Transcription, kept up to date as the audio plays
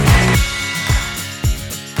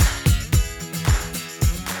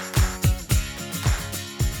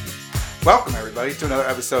Welcome, everybody, to another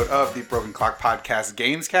episode of the Broken Clock Podcast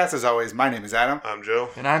Gamescast. As always, my name is Adam. I'm Joe.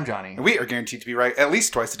 And I'm Johnny. And we are guaranteed to be right at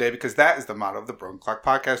least twice a day because that is the motto of the Broken Clock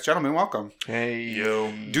Podcast. Gentlemen, welcome. Hey.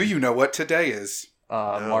 Yo. Do you know what today is?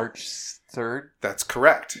 No. March 3rd. That's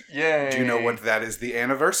correct. Yay. Do you know what that is the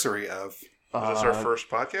anniversary of? Is this our first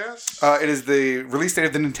podcast? It is the release date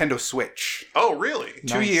of the Nintendo Switch. Oh, really?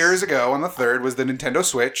 Nice. 2 years ago on the 3rd was the Nintendo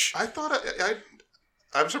Switch. I thought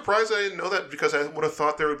I'm surprised I didn't know that because I would have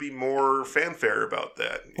thought there would be more fanfare about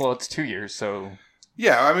that. Well, it's 2 years, so...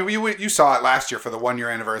 Yeah, I mean, you saw it last year for the 1 year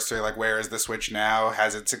anniversary. Like, where is the Switch now?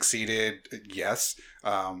 Has it succeeded? Yes.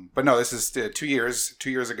 But no, this is 2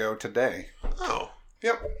 years ago today. Oh,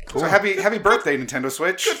 Yep. Cool. So happy birthday, Nintendo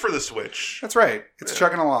Switch. good for the Switch. That's right. It's Yeah.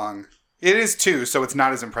 chugging along. It is 2, so it's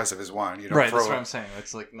not as impressive as 1. You don't Right, throw that's what it. I'm saying.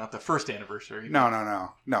 It's like not the first anniversary. No.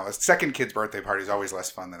 A second kid's birthday party is always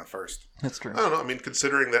less fun than a first. That's true. I don't know. I mean,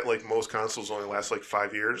 considering that like most consoles only last like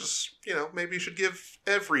 5 years, maybe you should give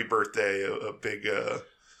every birthday a big.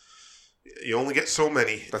 You only get so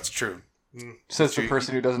many. That's true. Says the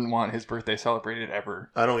person who doesn't want his birthday celebrated ever.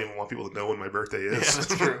 I don't even want people to know when my birthday is. Yeah,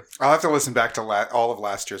 that's true. I'll have to listen back to all of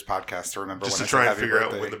last year's podcast to remember Just when to I try said and happy figure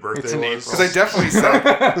birthday. out when the birthday It's in was. April. Because I definitely said,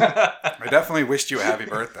 I definitely wished you a happy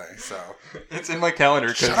birthday. So It's in my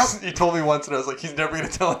calendar Shut because he told me once and I was like, he's never going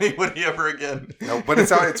to tell anybody ever again. no, but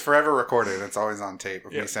it's forever recorded. It's always on tape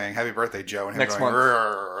of Yeah. me saying happy birthday, Joe, and him Next going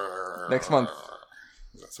month. Next month.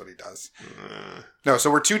 That's what he does. No, so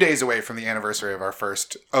we're 2 days away from the anniversary of our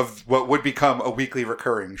first of what would become a weekly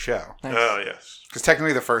recurring show. Nice. Oh yes. Because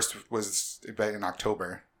technically the first was in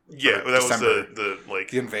October. Yeah, Or that December. was the like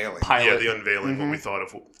The unveiling. Pilot. the unveiling when Mhm. we thought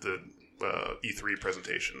of the E3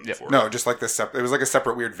 presentation. Yep. For No, just like this. It was like a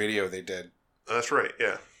separate weird video they did. That's right.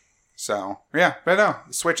 Yeah. So yeah, but no,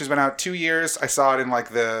 the Switch has been out 2 years. I saw it in like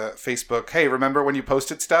the Facebook. Hey, remember when you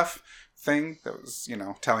posted stuff thing? That was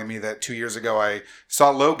telling me that 2 years ago I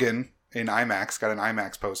saw Logan in IMAX, got an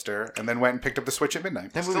IMAX poster, and then went and picked up the Switch at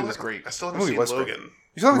midnight. That movie was great. I still The haven't movie seen was great. Logan.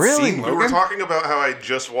 You still haven't Really? seen We were Logan? talking about how I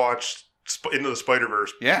just watched Into the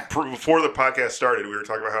Spider-Verse. Yeah. Before the podcast started, we were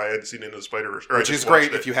talking about how I hadn't seen Into the Spider-Verse. Which is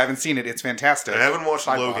great. If you haven't seen it, it's fantastic. I haven't watched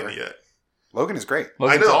Sidebar. Logan yet. Logan is great.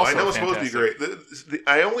 Logan's I also know it's supposed to be fantastic. great.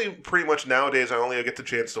 I only pretty much nowadays I only get the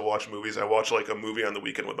chance to watch movies. I watch like a movie on the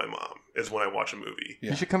weekend with my mom. Is when I watch a movie. Yeah.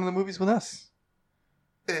 You should come to the movies with us.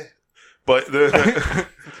 But I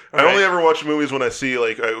only Right. ever watch movies when I see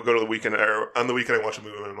like I go to the weekend or on the weekend I watch a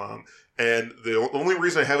movie with my mom. And the only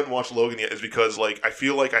reason I haven't watched Logan yet is because like I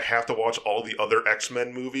feel like I have to watch all the other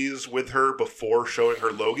X-Men movies with her before showing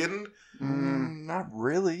her Logan. Not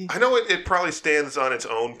really. I know it probably stands on its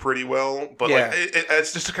own pretty well, but Yeah. like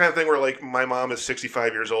it's just the kind of thing where like my mom is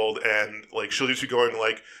 65 years old and like she'll just be going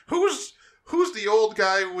like who's the old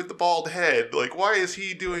guy with the bald head? Like, why is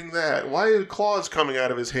he doing that? Why are claws coming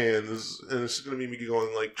out of his hands? And it's going to be me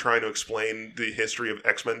going, like, trying to explain the history of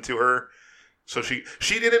X-Men to her. So she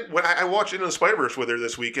didn't... When I watched Into the Spider-Verse with her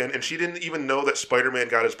this weekend, and she didn't even know that Spider-Man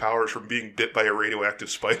got his powers from being bit by a radioactive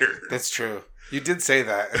spider. That's true. You did say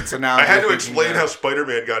that, and so now I had you're to thinking explain that- how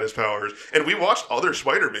Spider-Man got his powers. And we watched other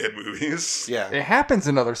Spider-Man movies. Yeah, It happens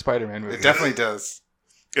in other Spider-Man movies. it definitely does.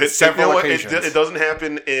 you Several know what? occasions. It doesn't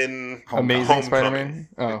happen in Amazing Homecoming. Spider-Man.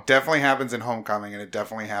 Oh, It definitely happens in Homecoming, and it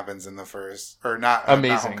definitely happens in the first, or not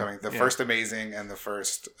Amazing. not Homecoming, the Yeah. first Amazing and the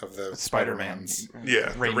first of the Spider-Man. Spider-Mans.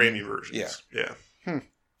 Yeah, Raimi. the Raimi versions. Yeah. Yeah.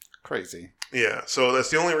 Crazy. Yeah, so that's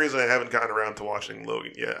the only reason I haven't gotten around to watching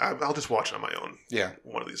Logan yet. I'll just watch it on my own Yeah,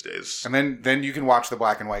 one of these days. and then you can watch the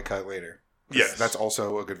black and white cut later. Yes. That's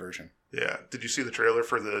also a good version. Yeah. Did you see the trailer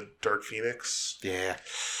for the Dark Phoenix? Yeah,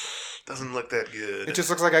 Doesn't look that good. it just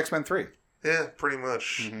looks like X-Men 3. yeah, pretty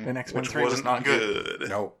much. Mhm. and X-Men Which 3 was wasn't not good. good.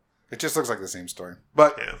 No, it just looks like the same story.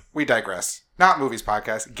 But Yeah. we digress. Not movies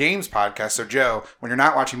podcast, games podcast. So Joe, when you're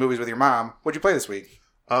not watching movies with your mom, what'd you play this week?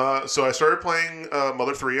 So I started playing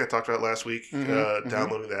Mother 3. I talked about it last week.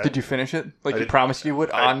 Downloading that. Did you finish it? Like I you did. promised you would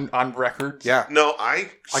on records? Yeah. No, I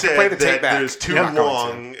I said could play the tape that back. there's too You're not going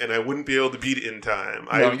long, and I wouldn't be able to beat it in time.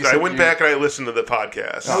 No, you I said went you- back and I listened to the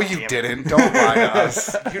podcast. No, Oh, you damn it. didn't. Don't lie to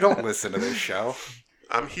us. You don't listen to this show.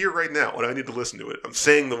 I'm here right now, and I need to listen to it. I'm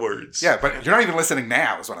saying the words. Yeah, but you're not even listening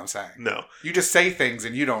now, is what I'm saying. No. You just say things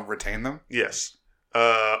and you don't retain them. Yes.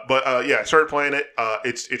 But yeah, I started playing it.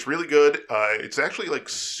 It's really good. It's actually like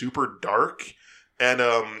super dark. And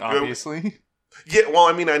Obviously. yeah, well,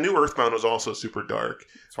 I mean, I knew Earthbound was also super dark.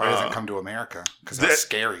 That's why it doesn't come to America. Because that- how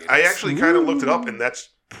scary it is. I actually kind of looked it up, and that's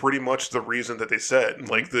pretty much the reason that they said.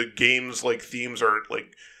 Like the game's like themes are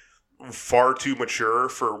like far too mature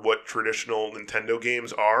for what traditional Nintendo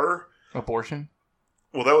games are. Abortion.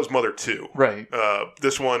 Well, that was Mother 2. Right.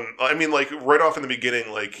 This one, I mean, like right off in the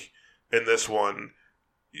beginning, like in this one,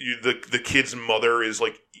 the kid's mother is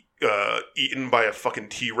like eaten by a fucking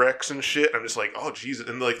T-Rex and shit. I'm just like, oh Jesus.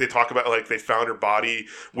 And like they talk about like they found her body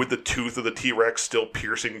with the tooth of the T-Rex still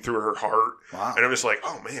piercing through her heart. Wow. And I'm just like,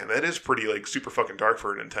 oh man, that is pretty like super fucking dark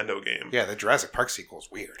for a Nintendo game. Yeah, the Jurassic Park sequel is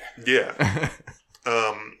weird. Yeah.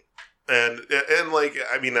 And like,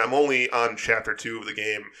 I mean, I'm only on chapter 2 of the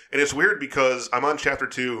game, and it's weird because I'm on chapter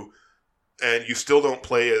 2 and you still don't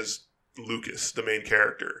play as Lucas, the main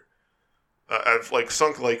character. I've like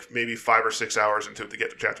sunk like maybe 5 or 6 hours into it to get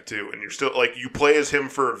to chapter 2, and you're still like, you play as him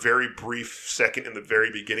for a very brief second in the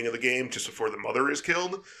very beginning of the game, just before the mother is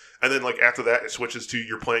killed, and then like after that it switches to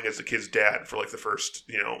you're playing as the kid's dad for like the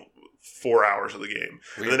first 4 hours of the game.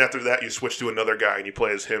 Weird. And then after that you switch to another guy and you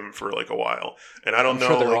play as him for like a while, and I don't know.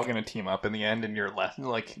 Sure they're like, all going to team up in the end, and you're left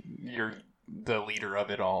like you're the leader of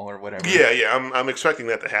it all or whatever. Yeah, I'm expecting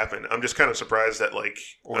that to happen. I'm just kind of surprised that like,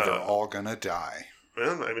 or they're all gonna die.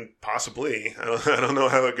 Well, I mean, possibly. I don't know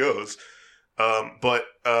how it goes. But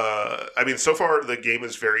I mean, so far the game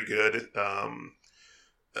is very good.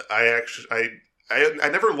 I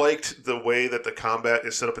never liked the way that the combat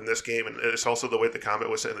is set up in this game, and it's also the way the combat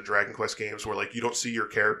was set in the Dragon Quest games, where like you don't see your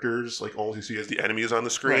characters, like all you see is the enemies on the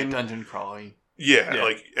screen. Right, dungeon crawling. Yeah,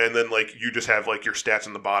 like, and then like you just have like your stats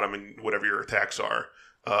in the bottom and whatever your attacks are.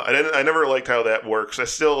 I never liked how that works. I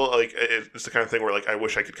still like it's the kind of thing where like I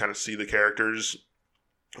wish I could kind of see the characters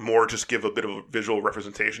more, just give a bit of a visual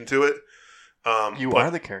representation to it. You are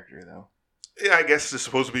the character, though. Yeah, I guess it's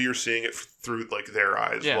supposed to be you're seeing it through like their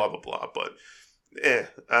eyes, blah blah blah. But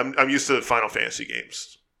I'm used to Final Fantasy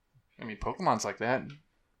games. I mean, Pokemon's like that,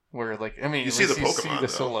 where like you see the Pokemon, see the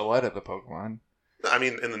silhouette of the Pokemon. I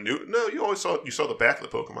mean, in the you always saw the back of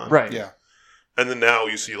the Pokemon, right? Yeah. And then now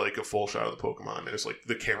you see like a full shot of the Pokemon, and it's like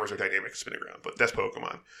the cameras are dynamic spinning around, but that's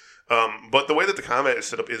Pokemon. But the way that the combat is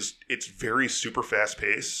set up is it's very super fast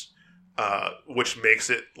paced, which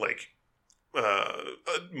makes it like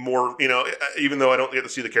more, even though I don't get to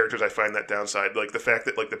see the characters, I find that downside. Like the fact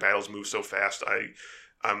that like the battles move so fast,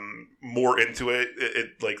 I'm more into it.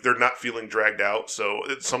 It like they're not feeling dragged out. So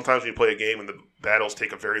sometimes when you play a game and the battles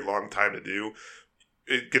take a very long time to do,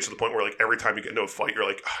 it gets to the point where like every time you get into a fight, you're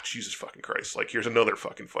like, oh, Jesus fucking Christ! Like here's another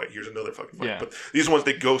fucking fight. Here's another fucking fight. Yeah. But these ones,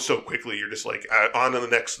 they go so quickly. You're just like on to the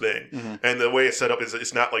next thing. Mm-hmm. And the way it's set up is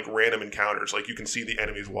it's not like random encounters. Like you can see the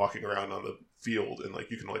enemies walking around on the field, and like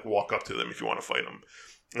you can like walk up to them if you want to fight them.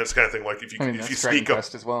 And it's the kind of thing like if you that's sneak Dragon up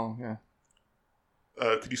Quest as well. Yeah.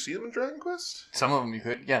 Could you see them in Dragon Quest? Some of them you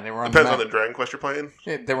could. Yeah, they were on. Depends the on map. the Dragon Quest you're playing.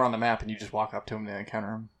 Yeah, they were on the map, and you just walk up to them and encounter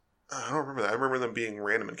them. I don't remember that. I remember them being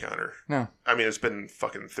random encounter. No. I mean, it's been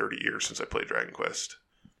fucking 30 years since I played Dragon Quest.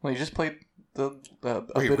 Well, you just played the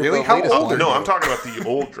Wait, bit really? Of the How latest old one. are No, you? I'm talking about the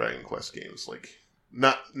old Dragon Quest games, like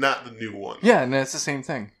not the new ones. Yeah, and it's the same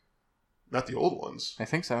thing. Not the old ones. I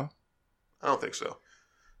think so. I don't think so.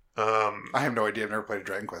 I have no idea. I've never played a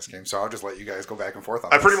Dragon Quest game, so I'll just let you guys go back and forth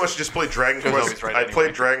on I this. pretty much just played Dragon Joe's Quest. always right I anyway.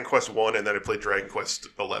 played Dragon Quest 1 and then I played Dragon Quest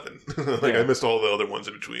 11. Like I missed all the other ones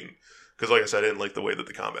in between because, like I said, I didn't like the way that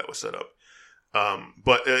the combat was set up.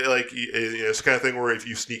 But it's the kind of thing where if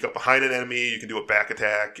you sneak up behind an enemy, you can do a back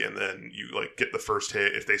attack, and then you like get the first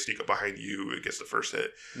hit. If they sneak up behind you, it gets the first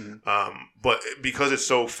hit. Mm-hmm. But because it's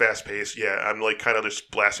so fast paced, I'm like kind of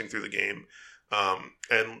just blasting through the game.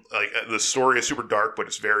 And like the story is super dark, but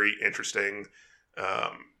it's very interesting.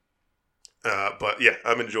 But yeah,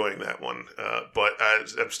 I'm enjoying that one. But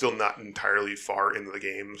I'm still not entirely far into the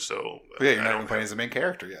game, so But yeah, you're I not don't even playing as the main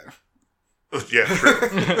character yet. yeah,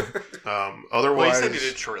 true. Well, Otherwise, you said you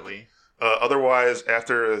did shortly. otherwise,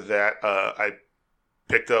 after that, I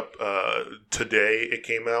picked up today. It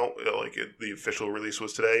came out the official release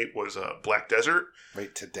was today. Was Black Desert?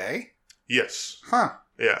 Wait, today? Yes. Huh.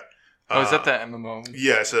 Yeah. Oh, is that the MMO?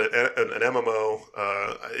 Yeah, it's an MMO.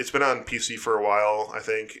 It's been on PC for a while, I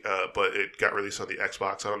think, but it got released on the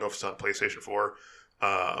Xbox. I don't know if it's on PlayStation 4.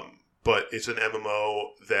 But it's an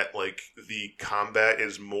MMO that, like, the combat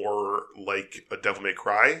is more like a Devil May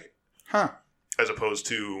Cry. Huh. As opposed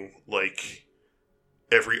to, like,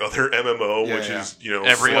 every other MMO, is,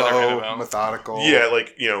 Every other Slow, MMO. methodical. yeah,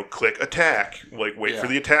 like, click attack. Like, wait for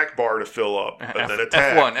the attack bar to fill up, and then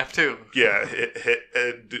attack. F1, F2. Yeah,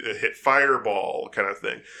 hit fireball kind of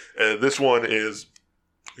thing. This one is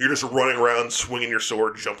you're just running around, swinging your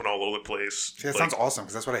sword, jumping all over the place. See, that sounds awesome,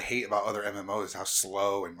 because that's what I hate about other MMOs, how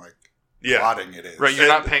slow and, like, plotting it is. Right, you're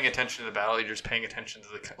And- not paying attention to the battle. You're just paying attention to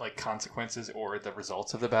the consequences or the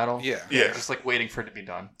results of the battle. Yeah. Yeah. You're just like waiting for it to be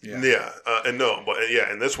done. Yeah. In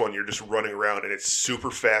this one you're just running around, and it's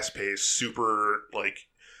super fast paced, super like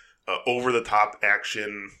over the top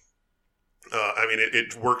action. I mean,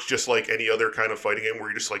 it works just like any other kind of fighting game where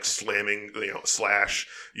you're just like slamming, slash.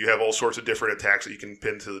 You have all sorts of different attacks that you can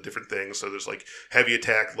pin to the different things. So there's like heavy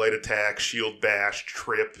attack, light attack, shield bash,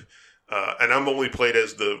 trip. And I'm only played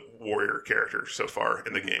as the warrior character so far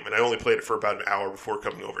in the game. And I only played it for about an hour before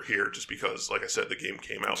coming over here just because, like I said, the game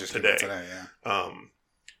came out today.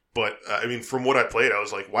 But, I mean, from what I played, I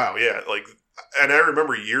was like, wow, yeah, like... And I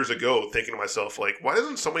remember years ago thinking to myself, like, why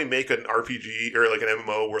doesn't somebody make an RPG or like an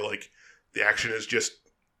MMO where like the action is just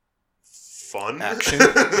fun? Action?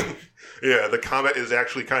 Yeah, the combat is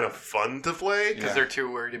actually kind of fun to play. Because they're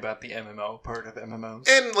too worried about the MMO part of MMOs.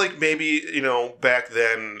 And like maybe, back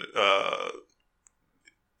then,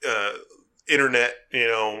 internet,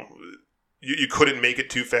 you couldn't make it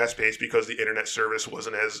too fast paced because the internet service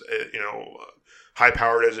wasn't as, high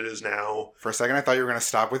powered as it is now. For a second, I thought you were going to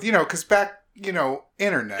stop with, because back, internet.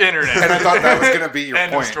 Internet. And I thought that was going to be your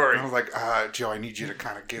End point. of story. And I was like, Joe, I need you to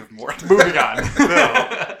kind of give more. Moving on. No.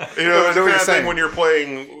 It's the what kind you're of saying. thing when you're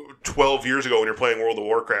playing 12 years ago when you're playing World of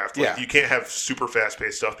Warcraft. Like, Yeah. you can't have super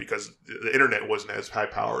fast-paced stuff because the internet wasn't as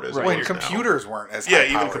high-powered as Right. it When is computers weren't as Yeah,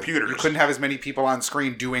 high-powered. even computers. You couldn't have as many people on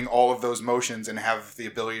screen doing all of those motions and have the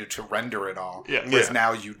ability to render it all. Yeah. Whereas Yeah.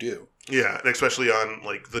 now you do. Yeah, and especially on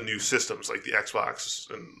like the new systems like the Xbox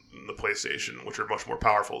and the PlayStation, which are much more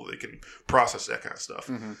powerful. They can process that kind of stuff.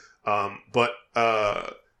 Mhm. But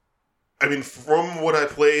I mean, from what I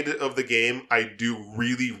played of the game, I do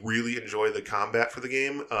really, really enjoy the combat for the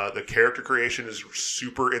game. The character creation is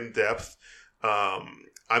super in depth.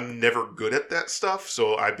 I'm never good at that stuff,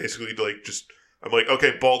 so I basically I'm like,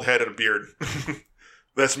 okay, bald head and a beard.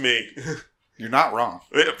 That's me. You're not wrong.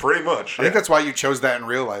 Yeah, pretty much. I think that's why you chose that in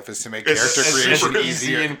real life, is to make It's character super As creation easy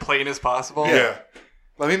easier. and plain as possible. Yeah.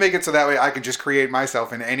 Let me make it so that way I can just create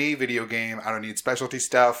myself in any video game. I don't need specialty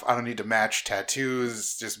stuff. I don't need to match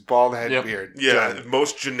tattoos. Just bald head, Yep. beard. Yeah, Done.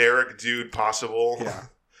 most generic dude possible. Yeah.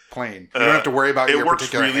 Plain. You don't have to worry about it your works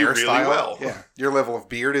particular really, really hairstyle. well. Yeah. Your level of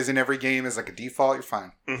beard is in every game is like a default. You're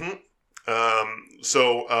fine.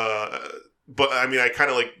 But I mean, I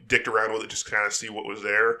kind of like dicked around with it just to kind of see what was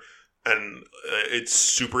there. And it's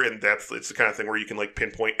super in depth. It's the kind of thing where you can like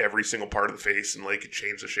pinpoint every single part of the face and like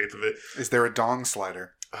change the shape of it. Is there a dong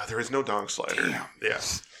slider? There is no dong slider. Damn. Yeah.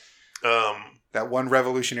 That one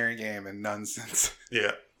revolutionary game and none since.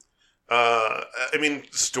 Yeah. I mean,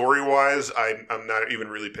 story-wise, I'm not even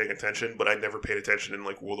really paying attention, but I never paid attention in,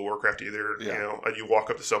 like, World of Warcraft either. Yeah. You walk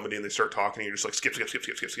up to somebody and they start talking and you're just like, skip,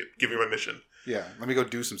 give me my mission. Yeah. Let me go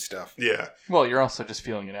do some stuff. Yeah. Well, you're also just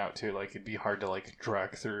feeling it out too. Like it'd be hard to like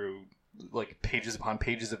drag through like pages upon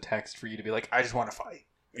pages of text for you to be like, I just want to fight.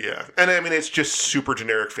 Yeah. And I mean, it's just super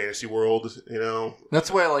generic fantasy world,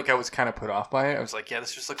 That's why I was kind of put off by it. I was like, yeah,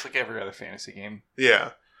 this just looks like every other fantasy game.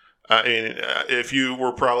 Yeah. I mean, if you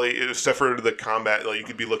were probably, except for the combat, like you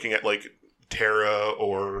could be looking at like Terra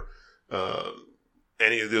or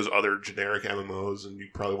any of those other generic MMOs, and you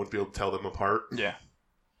probably wouldn't be able to tell them apart. Yeah.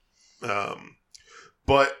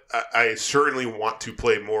 But I certainly want to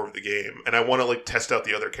play more of the game, and I want to like test out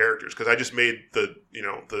the other characters because I just made the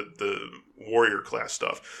warrior class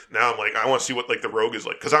stuff. Now I'm like, I want to see what like the rogue is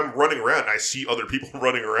like because I'm running around. And I see other people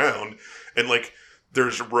running around, and like.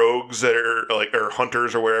 There's rogues that are like, or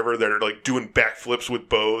hunters or wherever that are like doing backflips with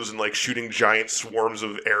bows and like shooting giant swarms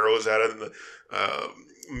of arrows at it. And the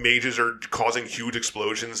mages are causing huge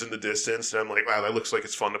explosions in the distance. And I'm like, wow, that looks like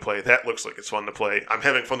it's fun to play. That looks like it's fun to play. I'm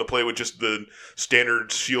having fun to play with just the standard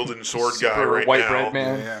shield and sword guy Super right white now. bread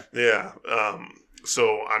man. Yeah. Yeah.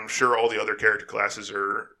 So I'm sure all the other character classes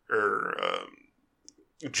are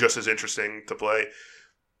just as interesting to play.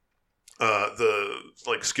 The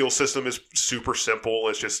like skill system is super simple.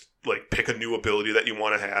 It's just like pick a new ability that you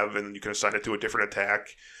want to have, and you can assign it to a different attack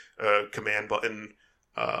command button.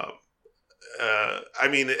 I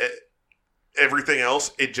mean, everything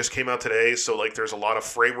else it just came out today, so like there's a lot of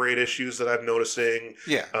frame rate issues that I'm noticing.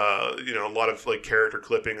 Yeah. A lot of like character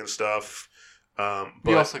clipping and stuff. But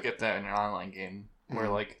you also get that in an online game where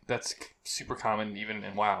like that's super common even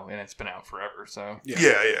in WoW, and it's been out forever. So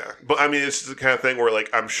yeah. But I mean, it's the kind of thing where like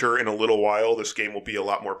I'm sure in a little while this game will be a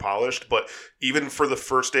lot more polished. But even for the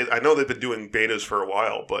first day, I know they've been doing betas for a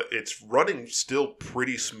while, but it's running still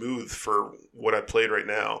pretty smooth for what I played right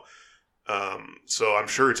now. So I'm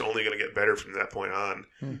sure it's only going to get better from that point on.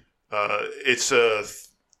 It's a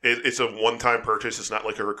one-time purchase. It's not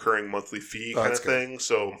like a recurring monthly fee kind of thing.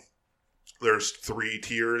 So. There's 3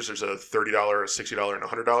 tiers. There's a $30, a $60, and a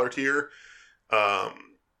 $100 tier.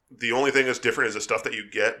 The only thing that's different is the stuff that you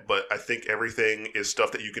get, but I think everything is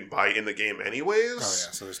stuff that you can buy in the game anyways. Oh,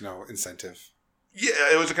 yeah. So there's no incentive.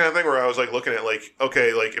 Yeah, it was the kind of thing where I was like looking at like,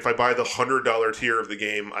 okay, like if I buy the $100 tier of the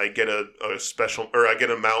game, I get a special, or I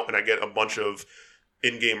get a mount and I get a bunch of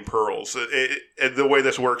in-game pearls. And the way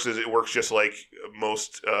this works is it works just like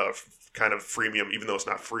most kind of freemium, even though it's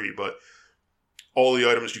not free, but all the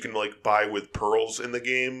items you can like buy with pearls in the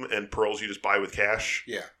game, and pearls you just buy with cash.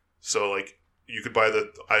 Yeah. So like you could buy the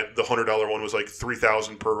 $100 one was like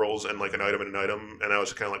 3,000 pearls and like an item and an item, and I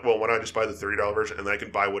was kind of like, well, why don't I just buy the $30 version and then I can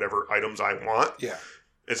buy whatever items I want? Yeah.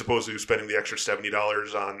 As opposed to spending the extra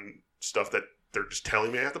 $70 on stuff that they're just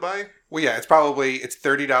telling me I have to buy. Well, yeah, it's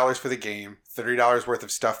 $30 for the game, $30 worth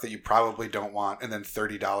of stuff that you probably don't want, and then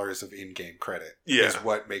 $30 of in-game credit is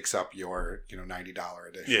what makes up your $90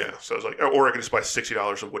 edition. Yeah, so I was like, or I could just buy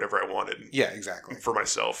 $60 of whatever I wanted. Yeah, exactly. For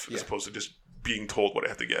myself, as opposed to just being told what I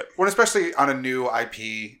have to get. Well, especially on a new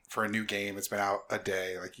IP for a new game, it's been out a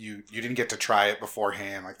day. Like you didn't get to try it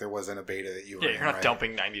beforehand. Like there wasn't a beta that you were in, you're not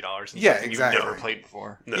dumping $90 Yeah, exactly. You've never played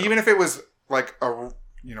before. No. Even if it was like a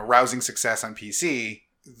rousing success on PC,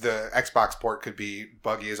 the Xbox port could be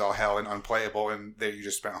buggy as all hell and unplayable, and there you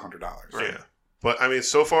just spent $100. Right. Yeah, but I mean,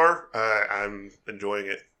 so far I'm enjoying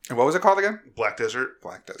it. And what was it called again? Black Desert.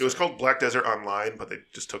 Black Desert. It was called Black Desert Online, but they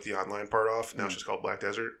just took the online part off. Now it's just called Black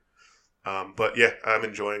Desert. But yeah, I'm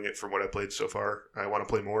enjoying it from what I played so far. I want to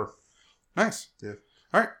play more. Nice. Yeah.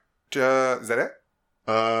 All right. Is that it?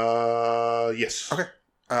 Yes. Okay.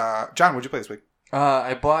 John, what'd you play this week?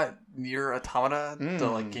 I bought Nier Automata.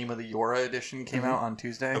 The Game of the Yora edition came out on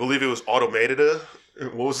Tuesday. I believe it was Automata.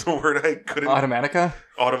 What was the word I couldn't? Automatica.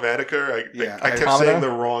 Automatiker. I kept Automata? saying the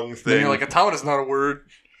wrong thing. And you're like, automata's not a word.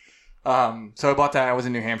 So I bought that. I was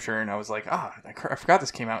in New Hampshire, and I was like, I forgot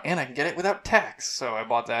this came out, and I can get it without tax. So I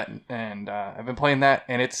bought that, and I've been playing that,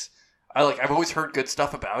 and I've always heard good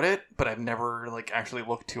stuff about it, but I've never actually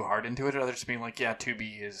looked too hard into it. Other than just being like, yeah,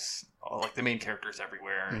 2B is the main characters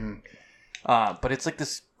everywhere. Mm-hmm. But it's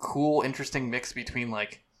this cool, interesting mix between a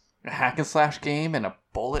hack and slash game and a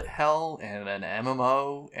bullet hell and an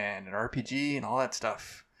MMO and an RPG and all that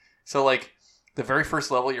stuff. So the very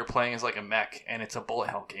first level you're playing is a mech, and it's a bullet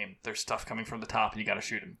hell game. There's stuff coming from the top, and you got to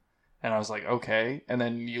shoot him. And I was like, okay. And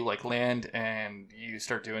then you land, and you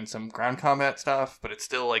start doing some ground combat stuff, but it's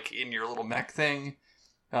still in your little mech thing.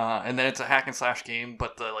 And then it's a hack and slash game,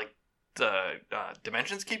 but the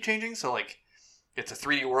dimensions keep changing. So it's a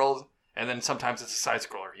 3D world, and then sometimes it's a side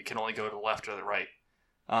scroller. You can only go to the left or the right.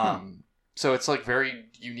 So it's very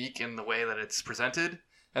unique in the way that it's presented.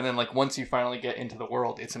 And then once you finally get into the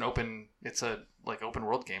world, it's a open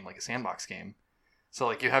world game, like a sandbox game. So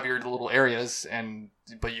you have your little areas,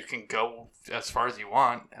 but you can go as far as you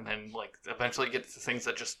want, and then eventually get to things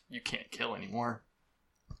that just you can't kill anymore.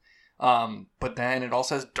 But then it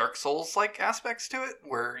also has Dark Souls aspects to it,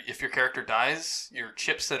 where if your character dies, your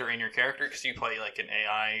chips that are in your character, because you play an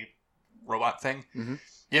AI robot thing,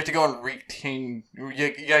 you have to go and retain. You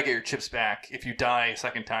gotta get your chips back. If you die a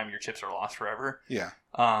second time, your chips are lost forever. Yeah.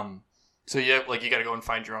 So you gotta go and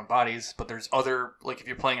find your own bodies, but there's other, if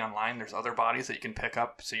you're playing online, there's other bodies that you can pick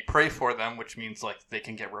up, so you pray for them, which means they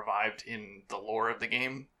can get revived in the lore of the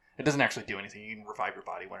game. It doesn't actually do anything. You can revive your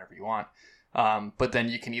body whenever you want. But then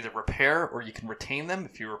you can either repair or you can retain them.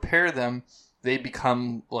 If you repair them, they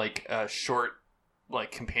become a short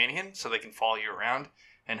companion, so they can follow you around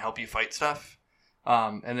and help you fight stuff.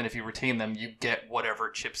 And then if you retain them, you get whatever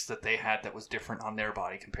chips that they had that was different on their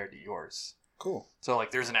body compared to yours. Cool. So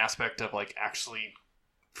there's an aspect of actually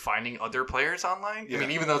finding other players online. Yeah. I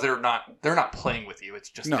mean, even though they're not playing with you,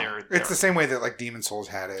 it's just it's the same way that Demon Souls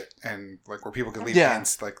had it, and where people could leave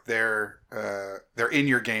hints, they're in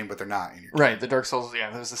your game, but they're not in your game. Right. The Dark Souls,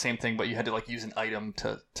 that was the same thing, but you had to use an item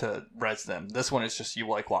to res them. This one is just you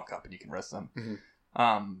walk up and you can res them.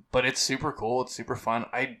 Mm-hmm. But it's super cool. It's super fun.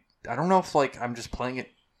 I don't know if I'm just playing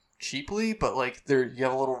it cheaply, but you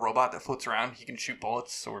have a little robot that floats around. He can shoot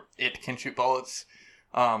bullets, or it can shoot bullets.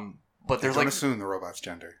 But there's don't assume the robot's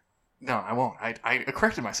gender. No, I won't. I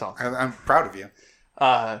corrected myself. I'm proud of you.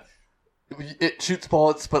 It shoots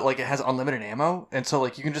bullets, but it has unlimited ammo, and so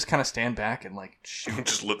you can just kind of stand back and shoot.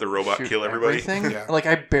 Just let the robot kill everybody. Yeah.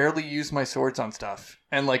 I barely use my swords on stuff,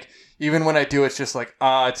 and even when I do, it's just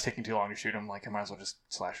it's taking too long to shoot him. I might as well just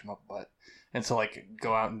slash him up the butt. And so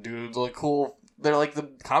go out and do cool. They're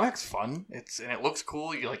the comic's fun. And it looks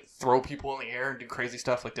cool. You throw people in the air and do crazy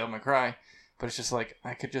stuff like Devil May Cry, but it's just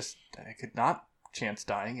I could not chance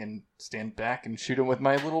dying and stand back and shoot him with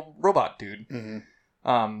my little robot dude.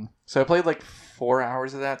 Mm-hmm. So I played 4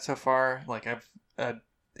 hours of that so far.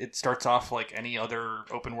 It starts off like any other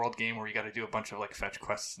open world game where you got to do a bunch of fetch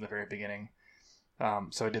quests in the very beginning.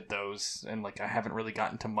 So I did those, and I haven't really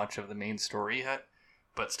gotten to much of the main story yet.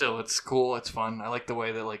 but still, it's cool. It's fun. I like the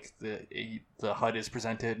way that like the HUD is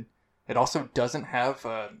presented. It also doesn't have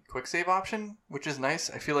a quick save option, which is nice.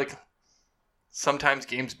 I feel like sometimes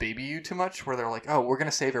games baby you too much, where they're like, "Oh, we're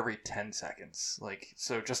gonna save every 10 seconds." Like,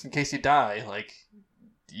 so just in case you die, like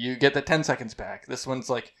you get the 10 seconds back. This one's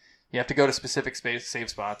like you have to go to specific save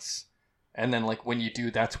spots, and then like when you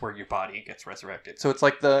do, that's where your body gets resurrected. So it's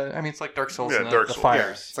like it's like Dark Souls and Dark the Souls. Yeah,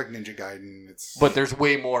 fires. it's like Ninja Gaiden. But there's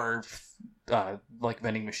way more like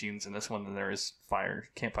vending machines in this one than there is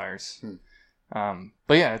campfires.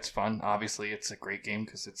 But yeah, it's fun. Obviously, it's a great game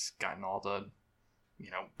because it's gotten all the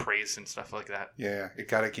praise and stuff like that. Yeah, it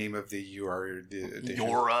got a Game of the Year edition.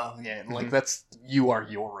 Yora, yeah, like that's you are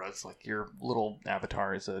Yora. It's like your little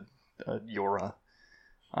avatar is a Yora.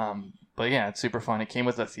 But yeah, it's super fun. It came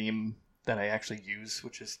with a theme that I actually use,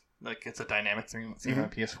 which is like it's a dynamic theme on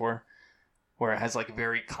PS4, where it has like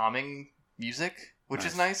very calming music, which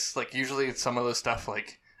is nice. Like usually it's some of the stuff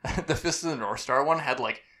like the Fist of the North Star one had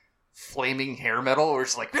like flaming hair metal, or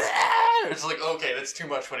it's like it's like okay, that's too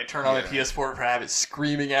much when I turn on my PS4 to have it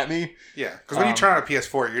screaming at me. Yeah, because when you turn on a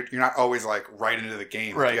PS4, you're not always like right into the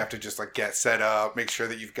game. Right. You have to just like get set up, make sure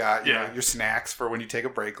that you've got you know, your snacks for when you take a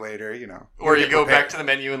break later. Or you go back to the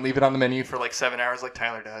menu and leave it on the menu for like 7 hours, like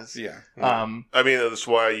Tyler does. Yeah. I mean, that's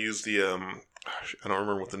why I use the I don't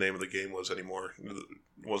remember what the name of the game was anymore. It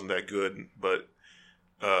wasn't that good, but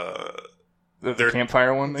the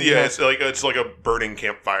campfire one. Yeah, it's like a burning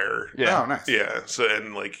campfire. Yeah. Oh, nice. Yeah. So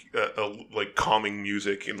and like like calming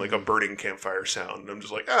music and like a burning campfire sound. And I'm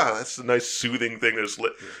just like, that's a nice soothing thing that's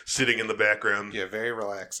sitting in the background. Yeah, very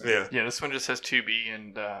relaxing. Yeah. Yeah, this one just has 2B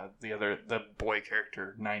and the boy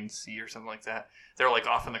character 9C or something like that. They're like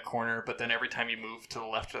off in the corner, but then every time you move to the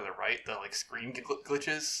left or the right, the like screen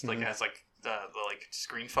glitches. Like it has like the like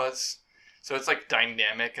screen fuzz. So it's like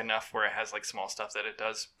dynamic enough where it has like small stuff that it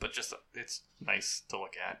does, but just it's nice to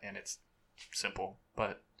look at and it's simple.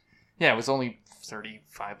 But yeah, it was only $35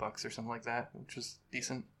 or something like that, which was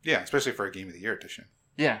decent. Yeah, especially for a Game of the Year edition.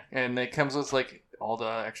 Yeah, and it comes with like all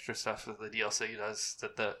the extra stuff that the DLC does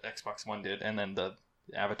that the Xbox One did, and then the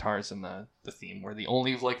avatars and the theme were the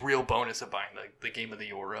only like real bonus of buying the Game of the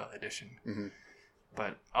Year edition. Mm-hmm.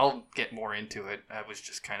 But I'll get more into it. I was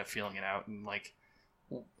just kind of feeling it out, and like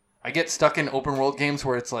I get stuck in open world games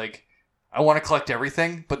where it's like I want to collect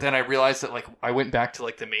everything, but then I realized that like I went back to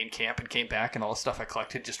like the main camp and came back and all the stuff I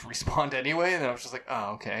collected just respawned anyway, and I was just like,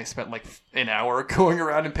 oh okay, I spent like an hour going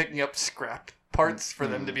around and picking up scrapped parts for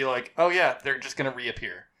them to be like, oh yeah, they're just gonna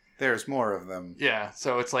reappear. There's more of them. Yeah,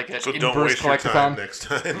 so it's like an So inverse don't waste your time collectathon. next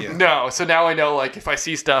time. Yeah. No, so now I know like if I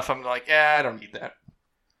see stuff, I'm like, I don't need that,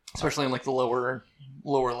 especially in like the lower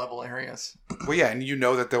level areas. Well, yeah, and you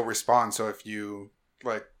know that they'll respond, so if you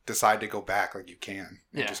like decide to go back, like you can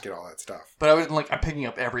just get all that stuff. But I was like, I'm picking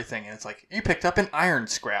up everything, and it's like, you picked up an iron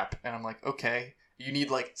scrap, and I'm like, okay, you need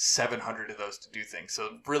like 700 of those to do things.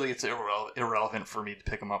 So really, it's irrelevant for me to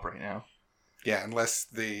pick them up right now. Yeah, unless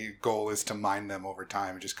the goal is to mine them over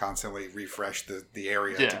time and just constantly refresh the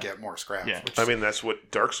area to get more scraps. Yeah. Which I mean, that's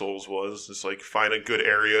what Dark Souls was. It's like find a good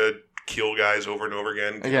area, kill guys over and over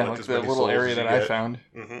again. Yeah, like the little area that I found,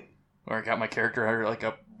 where I got my character at like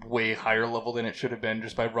a way higher level than it should have been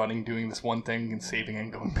just by doing this one thing and saving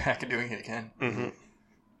and going back and doing it again. Mm-hmm.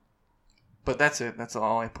 But that's it. That's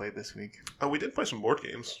all I played this week. Oh, we did play some board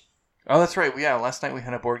games. Oh, that's right. Yeah, last night we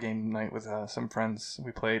had a board game night with some friends.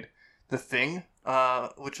 We played The Thing,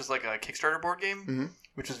 which is like a Kickstarter board game,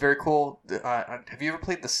 which is very cool. Have you ever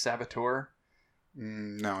played The Saboteur?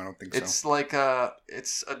 No, I don't think It's so. like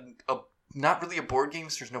it's a not really a board game.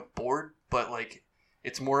 So there's no board, but like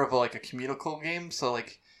it's more of like a communal game. So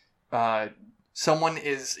like someone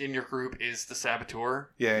is in your group is the saboteur.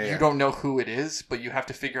 Yeah. You don't know who it is, but you have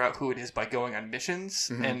to figure out who it is by going on missions,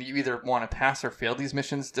 and you either want to pass or fail these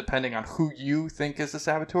missions depending on who you think is the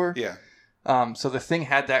saboteur. Yeah. So The Thing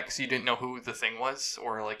had that because you didn't know who the thing was,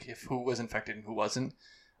 or like if who was infected and who wasn't.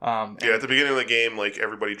 At the beginning of the game, like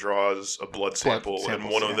everybody draws a blood sample, and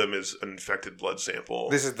samples, one of them is an infected blood sample.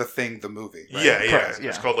 This is The Thing, the movie, right? Yeah. Correct,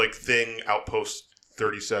 It's called like Thing Outpost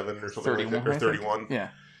 37 or something 31, like that, or I think. 31. Yeah.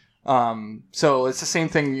 So it's the same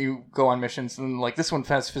thing. You go on missions, and like this one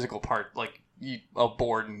has physical part, like a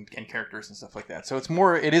board and characters and stuff like that. So it's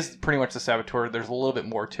more. It is pretty much the saboteur. There's a little bit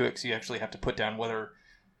more to it, so you actually have to put down whether,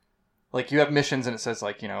 like, you have missions, and it says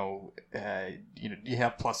like you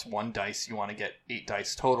have +1 dice. You want to get 8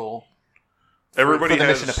 dice total. Everybody for the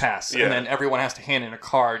has mission to pass, and then everyone has to hand in a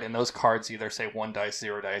card, and those cards either say 1 dice,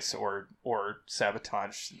 0 dice, or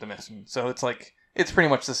sabotage the mission. So it's like it's pretty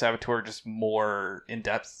much the saboteur, just more in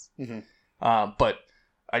depth. But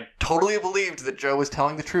I totally believed that Joe was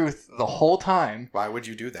telling the truth the whole time Why would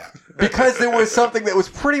you do that? because there was something that was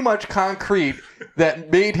pretty much concrete that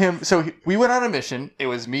made him. So we went on a mission. It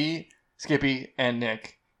was me, Skippy, and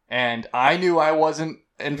Nick, and I knew I wasn't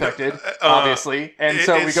infected, obviously, and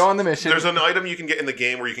so we go on the mission. There's an item you can get in the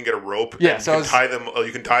game where you can get a rope. Yeah, and so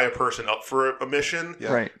you can tie a person up for a mission.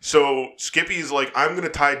 Yeah. Right. So Skippy's like, I'm going to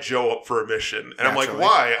tie Joe up for a mission, and I'm like, Naturally.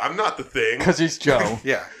 why? I'm not the thing. Because he's Joe.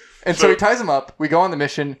 Yeah. And so he ties him up. We go on the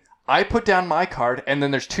mission. I put down my card, and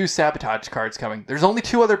then there's 2 sabotage cards coming. There's only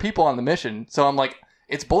 2 other people on the mission, so I'm like,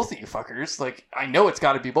 it's both of you fuckers. Like, I know it's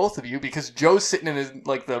got to be both of you because Joe's sitting in his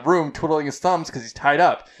the room twiddling his thumbs because he's tied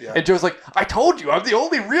up, Yeah. and Joe's like, I told you, I'm the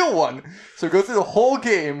only real one. So we go through the whole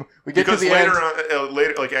game. We get Because to the later, end.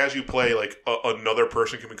 later, like as you play, like another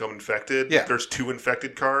person can become infected. Yeah. There's 2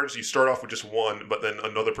 infected cards. You start off with just 1, but then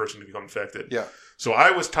another person can become infected. Yeah. So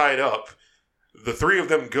I was tied up. The 3 of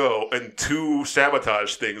them go, and 2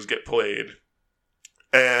 sabotage things get played.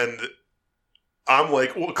 And I'm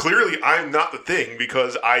like, well, clearly I'm not the thing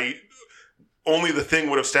because only the thing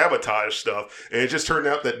would have sabotaged stuff. And it just turned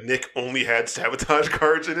out that Nick only had sabotage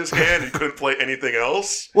cards in his hand and couldn't play anything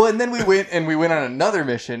else. Well, and then we went on another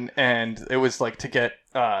mission, and it was like to get.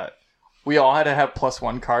 We all had to have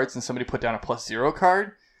 +1 cards, and somebody put down a +0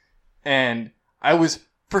 card, and I was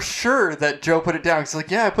for sure that Joe put it down. He's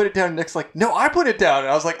like, "Yeah, I put it down." And Nick's like, "No, I put it down." And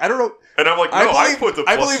I was like, "I don't know." And I'm like, no, I put the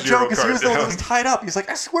I believe Joe +0 because he card was the one that down. was tied up. He's like,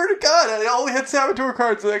 "I swear to God, I only had saboteur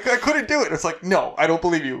cards. Like, I couldn't do it." It's like, no, I don't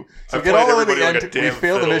believe you. So I we get all the way to played the everybody end. like a We damn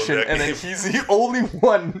fail the fiddle in mission, that and then game. he's the only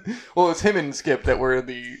one. Well, it's him and Skip that were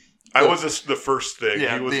the. I was the first thing.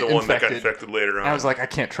 Yeah, he was the the one that got infected. infected later on. I was like, I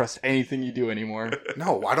can't trust anything you do anymore.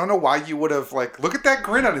 No, I don't know why you would have, like, look at that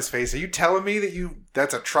grin on his face. Are you telling me that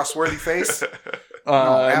that's a trustworthy face? No,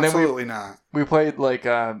 And then absolutely not. we played like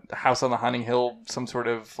House on the Haunting Hill, some sort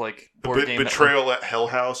of like board game. Betrayal at Hell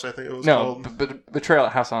House, I think it was No, called. Betrayal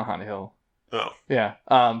at House on Haunting Hill. Oh, Yeah.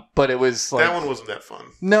 But it was like that one wasn't that fun.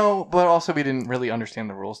 no, but also we didn't really understand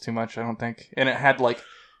the rules too much. I don't think, and it had like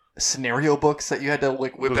scenario books that you had to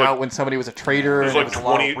like whip It was like- out when somebody was a traitor. There's and like it was a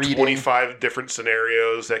lot 20, of reading. 25 different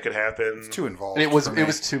scenarios that could happen. It's too involved. It was for me.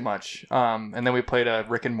 too much. And then we played a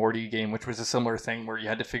Rick and Morty game, which was a similar thing where you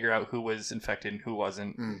had to figure out who was infected and who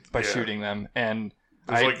wasn't by Yeah. shooting them. And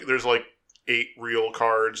There's like 8 real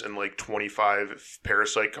cards and like 25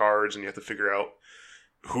 parasite cards, and you have to figure out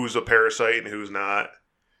who's a parasite and who's not.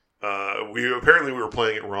 We were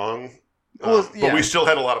playing it wrong, Well, yeah. but we still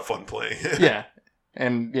had a lot of fun playing.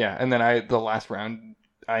 and then the last round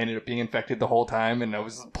I ended up being infected the whole time, and I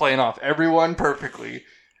was playing off everyone perfectly.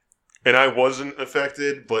 And I wasn't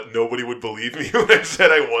affected, but nobody would believe me when I said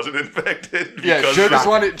I wasn't infected. Yeah, because Joe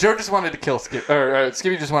Shocking. just wanted to kill Skip, or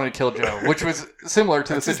Skippy just wanted to kill Joe, which was similar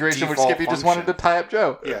to That's the his situation where default Skippy just wanted to function. tie up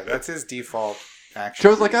Joe. Yeah, that's his default action.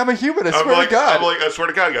 Joe's like, I'm a human. I swear to God. I'm like, I swear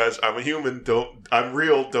to God, guys, I'm a human. I'm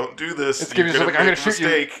real. Don't do this. It's Skippy's You're like, gonna I'm make gonna a shoot you.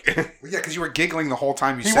 mistake. Yeah, because you were giggling the whole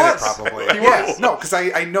time you He said was. it, probably. He Yes. was. No, because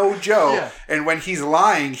I know Joe, Yeah. and when he's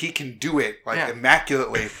lying, he can do it like Yeah.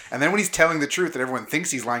 immaculately. And then when he's telling the truth and everyone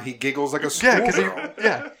thinks he's lying, he giggles like a Yeah, because schoolgirl.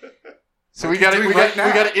 yeah. So Like we got he's to doing we right got we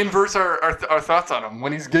now. got to inverse our thoughts on him.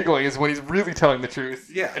 When he's giggling is when he's really telling the truth.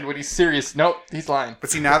 Yeah. And when he's serious, nope, he's lying.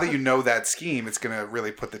 But see, now that you know that scheme, it's going to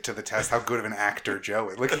really put to the test how good of an actor Joe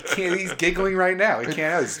is. Look, he's giggling right now. He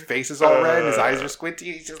can't. His face is all red. And his eyes are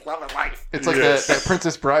squinty. He's just loving life. It's like Yes. that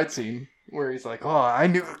Princess Bride scene where he's like, "Oh, I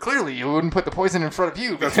knew clearly you wouldn't put the poison in front of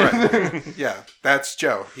you." That's right. Yeah, that's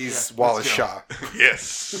Joe. He's Wallace Joe. Shaw.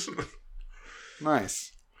 Yes.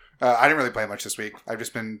 Nice. I didn't really play much this week. I've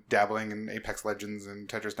just been dabbling in Apex Legends and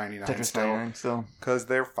Tetris 99 Tetris still 99 still. because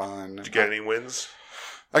they're fun. Did you get any wins?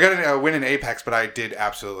 I got a win in Apex, but I did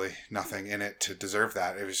absolutely nothing in it to deserve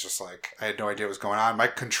that. It was just like I had no idea what was going on. My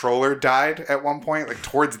controller died at one point, like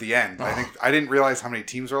towards the end. I think I didn't realize how many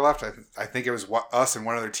teams were left. I think it was us and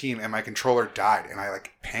one other team, and my controller died, and I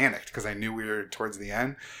like panicked because I knew we were towards the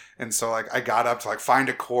end. And so like I got up to like find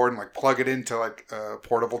a cord and like plug it into like a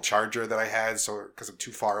portable charger that I had, so because I'm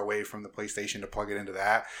too far away from the PlayStation to plug it into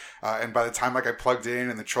that. And by the time like I plugged it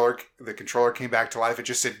in and the controller came back to life, it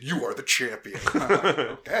just said, "You are the champion."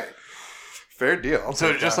 Okay, fair deal. I'll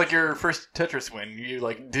So take just that. like your first Tetris win,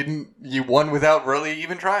 you won without really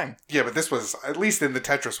even trying. Yeah, but this was at least in the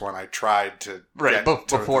Tetris one. I tried to get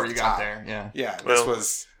to before the you top. got there. Yeah. Yeah, this Well,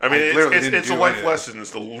 was. I mean, literally it's didn't a do life anything. lesson. It's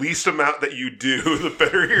the least amount that you do, the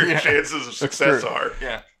better your Yeah. chances of That's success true. are.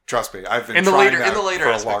 Yeah. Trust me, I've been In the trying later that for a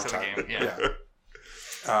long aspects of the time. game.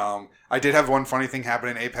 Yeah. I did have one funny thing happen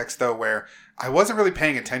in Apex though, where I wasn't really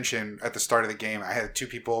paying attention at the start of the game. I had two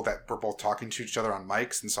people that were both talking to each other on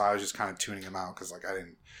mics, and so I was just kind of tuning them out because like I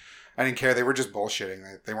I didn't care. They were just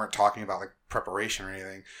bullshitting. They weren't talking about like preparation or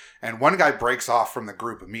anything. And one guy breaks off from the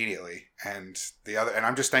group immediately, and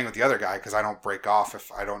I'm just staying with the other guy because I don't break off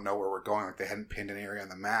if I don't know where we're going. Like they hadn't pinned an area on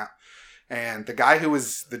the map. And the guy who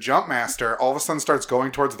was the jump master all of a sudden starts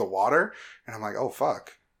going towards the water, and I'm like, oh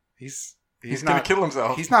fuck, he's gonna not kill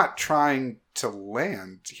himself. He's not trying to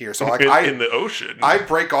land here. So like in the ocean, I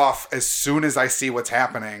break off as soon as I see what's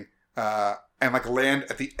happening, and like land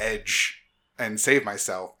at the edge and save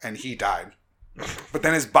myself, and he died. But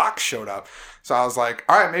then his box showed up, so I was like,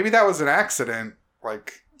 all right, maybe that was an accident.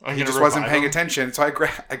 Like he just wasn't paying attention. So I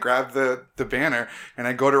grab the banner and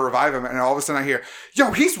I go to revive him, and all of a sudden I hear,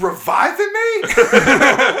 "Yo, he's reviving me!"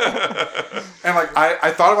 And like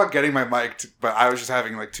I thought about getting my mic, but I was just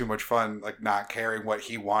having like too much fun, like not caring what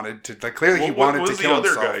he wanted to. Like clearly he wanted to kill himself. What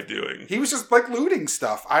was the other guy doing? He was just like looting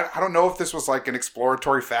stuff. I don't know if this was like an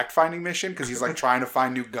exploratory fact finding mission because he's like trying to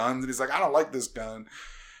find new guns, and he's like, I don't like this gun.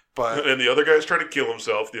 But and the other guy's trying to kill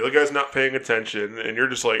himself. The other guy's not paying attention, and you're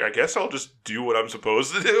just like, I guess I'll just do what I'm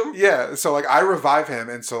supposed to do. Yeah, so like I revive him,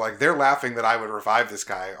 and so like they're laughing that I would revive this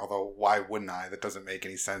guy. Although why wouldn't I? That doesn't make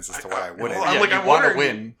any sense as to why I wouldn't. Well, I'm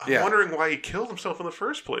wondering why he killed himself in the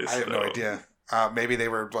first place. I have no idea. Maybe they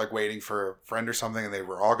were like waiting for a friend or something, and they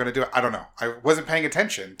were all going to do it. I don't know. I wasn't paying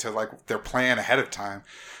attention to like their plan ahead of time.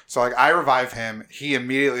 So like I revive him. He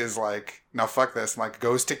immediately is like, "No, fuck this!" And like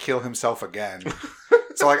goes to kill himself again.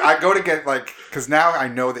 So like I go to get like because now I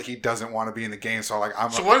know that he doesn't want to be in the game. So like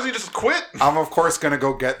so why does he just quit? I'm of course going to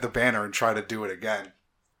go get the banner and try to do it again.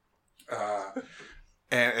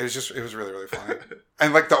 And it was really, really funny.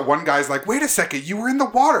 And like the one guy's like, wait a second, you were in the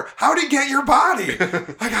water. How did he get your body?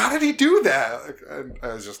 Like, how did he do that? Like, and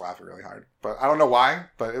I was just laughing really hard. But I don't know why,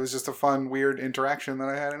 but it was just a fun, weird interaction that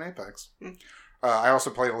I had in Apex. I also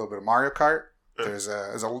played a little bit of Mario Kart. There's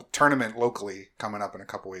a tournament locally coming up in a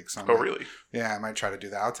couple weeks. So really? Yeah, I might try to do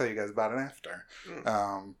that. I'll tell you guys about it after.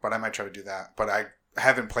 But I might try to do that. But I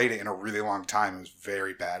haven't played it in a really long time. I was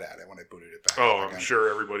very bad at it when I booted it back. Oh, I'm sure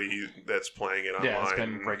everybody that's playing it online has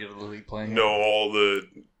been regularly playing know all the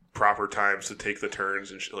proper times to take the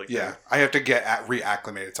turns and shit like that. Yeah, I have to get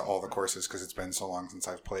reacclimated to all the courses because it's been so long since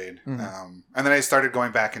I've played. And then I started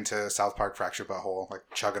going back into South Park Fractured Butthole, like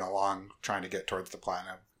chugging along, trying to get towards the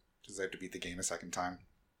platinum because I have to beat the game a second time.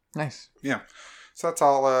 Nice. Yeah. So that's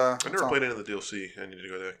all. I've never played any of the DLC. I need to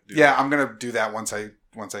go there. Yeah, I'm gonna do that once I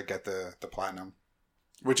get the platinum,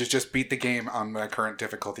 which is just beat the game on my current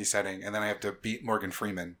difficulty setting, and then I have to beat Morgan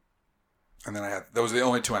Freeman, and then those are the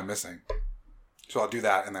only two I'm missing. So I'll do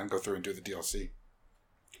that and then go through and do the DLC.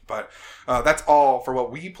 But that's all for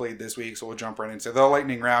what we played this week. So we'll jump right into the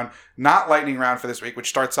lightning round. Not lightning round for this week, which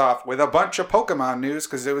starts off with a bunch of Pokemon news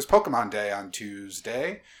because it was Pokemon Day on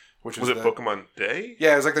Tuesday. Which was it Pokemon Day?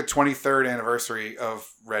 Yeah, it was like the 23rd anniversary of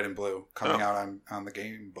Red and Blue coming out on the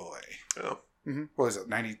Game Boy. Oh. Mm-hmm. What was it?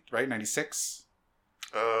 90, right? 96?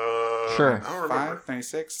 Sure. I don't remember.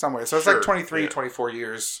 96? Somewhere. So it's like 23, 24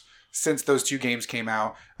 years since those two games came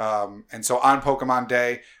out. And so on Pokemon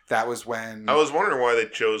Day, that was when... I was wondering why they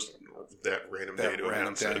chose that random day to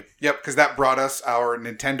announce it. Yep, because that brought us our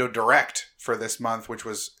Nintendo Direct for this month, which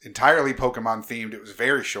was entirely Pokemon themed. It was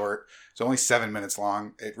very short. It was only 7 minutes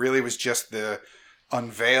long. It really was just the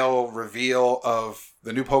reveal of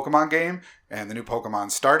the new Pokemon game and the new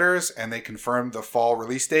Pokemon starters, and they confirmed the fall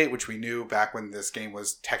release date, which we knew back when this game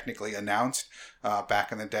was technically announced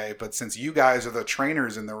back in the day. But since you guys are the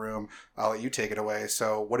trainers in the room, I'll let you take it away.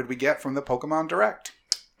 So what did we get from the Pokemon Direct?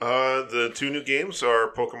 The two new games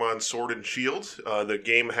are Pokemon Sword and Shield. The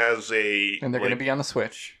game has and they're going to be on the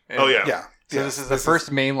Switch. Oh, yeah. Yeah. So this is the first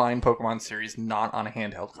mainline Pokemon series not on a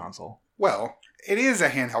handheld console. Well, it is a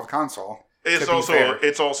handheld console. It's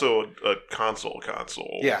also a console.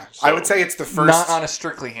 Yeah, so. I would say it's the first. Not on a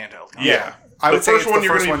strictly handheld console. Yeah, I would say it's the one you're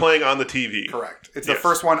going first to be playing on the TV. Correct. It's the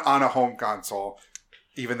first one on a home console,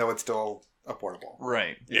 even though it's still a portable.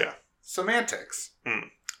 Right. Yeah. Semantics.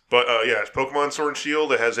 But it's Pokemon Sword and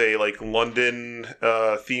Shield. It has a London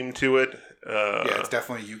theme to it. Yeah, it's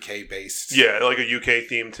definitely UK based. Yeah, like a UK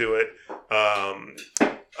theme to it.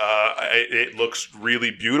 It looks really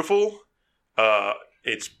beautiful.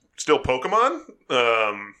 It's still Pokemon.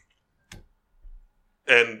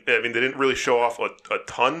 And I mean, they didn't really show off a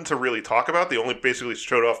ton to really talk about. They only basically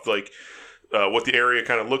showed off what the area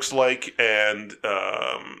kind of looks like, and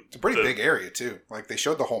it's a pretty big area too. Like they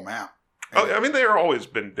showed the whole map. I mean, they've always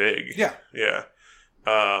been big. Yeah, yeah.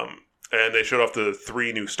 And they showed off the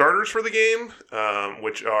 3 new starters for the game,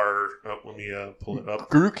 which are let me pull it up.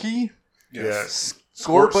 Grookey, yes,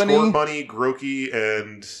 Scorbunny, Grookey,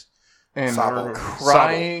 and Sobble.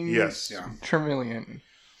 Crying, Sobble. Yes, Charmeleon.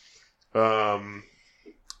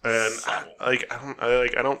 And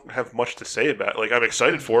I don't have much to say about it. Like, I'm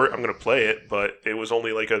excited for it. I'm going to play it, but it was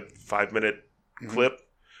only like a 5-minute clip,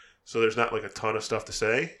 so there's not like a ton of stuff to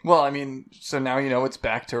say. Well, I mean, so now you know it's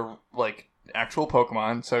back to like actual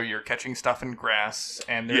Pokemon. So you're catching stuff in grass,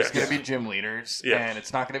 and there's Yes. going to be gym leaders, Yeah. and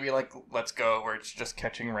it's not going to be like Let's Go, where it's just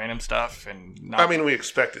catching random stuff and not. I mean, we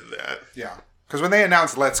expected that. Yeah. Because when they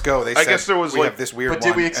announced Let's Go, they I said guess there was, we like- have this weird but one.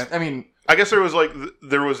 did we? and- I mean, I guess there was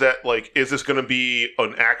that like, is this going to be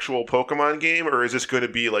an actual Pokemon game, or is this going to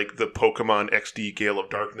be like the Pokemon XD Gale of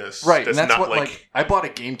Darkness? right, and That's that's not what like I bought a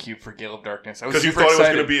GameCube for Gale of Darkness. I was because you super thought it was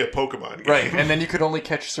excited. going to be a Pokemon game. Right, and then you could only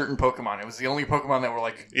catch certain Pokemon. It was the only Pokemon that were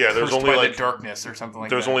like Yeah, there's cursed only, by like- the darkness or something like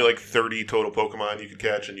that. There's only like 30 total Pokemon you could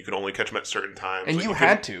catch, and you could only catch them at certain times. and Like, you couldn't-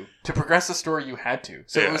 had to progress the story. You had to,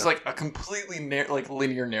 so it Yeah. was like a completely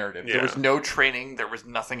linear narrative. Yeah. There was no training. There was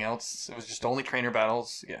nothing else. It was just only trainer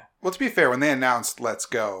battles. Yeah, Well, to be fair, when they announced Let's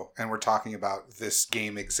Go and we're talking about this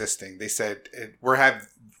game existing, they said we're have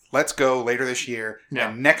Let's Go later this year, Yeah.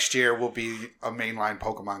 and next year will be a mainline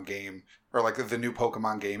Pokemon game or like the new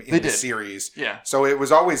Pokemon game in They the did. series. yeah. So it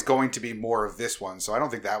was always going to be more of this one. So I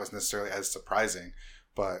don't think that was necessarily as surprising,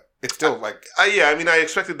 but it's still like Yeah, I mean, I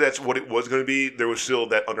expected that's what it was going to be. There was still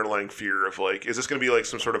that underlying fear of like, is this going to be like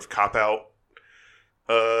some sort of cop out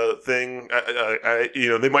thing?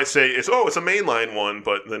 They might say it's a mainline one,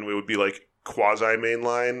 but then we would be like quasi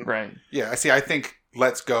mainline. Right. yeah. I think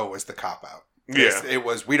Let's Go was the cop out. Yeah. It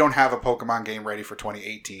was we don't have a Pokemon game ready for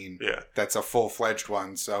 2018. Yeah. That's a full fledged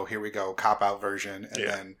one. So here we go, cop out version, and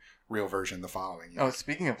Yeah. then real version the following year. Oh,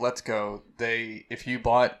 speaking of Let's Go, if you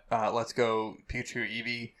bought Let's Go Pikachu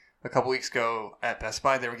Eevee a couple weeks ago at Best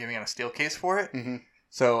Buy, they were giving out a steel case for it. hmm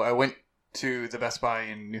So I went to the Best Buy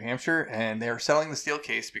in New Hampshire, and they were selling the steel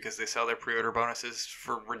case because they sell their pre-order bonuses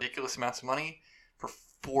for ridiculous amounts of money for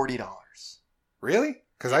 $40. Really?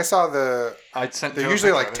 Because I saw I'd sent they're Joe a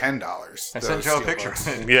usually picture like of it. $10. I those sent Joe a steel picture books.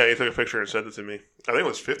 of it. Yeah, he took a picture and sent it to me. I think it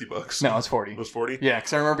was $50. No, it's 40. It was 40. Yeah,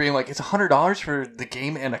 because I remember being like, it's $100 for the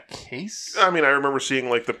game and a case? I mean, I remember seeing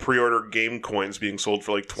like the pre-order game coins being sold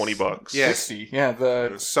for like $20. Yeah. 60. Yeah,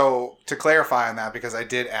 the So to clarify on that, because I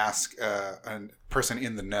did ask a person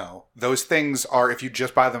in the know, those things are if you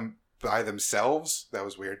just buy them by themselves. That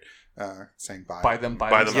was weird. Saying buy. buy them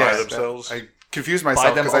Buy them Yes, by themselves. I confused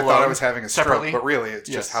myself them because I thought I alone, was having a stroke, separately. but really it's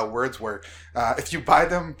Yes. just how words work. If you buy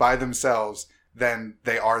them by themselves, then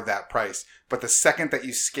they are that price. But the second that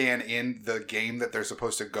you scan in the game that they're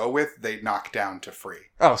supposed to go with, they knock down to free.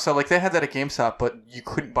 Oh, so like they had that at GameStop, but you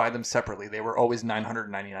couldn't buy them separately. They were always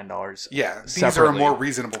 $999. Yeah, these are a Separately. more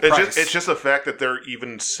reasonable It's price. just the fact that they're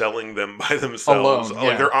even selling them by themselves. Alone,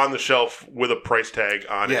 Like yeah. they're on the shelf with a price tag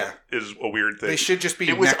on Yeah. it is a weird thing. they should just be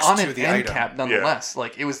It was next on to an the end item. cap nonetheless.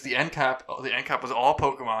 Like it was the end cap. The end cap was all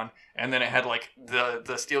Pokemon, and then it had like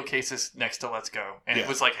the steel cases next to Let's Go, and Yeah. it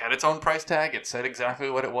was like had its own price tag. It said exactly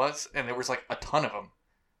what it was, and there was like a ton of them.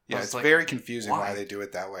 I Yeah, was it's like, very confusing why why? they do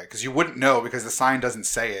it that way. Because you wouldn't know because the sign doesn't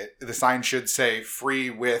say it. The sign should say free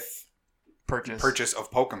with purchase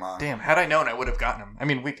of Pokemon. Damn, had I known, I would have gotten them. I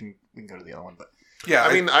mean, we can go to the other one, but Yeah,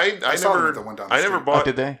 I mean, I saw them never, at the one down the I never street. bought, oh,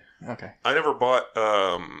 did they? Okay. I never bought.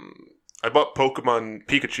 I bought Pokemon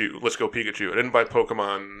Pikachu. Let's Go Pikachu. I didn't buy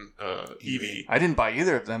Pokemon Eevee. I didn't buy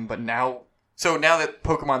either of them, but now that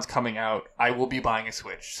Pokemon's coming out, I will be buying a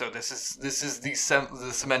Switch. So this is the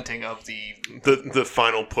cementing of the The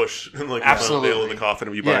final push, like the final Absolutely. nail in the coffin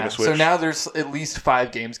of you buying yeah. a Switch. So now there's at least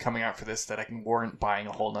 5 games coming out for this that I can warrant buying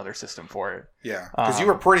a whole nother system for it. Yeah, because you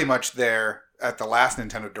were pretty much there at the last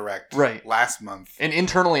Nintendo Direct Right. last month. And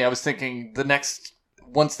internally, I was thinking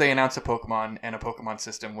once they announce a Pokemon and a Pokemon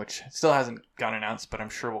system, which still hasn't gotten announced, but I'm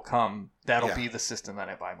sure will come, that'll Yeah. be the system that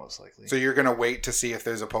I buy most likely. So you're going to wait to see if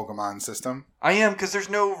there's a Pokemon system? I am, because there's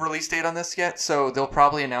no release date on this yet, so they'll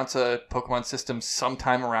probably announce a Pokemon system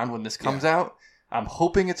sometime around when this comes out. I'm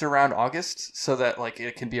hoping it's around August, so that like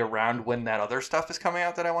it can be around when that other stuff is coming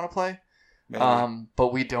out that I want to play. Maybe.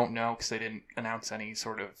 But we don't know because they didn't announce any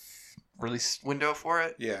sort of release window for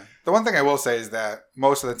it. Yeah. The one thing I will say is that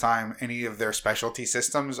most of the time, any of their specialty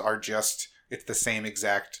systems are just, it's the same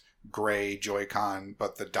exact gray Joy-Con,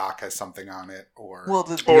 but the dock has something on it. Or Well,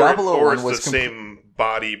 the or Diablo or one it's was the same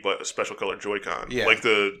body but a special color Joy-Con. Yeah. Like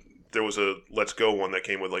there was a Let's Go one that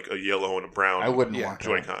came with like a yellow and a brown I wouldn't Yeah. want that.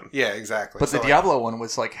 Joy-Con. yeah, exactly. But So, the like, Diablo one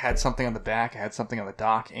was like had something on the back, had something on the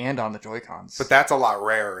dock, and on the Joy-Cons. but that's a lot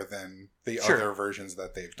rarer than the Sure. other versions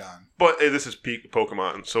that they've done. But this is peak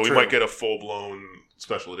Pokemon, so we True. might get a full-blown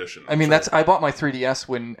special edition. I mean, I bought my 3DS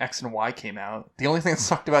when X and Y came out. The only thing that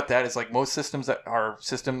sucked about that is like most systems that are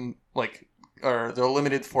they're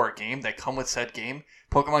limited for a game. They come with said game.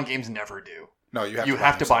 Pokemon games never do. No, you You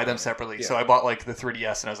have to buy them separately. Yeah. So I bought like the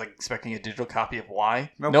 3DS, and I was like expecting a digital copy of Y.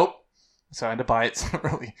 Nope. So I had to buy it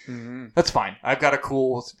separately. Mm-hmm. That's fine. I've got a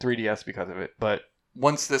cool 3DS because of it. But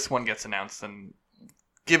once this one gets announced, then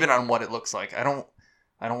given on what it looks like, I don't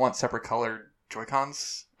want separate colored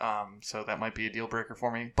Joy-Cons. So that might be a deal breaker for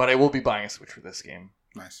me. But I will be buying a Switch for this game.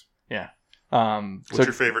 Nice. Yeah. What's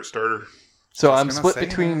your favorite starter? So Just I'm gonna split say,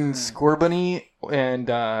 between Scorbunny and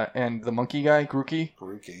the monkey guy, Grookey.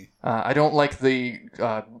 Grookey. I don't like the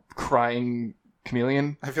crying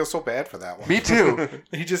chameleon. I feel so bad for that one. Me too.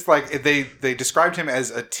 He just like they described him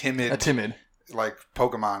as a timid like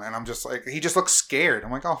Pokemon, and I'm just like, he just looks scared.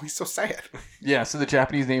 I'm like, oh, he's so sad. Yeah, so the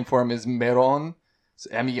Japanese name for him is Meron. It's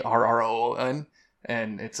Merroon.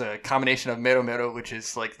 And it's a combination of Mero, which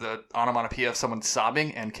is like the onomatopoeia of someone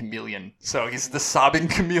sobbing, and chameleon. So he's the sobbing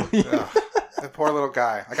chameleon. Ugh, the poor little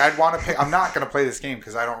guy. Like, I'd want to pick. I'm not going to play this game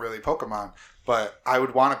because I don't really Pokemon, but I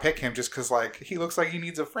would want to pick him just because like he looks like he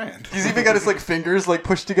needs a friend. He's even got his like fingers like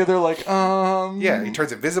pushed together, like Yeah, he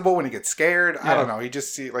turns invisible when he gets scared. I Yeah. don't know. He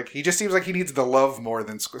just seems like he needs the love more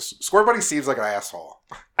than Scorbunny seems like an asshole.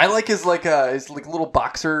 I like his little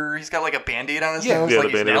boxer. He's got like a band-aid on his Yeah. nose, Yeah,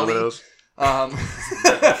 like the he's Bandit on the Nelly. nose.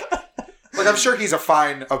 Like, I'm sure he's a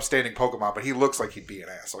fine, upstanding Pokemon, but he looks like he'd be an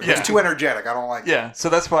asshole. He's Yeah. too energetic. I don't like. Yeah, so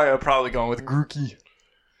that's why I'm probably going with Grookey.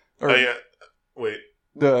 Or Yeah. Wait.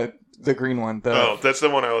 the green one, the Oh, that's the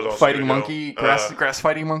one I was also fighting gonna go. monkey, grass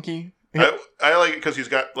fighting monkey. I like it because he's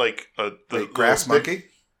got like the Grass little stick. monkey.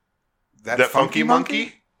 That funky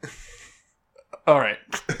monkey. All right,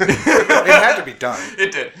 It had to be done.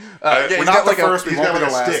 it did. We're he's not got the like first. He's We won't got be like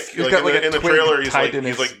the a last. stick. He's Like got in like the, a in the twig trailer, he's tied like in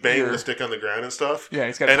he's his like banging ear. the stick on the ground and stuff. Yeah,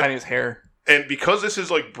 he's got And- it tied in his hair. And because this is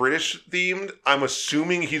like British themed, I'm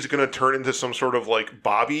assuming he's going to turn into some sort of like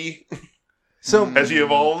Bobby So as he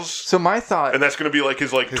evolves. So my thought, And that's going to be like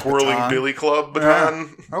his His twirling baton. billy club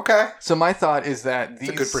baton. Okay. so my thought is that a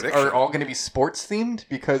these good prediction. are all going to be sports themed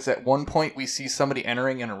because at one point we see somebody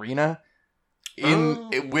entering an arena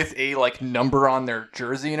with a like number on their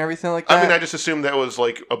jersey and everything like that. I mean, I just assumed that was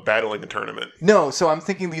like a battling tournament. No, so I'm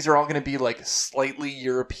thinking these are all going to be like slightly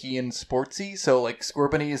European sportsy. So like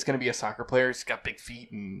Scorbunny is going to be a soccer player. He's got big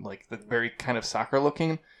feet and like the very kind of soccer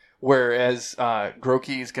looking. Whereas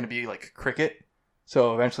Grookey is going to be like cricket.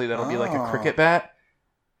 So eventually that'll be like a Oh. cricket bat.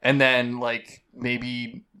 And then like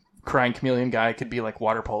maybe Crying Chameleon guy could be like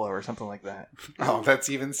water polo or something like that. Oh, that's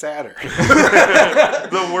even sadder.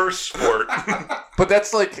 The worst sport. But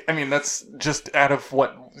that's like, I mean, that's just out of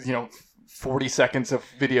what, 40 seconds of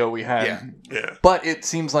video we had. Yeah. Yeah. But it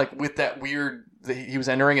seems like with that weird, he was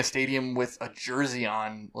entering a stadium with a jersey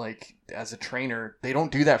on, like, as a trainer. They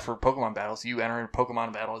don't do that for Pokemon battles. You enter a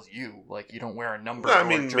Pokemon battle as you. Like, you don't wear a number I or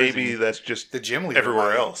mean, a jersey. maybe that's just The gym leader. everywhere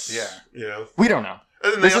might. else. Yeah. You know? We don't know.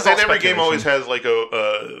 And, This is all and every game speculation. always has like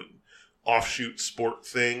a offshoot sport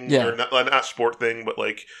thing. Yeah. Or not sport thing, but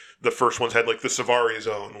like the first ones had like the Savari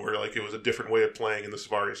Zone, where like it was a different way of playing in the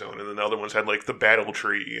Savari Zone, and then the other ones had like the Battle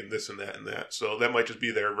Tree and this and that and that. So that might just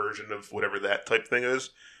be their version of whatever that type thing is.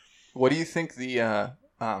 What do you think the,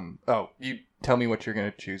 you tell me what you're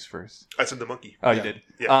going to choose first. I said the monkey. Oh, Yeah. you did?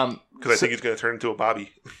 Yeah. Because I so- think he's going to turn into a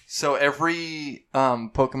Bobby. So every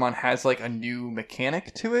Pokemon has like a new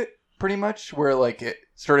mechanic to it, pretty much, where like it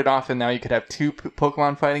started off and now you could have two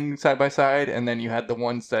Pokemon fighting side by side, and then you had the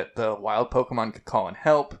ones that the wild Pokemon could call and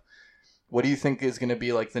help. What do you think is going to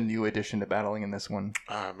be like the new addition to battling in this one?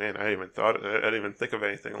 Oh man, I didn't even think of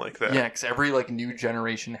anything like that. Yeah, because every like new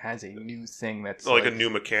generation has a new thing that's Like a new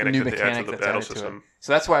mechanic that they add to the that's battle added to it. system.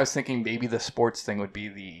 So that's why I was thinking maybe the sports thing would be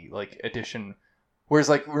the like addition. Whereas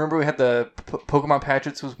like remember we had the Pokemon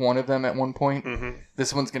Patchets was one of them at one point. Mm-hmm.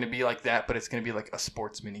 This one's going to be like that, but it's going to be like a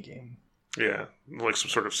sports minigame. Yeah, like some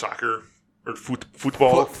sort of soccer or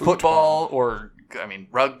football. Football or I mean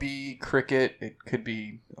rugby, cricket. It could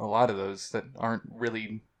be a lot of those that aren't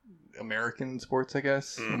really American sports, I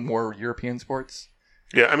guess. More European sports.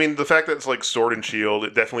 Yeah, I mean the fact that it's like Sword and Shield,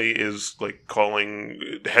 it definitely is like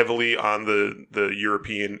calling heavily on the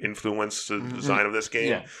European influence to the design of this game.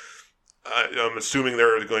 Yeah. I'm assuming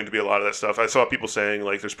there are going to be a lot of that stuff. I saw people saying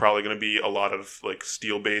like there's probably going to be a lot of like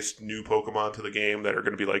steel-based new Pokemon to the game that are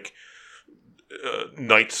going to be like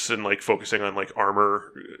knights and like focusing on like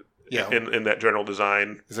armor Yeah. in that general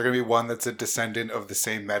design. Is there going to be one that's a descendant of the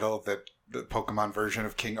same metal that the Pokemon version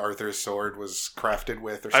of King Arthur's sword was crafted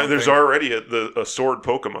with, or something? There's already a sword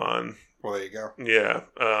Pokemon. Well, there you go. Yeah.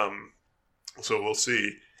 So we'll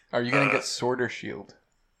see. Are you going to get Sword or Shield?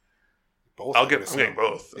 Both. I'm I would getting assume.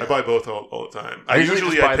 both. Yeah. I buy both all the time. I I usually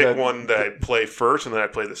usually just buy pick the- one that I play first, and then I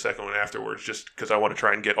play the second one afterwards, just because I want to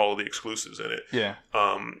try and get all of the exclusives in it. Yeah.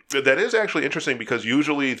 That is actually interesting because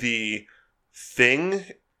usually the thing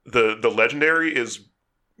the legendary is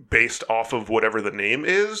based off of whatever the name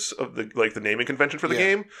is of the naming convention for the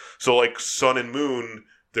game. So like Sun and Moon,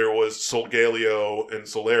 there was Solgaleo and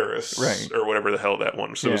Solaris, Right. or whatever the hell that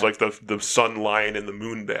one. So it was like the Sun Lion and the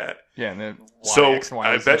Moon Bat. Yeah, and the So YX,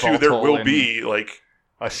 I bet you there will be like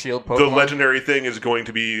a shield Pokemon the legendary thing is going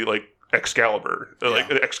to be like Excalibur, like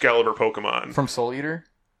an Excalibur Pokemon. from Soul Eater.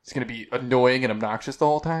 It's gonna be annoying and obnoxious the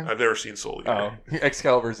whole time. I've never seen Soul Eater. Oh,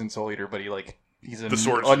 Excalibur's in Soul Eater, but he's an The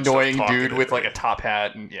swords and annoying stuff talking dude with and like a top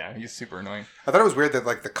hat, and yeah, he's super annoying. I thought it was weird that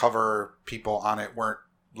like the cover people on it weren't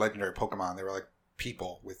legendary Pokemon. They were like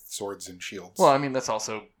people with swords and shields. Well, I mean that's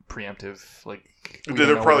also preemptive. Like we don't They're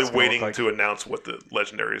know what probably it's gonna look waiting like. to announce what the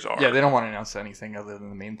legendaries are. Yeah, they don't want to announce anything other than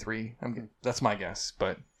the main three. That's my guess,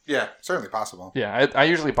 but yeah, certainly possible. yeah, I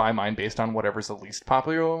usually buy mine based on whatever's the least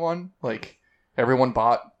popular one. Like everyone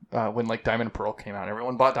bought when like Diamond and Pearl came out.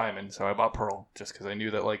 Everyone bought Diamond, so I bought Pearl just because I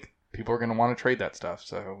knew that like people are going to want to trade that stuff.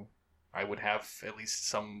 So I would have at least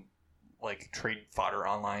some like trade fodder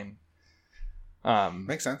online.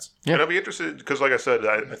 Makes sense. Yeah. And I'll be interested because, like I said,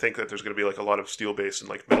 I think that there's going to be like a lot of steel based and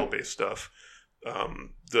like metal based stuff.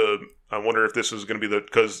 I wonder if this is going to be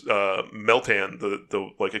because Meltan, the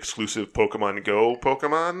like exclusive Pokemon Go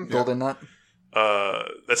Pokemon, Golden Nut.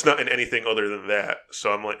 that's not in anything other than that.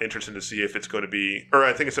 So I'm like interested to see if it's going to be, or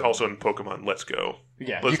I think it's also in Pokemon Let's Go.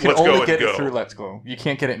 Yeah, Let's you can go only and get go. it through Let's Go. You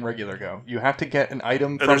can't get it in regular Go. You have to get an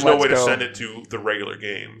item And from there's no Let's way to Go. send it to the regular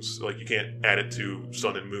games. Like you can't add it to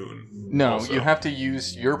Sun and Moon. No, also. you have to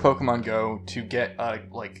use your Pokemon Go to get a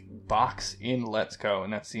like box in Let's Go,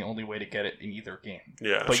 and that's the only way to get it in either game.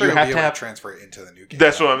 Yeah, I'm But sure you you'll have be to able have- to transfer it into the new game.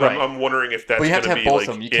 that's what Right. I'm wondering if that's But you have going to to have be both like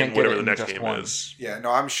of them. You in can't get whatever it the in next just game one. is. Yeah,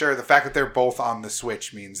 no, I'm sure the fact that they're both on the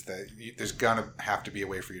Switch means that there's gonna have to be a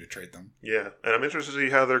way for you to trade them. Yeah, and I'm interested to see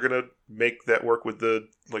how they're going to make that work with the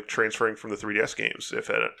like transferring from the 3DS games, if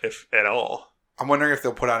at all. I'm wondering if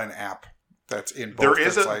they'll put out an app that's in both. There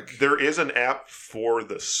is that's there is an app for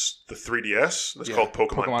the 3DS that's Yeah. called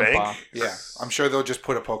Pokemon, Pokemon Bank. Box. yeah, I'm sure they'll just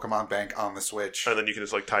put a Pokemon Bank on the Switch. And then you can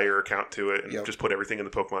just like tie your account to it and Yep. just put everything in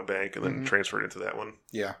the Pokemon Bank and then Mhm. transfer it into that one.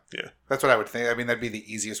 Yeah, Yeah. that's what I would think. I mean, that'd be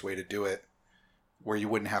the easiest way to do it, where you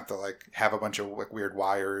wouldn't have to like have a bunch of like weird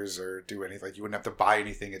wires or do anything. Like you wouldn't have to buy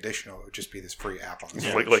anything additional. It would just be this free app on the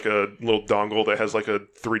It's Switch. like a little dongle that has like a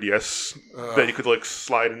 3DS that you could like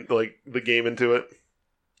slide like the game into it.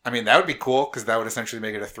 I mean, that would be cool because that would essentially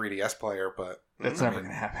make it a 3DS player. But That's Mhm. never going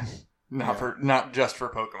to happen. Yeah. Not just for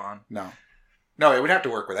Pokemon. no, it would have to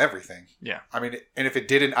work with everything. Yeah. I mean, and if it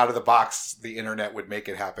didn't out of the box, the internet would make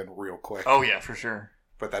it happen real quick. Oh yeah, for sure.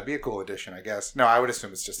 But that'd be a cool addition, I guess. No, I would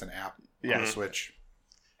assume it's just an app on Yeah. the Switch.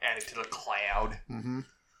 Add it to the cloud. Mm-hmm.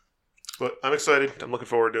 But I'm excited. I'm looking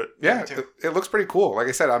forward to it. Yeah, Me too. it looks pretty cool. Like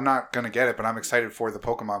I said, I'm not going to get it, but I'm excited for the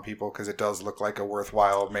Pokemon people because it does look like a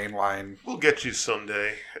worthwhile mainline. We'll get you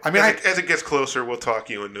someday. I mean, as it gets closer, we'll talk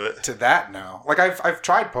you into it. To that now. Like I've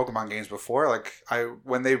tried Pokemon games before. Like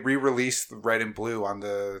when they re-released Red and Blue on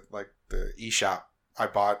the eShop, I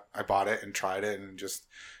bought it and tried it and just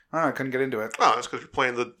I couldn't get into it. Oh, that's because you're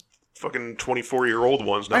playing the fucking 24-year-old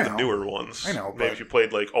ones, I not the know. newer ones. I know, Maybe but- if you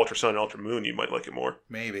played like Ultra Sun and Ultra Moon, you might like it more.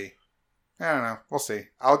 Maybe. I don't know. We'll see.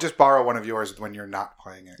 I'll just borrow one of yours when you're not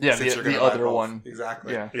playing it. Yeah, since the you're gonna buy other both. one.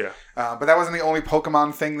 Exactly. Yeah. Yeah. But that wasn't the only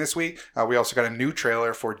Pokemon thing this week. We also got a new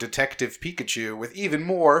trailer for Detective Pikachu with even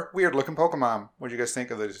more weird-looking Pokemon. What did you guys think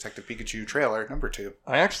of the Detective Pikachu trailer, number 2?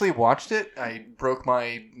 I actually watched it. I broke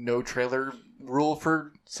my no trailer rule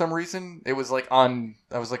for some reason. It was like I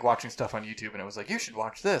was like watching stuff on YouTube and it was like, you should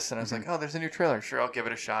watch this. And I was like, oh, there's a new trailer. Sure, I'll give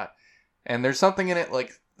it a shot. And there's something in it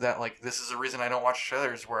like that, like this is the reason I don't watch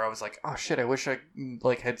trailers, where I was like, oh shit, I wish I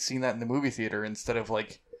like had seen that in the movie theater instead of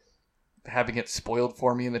like having it spoiled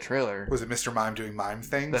for me in the trailer. Was it Mr. Mime doing mime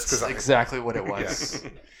things? That's 'Cause exactly what it was.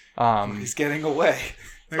 He's getting away.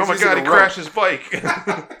 Oh my god, he crashed his bike.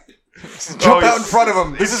 Jump out in front of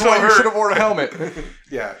him. This he's is why so you hurt. should have worn a helmet.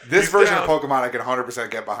 Yeah, this He's version down. of Pokemon I can 100%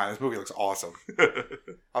 get behind. This movie looks awesome.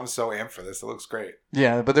 I'm so amped for this. It looks great.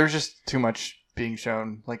 Yeah, but there's just too much being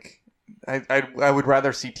shown. Like, I would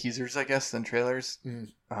rather see teasers, I guess, than trailers,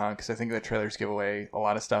 because I think that trailers give away a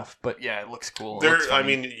lot of stuff. But yeah, it looks cool. It looks I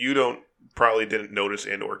funny. mean, you probably didn't notice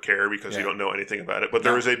and or care because you don't know anything about it. But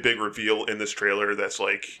there No. is a big reveal in this trailer that's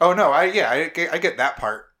like, Oh, no, I get that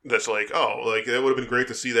part. that would have been great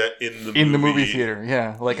to see that in the movie theater.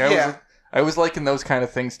 Yeah, like Yeah. I was liking those kind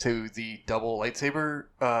of things to the double lightsaber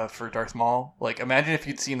for Darth Maul. Like, imagine if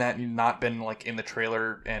you'd seen that and you'd not been like in the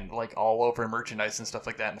trailer and like all over merchandise and stuff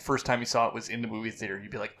like that. And the first time you saw it was in the movie theater,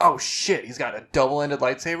 you'd be like, "Oh shit, he's got a double-ended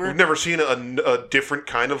lightsaber." We've never seen a different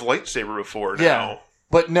kind of lightsaber before. Now. Yeah.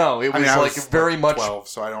 But no, it was I like very much 12,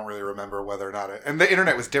 so I don't really remember whether or not it. And the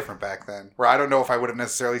internet was different back then, where I don't know if I would have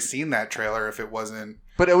necessarily seen that trailer if it wasn't.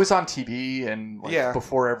 But it was on TV and like Yeah.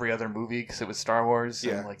 before every other movie because it was Star Wars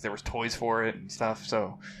Yeah. and like there was toys for it and stuff.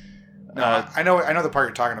 So No, I know the part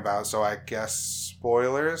you're talking about. So I guess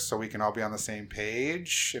spoilers, so we can all be on the same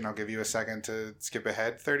page. And I'll give you a second to skip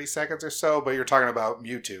ahead 30 seconds or so. But you're talking about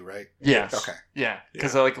Mewtwo, right? yeah, Okay. yeah,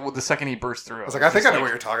 because like the second he burst through, I was like, I think I know what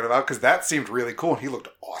you're talking about because that seemed really cool and he looked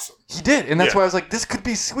awesome. He did, and that's Yeah. why I was like, this could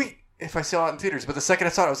be sweet if I saw it in theaters. But the second I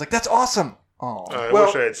saw it, I was like, that's awesome. Oh, I Well-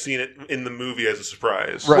 wish I had seen it in the movie as a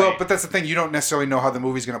surprise. Right. Well, but that's the thing. You don't necessarily know how the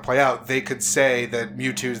movie's going to play out. They could say that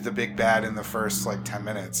Mewtwo's the big bad in the first, 10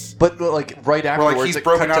 minutes. but like right Or, afterwards, he's it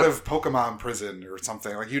broken cut out to- of Pokemon prison or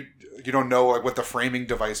something. Like, you don't know, what the framing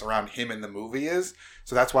device around him in the movie is.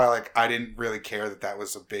 So that's why, I didn't really care that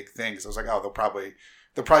was a big thing. Because I was like, oh, they'll probably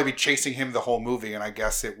be chasing him the whole movie. And I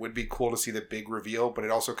guess it would be cool to see the big reveal. But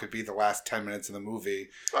it also could be the last 10 minutes of the movie.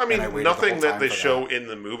 I mean, And I waited the nothing whole that time they for show in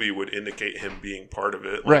the movie would indicate him being part of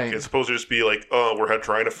it. Right. It's supposed to just be like, oh, we're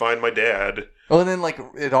trying to find my dad. Well, and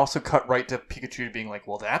then it also cut right to Pikachu being like,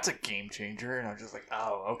 well, that's a game changer, and I was just like,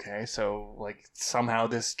 oh, okay, so somehow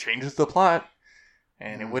this changes the plot,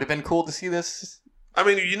 and it would have been cool to see this. I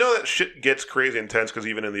mean, that shit gets crazy intense because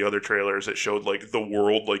even in the other trailers, it showed the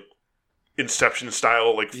world Inception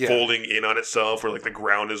style, Yeah. folding in on itself, where the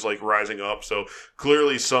ground is rising up. So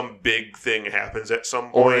clearly, some big thing happens at some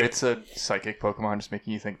Or point. it's a psychic Pokemon just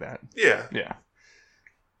making you think that. Yeah, Yeah.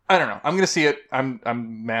 I don't know. I'm gonna see it. I'm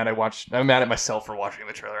mad. I'm mad at myself for watching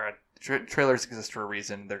the trailer. Trailers exist for a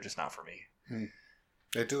reason. They're just not for me.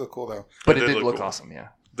 They do look cool, though. But It it did did look look cool. awesome. Yeah.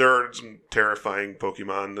 there are some terrifying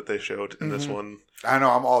Pokemon that they showed in this Mhm. one, I know.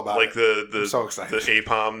 I'm all about it. the I'm so excited. the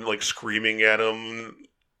Apom screaming at him.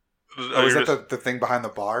 Oh, is that the thing behind the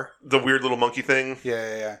bar? the weird little monkey thing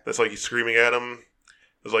Yeah. that's he's screaming at him?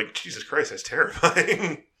 I was like, Jesus Christ, that's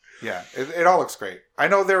terrifying. Yeah, it all looks great. I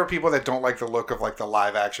know there are people that don't like the look of the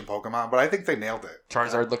live action Pokemon, but I think they nailed it.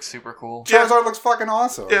 Charizard looks super cool. Yeah. Charizard looks fucking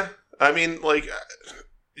awesome. Yeah, I mean,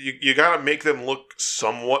 you gotta make them look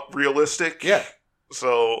somewhat realistic. Yeah.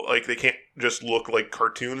 So they can't just look like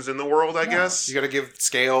cartoons in the world. I No, guess. you got to give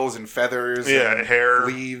scales and feathers, Yeah, and hair.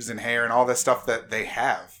 leaves and hair and all that stuff that they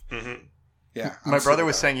have. hmm Yeah, My I'm brother super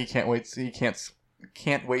was down. saying he can't wait. He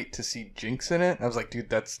can't wait to see Jinx in it. I was like, dude,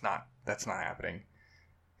 that's not happening.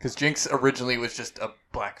 Because Jinx originally was just a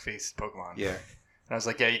black-faced Pokemon. Yeah, And I was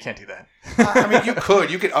like, yeah, you can't do that. I mean, you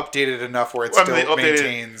could update it enough where it Well, I still mean,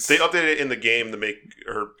 maintains. They updated it in the game to make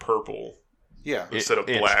her purple. Yeah, Instead of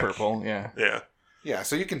It's black. purple, yeah. Yeah. yeah.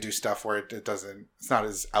 So you can do stuff where it doesn't. It's not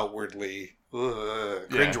as outwardly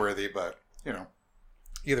cringeworthy, but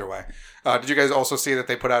either way. Did you guys also see that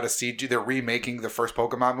they put out a CG? They're remaking the first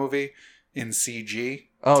Pokemon movie in CG.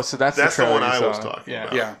 Oh, so that's That's the trailer one you I was saw. talking Yeah.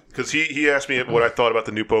 about. Yeah. Because he asked me what I thought about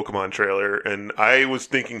the new Pokemon trailer, and I was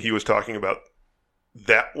thinking he was talking about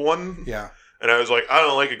that one. Yeah, And I was like, I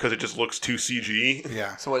don't like it because it just looks too CG.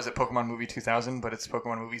 yeah. So what is it, Pokemon Movie 2000, but it's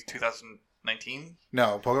Pokemon Movie 2019?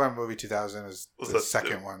 No, Pokemon movie 2000 is Was the that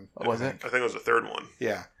second one. Oh, was it? I think it was the third one.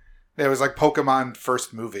 Yeah, it was Pokemon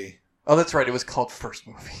first movie. Oh, that's right. It was called First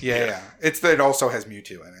Movie. Yeah. It also has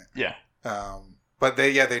Mewtwo in it. Yeah. But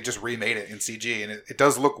they just remade it in CG, and it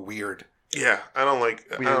does look weird. Yeah, I don't like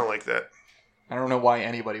that. I don't know why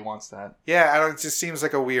anybody wants that. Yeah, it just seems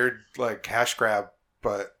like a weird cash grab.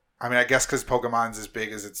 But I mean, I guess because Pokemon's as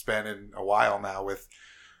big as it's been in a while now, with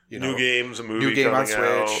New games, a movie new game on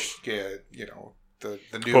coming Switch, out.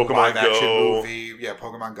 the new Pokemon live action Go. movie,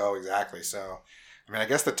 Pokemon Go, exactly. So, I mean, I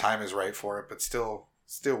guess the time is right for it, but still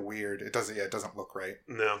weird. It doesn't look right.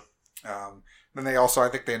 No. Then they also, I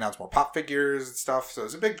think they announced more pop figures and stuff. So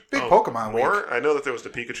it's a big Oh, Pokemon week. More? I know that there was the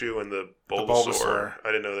Pikachu and the Bulbasaur. Bulbasaur. I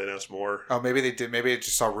didn't know they announced more. Oh, maybe they did. Maybe I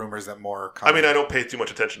just saw rumors that more. I Coming. mean, I don't pay too much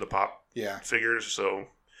attention to pop Yeah, figures, so...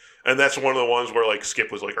 And that's one of the ones where,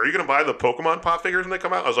 Skip was like, are you going to buy the Pokemon pop figures when they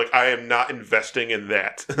come out? I was like, I am not investing in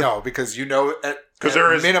that. no, because Because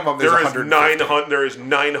there is minimum there's 150. there is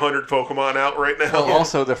 900 Pokemon out right now. Well,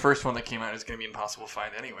 also, the first one that came out is going to be impossible to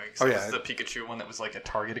find anyway. Oh, It yeah. was the Pikachu one that was a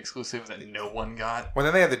Target exclusive that no one got. Well,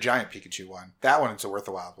 then they had the giant Pikachu one. That one is a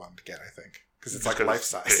worthwhile one to get, I think, because it's Just life 'cause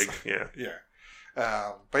size. it's big, yeah. Yeah.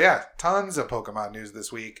 But yeah, tons of Pokemon news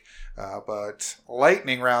this week. But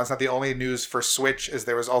Lightning Round's not the only news for Switch, as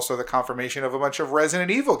there was also the confirmation of a bunch of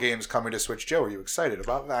Resident Evil games coming to Switch. Joe, are you excited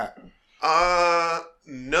about that?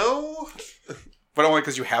 No. But only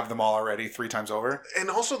because you have them all already 3 times over. And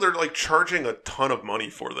also, they're charging a ton of money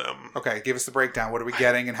for them. Okay, give us the breakdown. What are we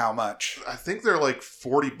getting and how much? I think they're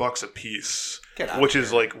 $40 a piece, Get out which of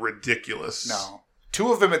is here. ridiculous. No.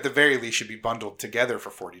 2 of them at the very least should be bundled together for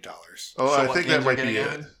 $40. Oh, So I what think that games are might be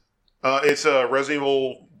getting it. It's a Resident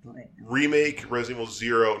Evil Remake, Resident Evil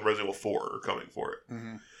 0, and Resident Evil 4 are coming for it.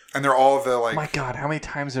 Mm-hmm. And they're all the Oh my god, how many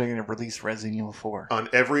times are they going to release Resident Evil 4? On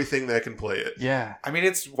everything that can play it. Yeah. I mean,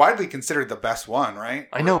 it's widely considered the best one, right?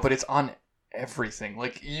 I know, but it's on everything.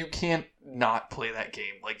 Like, you can't not play that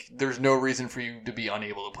game. Like, there's no reason for you to be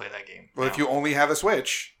unable to play that game. Well, now. if you only have a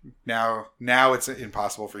Switch, now it's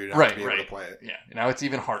impossible for you to, to be able to play it. Yeah, now it's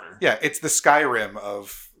even harder. Yeah, it's the Skyrim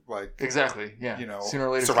of, like... Exactly, yeah. You know, sooner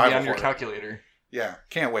or later it's going to be on your horror. calculator. Yeah,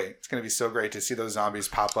 can't wait. It's going to be so great to see those zombies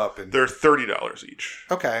pop up. And They're $30 each.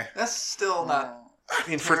 okay. That's still not. I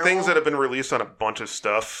mean, for Terrible. things that have been released on a bunch of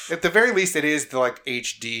stuff, At the very least, it is the like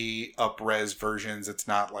HD up-res versions. It's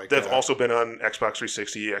not like... that's also been on Xbox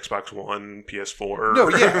 360, Xbox One, PS4. No,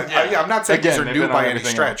 yeah. I'm not saying Again, these are they've new been by on any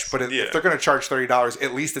everything stretch, else. but if Yeah. they're going to charge $30,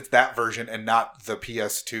 at least it's that version and not the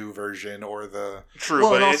PS2 version or the... True,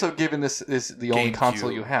 Well, but and it- also given this is the only GameCube.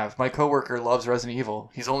 console you have. My coworker loves Resident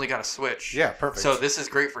Evil. He's only got a Switch. Yeah, perfect. So this is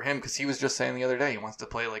great for him because he was just saying the other day he wants to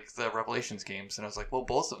play like the Revelations games, and I was like, well,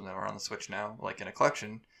 both of them are on the Switch now, like in a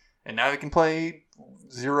collection, and now he can play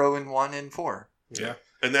 0 and 1 and 4. Yeah.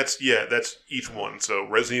 And that's each one. So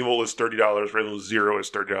Resident Evil is $30, Resident Evil 0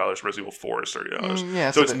 is $30, Resident Evil 4 is $30.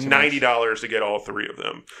 Yeah, So that's it's a bit too much. $90 to get all 3 of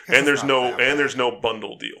them. Guess And there's it's not no that bad. there's no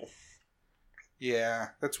bundle deal. Yeah,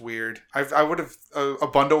 that's weird. I would have a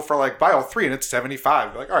bundle for like buy all 3 and it's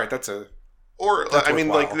 $75. Like, all right, that's a... Or That's I mean,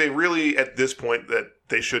 worthwhile. like they really at this point that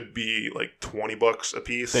they should be like $20 a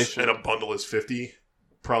piece, They should. and a bundle is $50.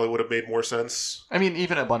 Probably would have made more sense. I mean,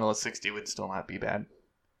 even a bundle of 60 would still not be bad.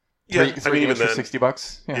 Yeah, Three I mean even games for then,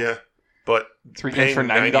 $60. yeah. But 3 games paying for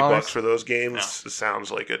 $90 $90. for those games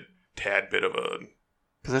sounds like a tad bit of a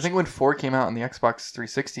Because I think when 4 came out on the Xbox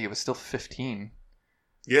 360, it was still $15.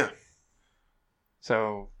 yeah.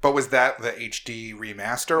 So But was that the HD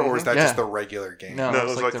remaster or was that Yeah. just the regular game? No. No, it it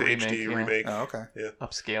was was like like the the HD remake, yeah. remake. Oh, okay.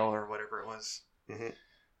 upscale or whatever it was.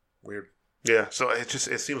 Weird. Yeah, so it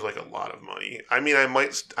seems like a lot of money. I mean, I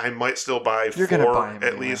might still buy You're 4 gonna buy 'em at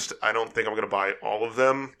anyway. least. I don't think I'm going to buy all of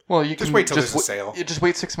them. Well, you Just can wait till just there's a sale. You just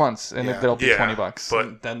wait 6 months, and Yeah. that'll be Yeah, $20. but-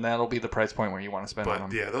 And then that'll be the price point where you want to spend on But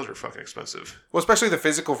them. yeah, those are fucking expensive. Well, especially the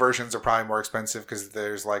physical versions are probably more expensive because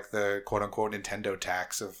there's like the quote unquote Nintendo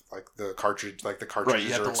tax of like the cartridge, like the Right, cartridges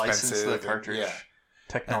you have are to license expensive. the and- cartridge yeah,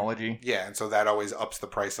 technology. yeah, and so that always ups the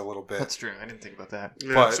price a little bit. That's true. I didn't think about that.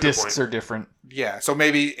 Yeah, But- that's a good Discs point. are different. Yeah, so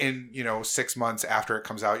maybe in 6 months after it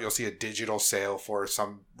comes out, you'll see a digital sale for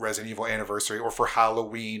some Resident Evil anniversary, or for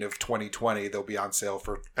Halloween of 2020, they'll be on sale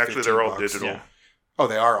for. Actually, they're all $15. digital. Yeah. Oh,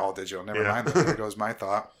 they are all digital. Never Yeah. mind. There goes my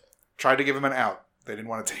thought. Tried to give them an out. They didn't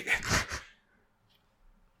want to take it.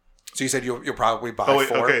 So you said you'll probably buy Oh wait,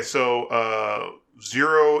 4. okay. So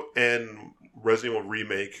 0 and Resident Evil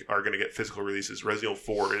Remake are going to get physical releases. Resident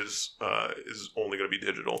Evil 4 is only going to be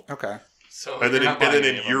digital. Okay, So And then you're in, not and then buying in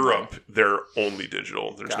any of them, Europe, they're only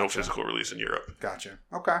digital. There's no Gotcha. physical release in Europe. gotcha.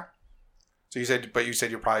 Okay. So you said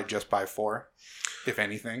you'll probably just buy 4, if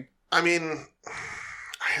anything. I mean,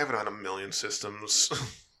 I have it on a million systems.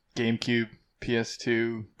 then. GameCube,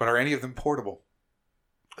 PS2. But are any of them portable?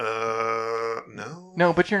 No.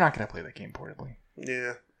 No, but you're not going to play that game portably.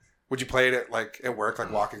 Yeah. Would you play it at work,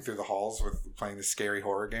 like walking through the halls with playing this scary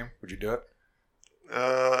horror game? Would you do it?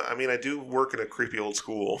 I mean, I do work in a creepy old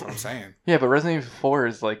school. That's what I'm saying. Yeah, but Resident Evil 4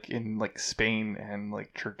 is like in like Spain and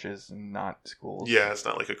like churches and not schools. Yeah, it's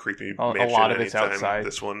not like a creepy A mansion. lot of it's anytime. outside.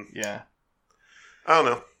 This one, Yeah. I don't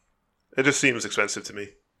know. It just seems expensive to me,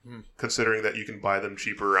 Hmm. considering that you can buy them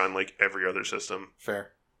cheaper on like every other system.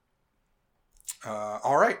 Fair.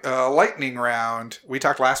 All right, lightning round. We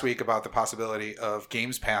talked last week about the possibility of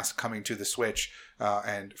Games Pass coming to the Switch,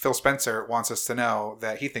 and Phil Spencer wants us to know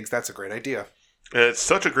that he thinks that's a great idea. And it's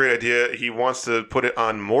such a great idea. He wants to put it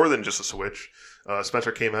on more than just a Switch.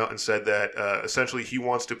 Spencer came out and said that essentially he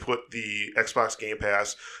wants to put the Xbox Game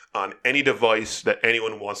Pass on any device that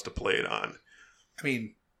anyone wants to play it on. I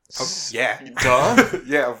mean, yeah, Duh.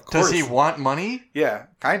 yeah, of course. Does he want money? Yeah,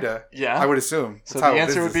 kinda. Yeah. I would assume. So That's the how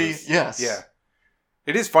answer would be business is. yes. Yeah.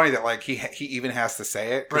 It is funny that like he even has to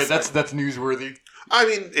say it. 'cause, Right. That's like, newsworthy. I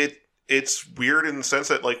mean, it's weird in the sense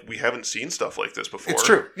that like we haven't seen stuff like this before. it's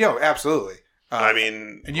true. Absolutely. I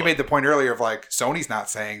mean, And you made the point earlier of like Sony's not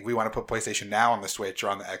saying we want to put PlayStation Now on the Switch or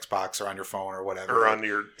on the Xbox or on your phone or whatever. or on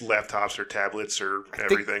your laptops or tablets or I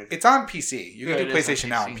think everything. It's on PC. You Yeah, can do it is on PlayStation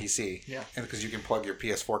Now on PC. PC. Yeah. And because you can plug your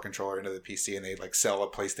PS4 controller into the PC and they like sell a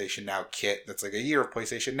PlayStation Now kit that's like a year of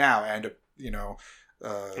PlayStation Now and a,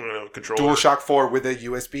 Controller. DualShock 4 with a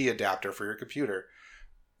USB adapter for your computer.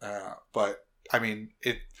 But I mean,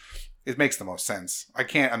 it makes the most sense. I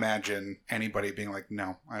can't imagine anybody being like,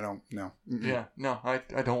 no, I don't, no. Mm-mm. Yeah, no, I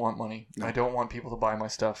don't want money. No. I don't want people to buy my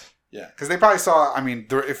stuff. Yeah, because they probably saw, I mean,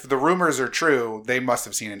 if the rumors are true, they must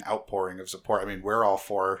have seen an outpouring of support. I mean, we're all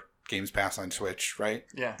for Games Pass on Switch, right?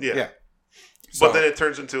 Yeah. Yeah. So, But then it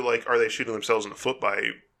turns into, like, are they shooting themselves in the foot by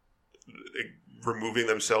removing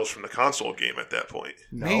themselves from the console game at that point?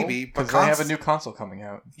 No, Maybe, but because they have a new console coming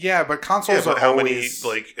out. yeah, but consoles Yeah, but are how always...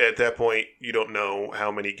 many, like, at that point, you don't know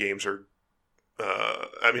how many games are...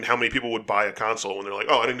 I mean, how many people would buy a console when they're like,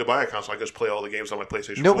 oh, I need to buy a console, I can just play all the games on my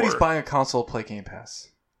PlayStation 4. Nobody's buying a console to play Game Pass.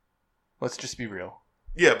 Let's just be real.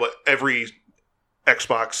 Yeah, but every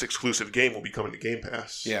Xbox exclusive game will be coming to Game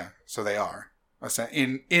Pass. Yeah, so they are.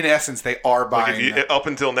 In essence, they are buying... Like up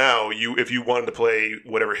until now, if you wanted to play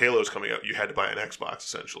whatever Halo's coming out, you had to buy an Xbox,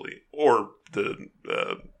 essentially. Or the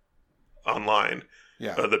online,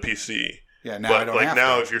 yeah, the PC. yeah, now I But don't like have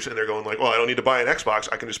now, to. if you're sitting there going like, well, I don't need to buy an Xbox,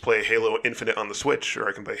 I can just play Halo Infinite on the Switch, or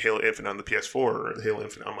I can play Halo Infinite on the PS4, or Halo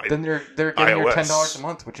Infinite on my... Then they're getting your iOS. $10 a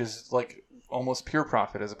month, which is like almost pure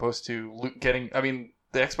profit, as opposed to getting. I mean,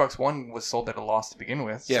 the Xbox One was sold at a loss to begin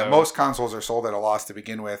with. Yeah, so- most consoles are sold at a loss to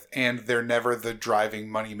begin with, and they're never the driving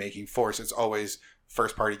money-making force. It's always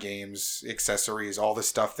first-party games, accessories, all the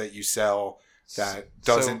stuff that you sell that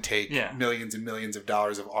doesn't take yeah. millions and millions of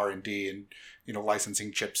dollars of R&D and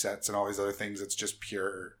licensing chipsets and all these other things. It's just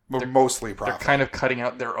pure, mostly They're profit. kind of cutting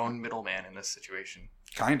out their own middleman in this situation.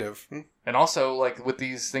 Kind of. And also, like, with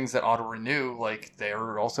these things that auto-renew, like,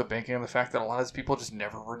 they're also banking on the fact that a lot of these people just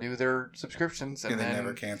never renew their subscriptions and And they then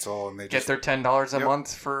never cancel, and they get just... their $10 a Yep.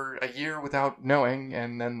 month for a year without knowing,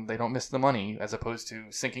 and then they don't miss the money, as opposed to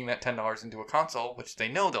sinking that $10 into a console, which they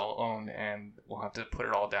know they'll own, and will have to put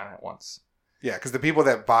it all down at once. Yeah, because the people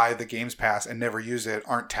that buy the Games Pass and never use it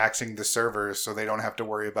aren't taxing the servers, so they don't have to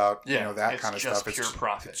worry about that it's kind of just stuff. pure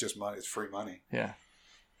profit. It's just money. It's free money. Yeah.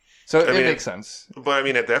 So I mean, it makes sense. But I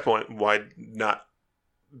mean, at that point, why not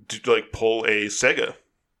pull a Sega?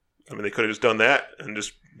 I mean, they could have just done that and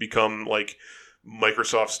just become like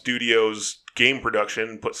Microsoft Studios game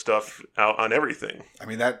production, put stuff out on everything. I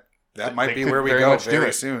mean, that They might be could where we very go much do very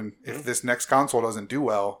it. soon. If this next console doesn't do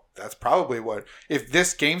well, that's probably what... If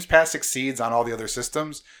this Games Pass succeeds on all the other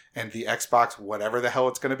systems and the Xbox, whatever the hell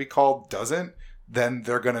it's going to be called, doesn't, then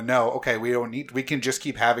they're going to know, okay, we can just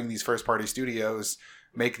keep having these first-party studios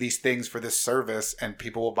make these things for this service, and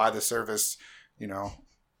people will buy the service,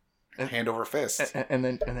 hand over fist. And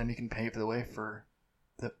then you can pave the way for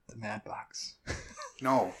the Mad Box.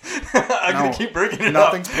 No. I'm No. going to keep bringing it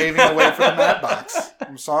Nothing's up. paving the way for the Mad Box.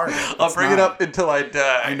 I'm sorry. I'll It's bring it not. up until I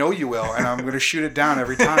die. I know you will, and I'm going to shoot it down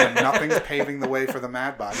every time. Nothing's paving the way for the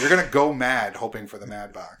Mad Box. You're going to go mad hoping for the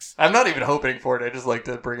Mad Box. I'm not even hoping for it. I just like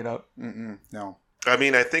to bring it up. No. I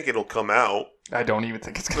mean, I think it'll come out. I don't even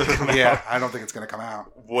think it's going to come out. Yeah, I don't think it's going to come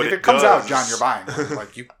out. What if it it comes does- out, John, you're buying one.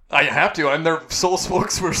 Like you. I have to. I'm their sole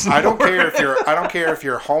spokesperson. I don't for care it. if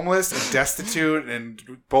you're homeless and destitute and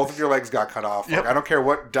both of your legs got cut off. Yep. Like, I don't care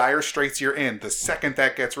what dire straits you're in. The second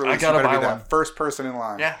that gets released, you gotta better be buy that one. first person in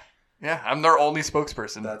line. Yeah. I'm their only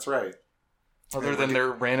spokesperson. That's right. Other than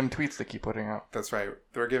their random tweets they keep putting out. That's right.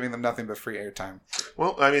 We're giving them nothing but free airtime.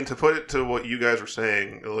 Well, I mean, to put it to what you guys were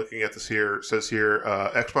saying, looking at this here, it says here,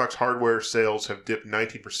 Xbox hardware sales have dipped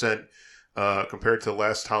 19% compared to the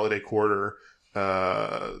last holiday quarter.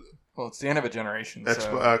 Well, it's the end of a generation. So.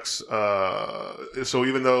 Xbox, so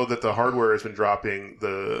even though that the hardware has been dropping,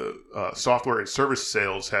 the software and service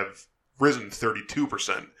sales have risen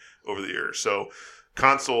 32% over the year. So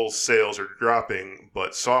console sales are dropping,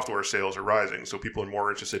 but software sales are rising. So people are more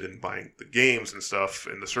interested in buying the games and stuff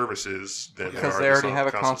and the services than Because they already have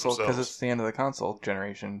a console, because it's the end of the console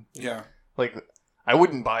generation. Yeah. Like, I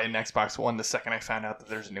wouldn't buy an Xbox One the second I found out that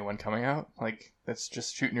there's a new one coming out. Like, that's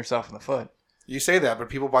just shooting yourself in the foot. You say that, but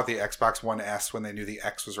people bought the Xbox One S when they knew the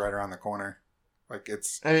X was right around the corner. Like,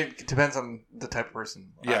 it's... I mean, it depends on the type of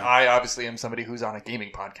person. Yeah. I obviously am somebody who's on a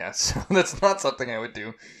gaming podcast, so that's not something I would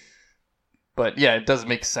do. But yeah, it does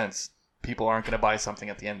make sense. People aren't going to buy something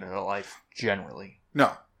at the end of their life, generally.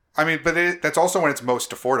 No. I mean, but that's also when it's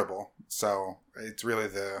most affordable. So it's really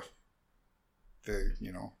the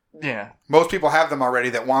Yeah, most people have them already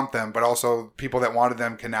that want them, but also people that wanted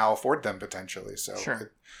them can now afford them potentially. So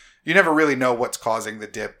Sure. You never really know what's causing the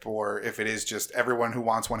dip, or if it is just everyone who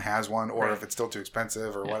wants one has one, or Right. if it's still too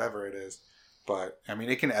expensive, or Yeah. whatever it is. But, I mean,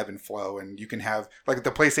 it can ebb and flow, and you can have... Like,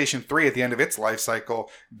 the PlayStation 3 at the end of its life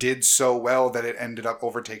cycle did so well that it ended up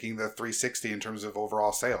overtaking the 360 in terms of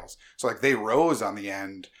overall sales. So, like, they rose on the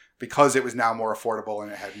end because it was now more affordable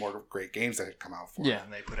and it had more great games that had come out for it. yeah,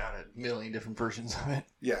 and they put out a million different versions of it.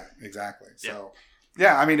 Yeah, exactly. So,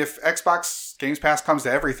 yeah, I mean, if Xbox Games Pass comes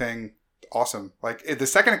to everything, awesome. Like the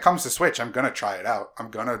second it comes to Switch, I'm gonna try it out. I'm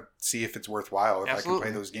gonna see if it's worthwhile, if I Absolutely.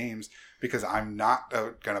 can play those games, because I'm not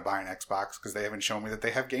gonna buy an Xbox because they haven't shown me that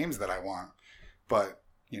they have games that I want. But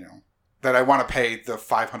that I want to pay the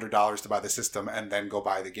 $500 to buy the system and then go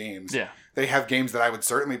buy the games. Yeah. They have games that I would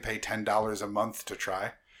certainly pay $10 a month to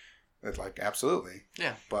try. It's like, absolutely.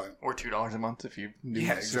 Yeah. But Or $2 a month if you do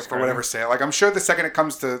yeah, except for subscribe. whatever sale. Like, I'm sure the second it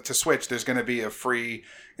comes to Switch, there's going to be a free,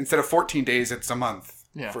 instead of 14 days, it's a month.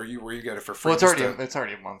 Yeah. For you, where you get it for free. Well, it's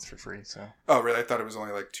already a month for free. So Oh, really? I thought it was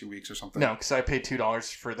only like 2 weeks or something. no, because I paid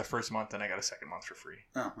 $2 for the first month and I got a second month for free.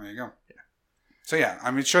 Oh, there you go. Yeah. So yeah, I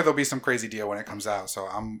mean, sure there'll be some crazy deal when it comes out. So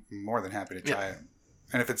I'm more than happy to try it.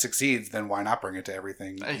 And if it succeeds, then why not bring it to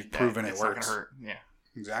everything? You've proven it it's works. Not gonna hurt. Yeah.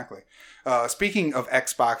 Exactly. Speaking of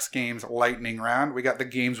Xbox games lightning round, we got the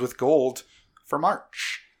games with gold for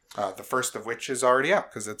March. The first of which is already out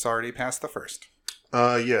because it's already past the first.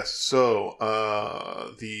 Yes. So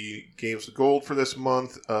the games with gold for this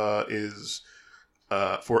month is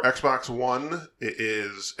for Xbox One. It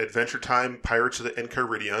is Adventure Time: Pirates of the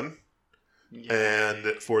Enchiridion.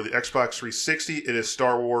 And for the Xbox 360, it is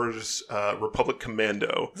Star Wars Republic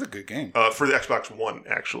Commando. It's a good game. For the Xbox One,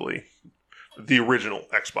 actually. The original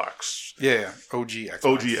Xbox. Yeah. OG Xbox.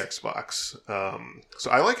 OG Xbox.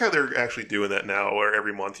 So I like how they're actually doing that now, where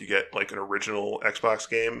every month you get like an original Xbox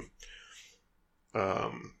game.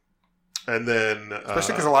 And then...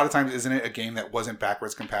 Especially because a lot of times, isn't it a game that wasn't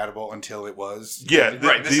backwards compatible until it was? Yeah,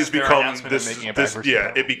 Right, this these is their become announcement of making it backwards yeah,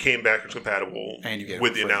 compatible. it became backwards compatible And you get it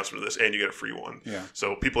with for the free. announcement of this, and you get a free one. Yeah.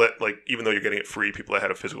 So people that even though you're getting it free, people that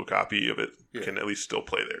had a physical copy of it Yeah. can at least still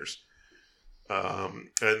play theirs.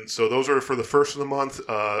 And so those are for the first of the month,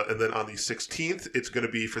 and then on the 16th, it's going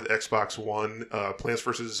to be for the Xbox One, Plants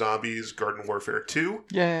vs. Zombies, Garden Warfare 2,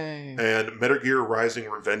 Yay. and Metal Gear Rising: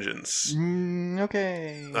 Revengeance.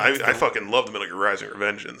 Okay. I fucking love the Metal Gear Rising: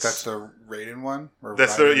 Revengeance. That's the Raiden one? Or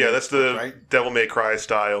That's the right? Devil May Cry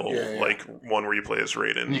style, Yeah. like one where you play as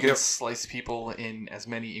Raiden. You can slice people in as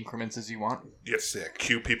many increments as you want. You Sick.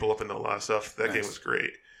 queue people up into a lot of stuff. That Nice. game was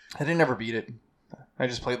great. I didn't ever beat it. I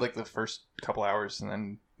just played like the first couple hours and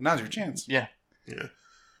then Now's your chance. Yeah. and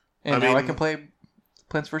I now I mean- can play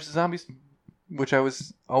Plants vs Zombies, which I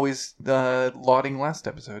was always lauding last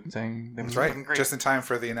episode, saying that was That's right. fucking great. Just in time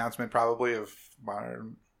for the announcement, probably, of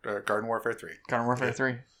Garden Warfare 3. Garden Warfare Yeah.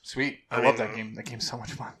 3, sweet. I, I love mean- that game. That game's so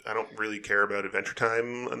much fun. I don't really care about Adventure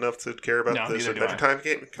Time enough to care about No, this neither do Adventure I. Time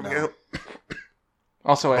game coming No. out.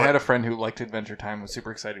 Also, I But- had a friend who liked Adventure Time, was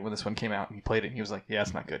super excited when this one came out, and he played it, and he was like, "Yeah,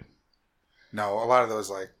 it's not good." No, a lot of those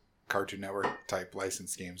like Cartoon Network type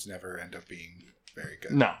licensed games never end up being very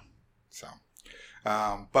good. No. So,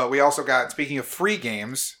 but we also got, speaking of free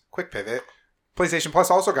games, quick pivot. PlayStation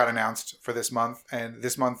Plus also got announced for this month, and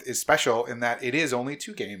this month is special in that it is only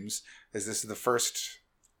 2 games, as this is the first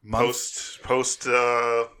month Post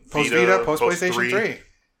Vita, post PlayStation 3.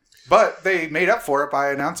 But they made up for it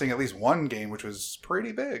by announcing at least one game, which was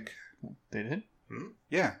pretty big. They did?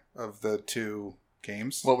 Yeah, of the 2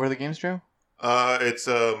 games. What were the games, Joe? It's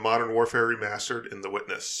Modern Warfare Remastered and The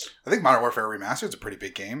Witness. I think Modern Warfare Remastered is a pretty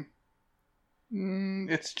big game.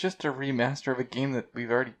 It's just a remaster of a game that we've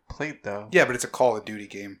already played, though. Yeah, but it's a Call of Duty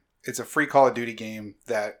game. It's a free Call of Duty game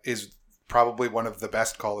that is probably one of the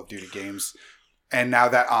best Call of Duty games. And now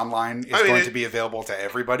that online is going to be available to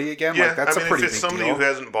everybody again, Yeah, like that's a pretty if it's big somebody deal. who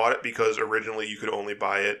hasn't bought it because originally you could only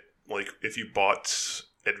buy it like if you bought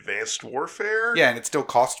Advanced Warfare. Yeah, and it still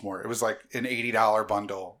costs more. It was like an $80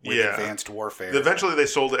 bundle with Yeah. Advanced Warfare, Eventually, they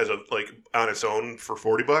sold it as on its own for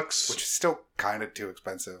 $40. which is still kind of too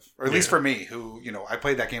expensive. Or at least for me, who, I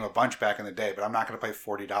played that game a bunch back in the day, but I'm not going to pay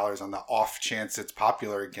 $40 on the off chance it's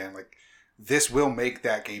popular again. Like, this will make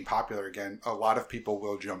that game popular again. A lot of people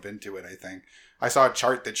will jump into it, I think. I saw a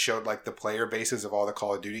chart that showed like the player bases of all the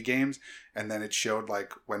Call of Duty games, and then it showed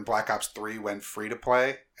like when Black Ops 3 went free to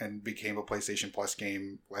play and became a PlayStation Plus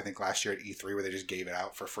game, I think last year at E3, where they just gave it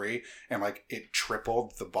out for free, and like it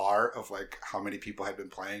tripled the bar of like how many people had been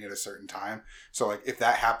playing at a certain time. So like if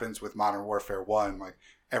that happens with Modern Warfare 1, like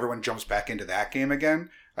everyone jumps back into that game again,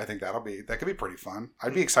 I think that could be pretty fun.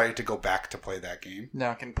 I'd be excited to go back to play that game. Now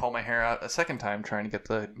I can pull my hair out a second time trying to get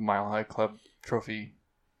the Mile High Club trophy.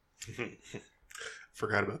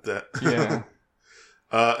 Forgot about that. Yeah.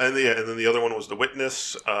 And then the other one was The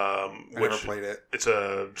Witness, I never which played it. it's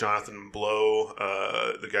a Jonathan Blow,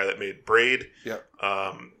 the guy that made Braid. Yep.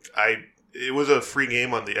 It was a free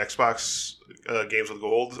game on the Xbox Games with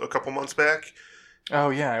Gold a couple months back. Oh,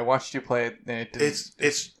 yeah, I watched you play it. And it didn't,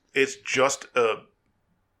 It's just a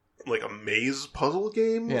maze puzzle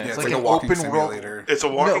game. Yeah, Yeah, it's it's like like a an walking open world. simulator. It's a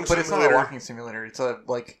walking No, but simulator. it's not a walking simulator. It's a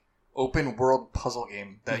open world puzzle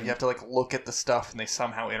game that you have to like look at the stuff and they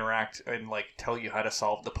somehow interact and like tell you how to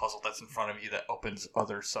solve the puzzle that's in front of you that opens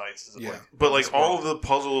other sides. Yeah. But like all of the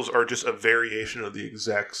puzzles are just a variation of the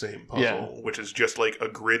exact same puzzle, which is just like a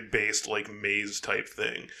grid-based like maze type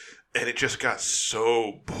thing. And it just got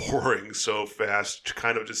so boring so fast.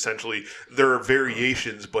 Kind of essentially, there are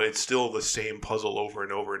variations, but it's still the same puzzle over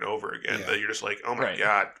and over and over again. Yeah. That you're just like, oh my Right.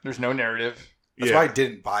 god. There's no narrative. That's why I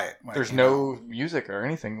didn't buy it. when it There's came no out. music or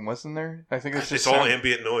anything, wasn't there? I think it's just It's all sound.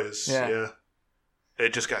 ambient noise. Yeah. Yeah.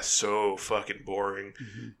 It just got so fucking boring.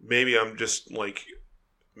 Mm-hmm. Maybe I'm just like,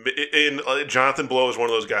 and Jonathan Blow is one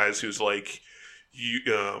of those guys who's like,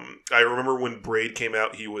 I remember when Braid came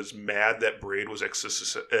out, he was mad that Braid was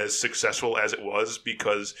as successful as it was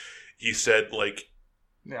because he said like,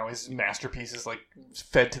 His masterpiece is like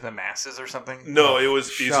fed to the masses or something. no,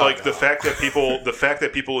 he's Shut like the up. fact that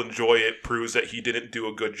people enjoy it proves that he didn't do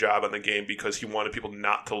a good job on the game because he wanted people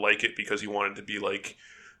not to like it because he wanted to be like,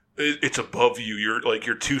 it's above you.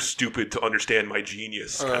 You're too stupid to understand my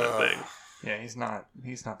genius kind of thing. Yeah, he's not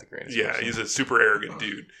the greatest. Yeah, person. he's a super arrogant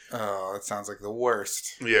dude. Oh, that sounds like the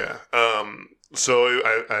worst. Yeah. So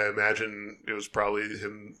I imagine it was probably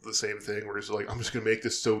him the same thing where he's like, I'm just gonna make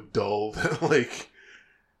this so dull that like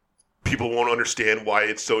people won't understand why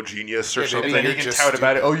it's so genius or Yeah, something. And then You're he can just tout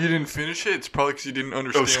about it. stupid. Oh, you didn't finish it? It's probably because you didn't Oh,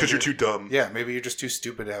 understand. it's because you're it. too dumb. Yeah, maybe you're just too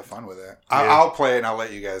stupid to have fun with it. Yeah. I'll play it and I'll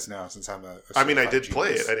let you guys know since I'm a I mean, I certified did play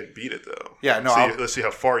genius. it. I didn't beat it though. Yeah, no, Let's see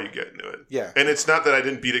how far you get into it. Yeah. And it's not that I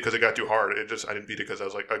didn't beat it because it got too hard. I didn't beat it because I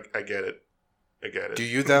was like, I get it. I get it. Do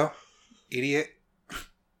you though, idiot?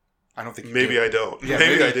 I don't think you Maybe do. I don't. Yeah,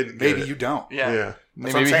 maybe I didn't. Maybe get you it. don't. Yeah. Yeah. That's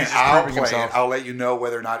Maybe what I'm saying. he's just I'll proving play himself. it. I'll let you know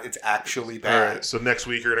whether or not it's actually All bad. right. So next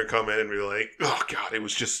week you're gonna come in and be like, oh god, it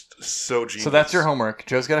was just so genius. So that's your homework.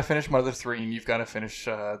 Joe's got to finish Mother 3, and you've got to finish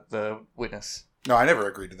The Witness. No, I never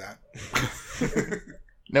agreed to that.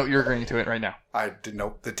 No, you're agreeing to it right now. I did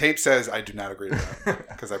no. The tape says I do not agree to that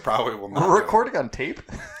because I probably will not. We're do it. recording on tape.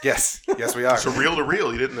 Yes, yes, we are. So reel to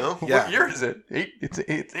reel, you didn't know? Yeah. What year is it? It's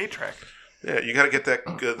 8-track. Yeah, you got to get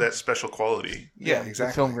that special quality. Yeah, The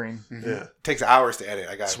exactly. film green. Mhm. Yeah. It takes hours to edit.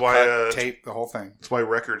 I got That's to why, cut, tape the whole thing. That's why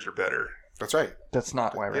records are better. That's right. That's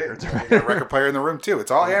not why Yeah, records you are. got a record player in the room too. It's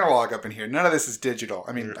all analog up in here. None of this is digital.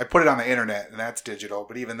 I mean, I put it on the internet and that's digital,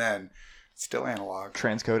 but even then, it's still analog.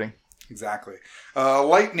 Transcoding. Exactly.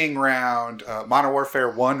 Lightning round. Modern Warfare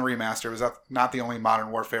 1 remaster was not the only Modern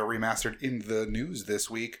Warfare remastered in the news this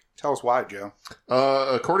week. Tell us why, Joe.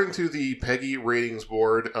 According to the PEGI ratings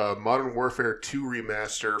board, Modern Warfare 2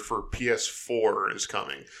 remaster for PS4 is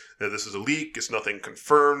coming. Now, this is a leak. It's nothing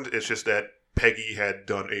confirmed. It's just that PEGI had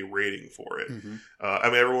done a rating for it. Mm-hmm. I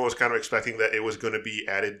mean, everyone was kind of expecting that it was going to be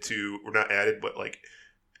added to, or not added, but like,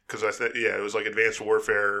 because I said, yeah, it was like Advanced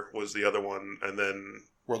Warfare was the other one, and then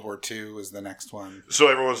World War II is the next one. so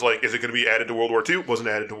everyone was like, is it going to be added to World War II? Wasn't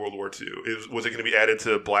added to World War II. Was it going to be added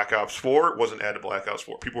to Black Ops 4? Wasn't added to Black Ops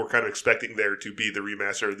 4. People were kind of expecting there to be the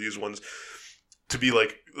remaster of these ones to be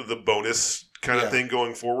like the bonus kind Yeah. of thing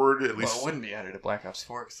going forward. At Well, least it wouldn't be added to Black Ops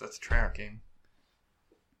 4 because that's a Treyarch game.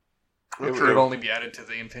 It True. would only be added to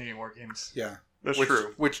the Infinity War games. Yeah. That's which,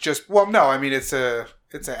 true. Which just, well, no, I mean, it's an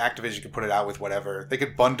Activision could put it out with whatever. They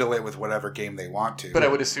could bundle it with whatever game they want to. But I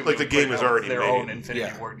would assume Like they the would game put is it out already with their made. own Infinity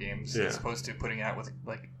Yeah. War games Yeah. as opposed to putting it out with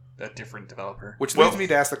like a different developer. Which Well- leads me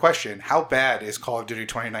to ask the question, how bad is Call of Duty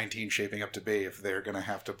 2019 shaping up to be if they're going to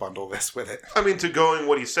have to bundle this with it? I mean, to going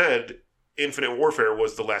what he said, Infinite Warfare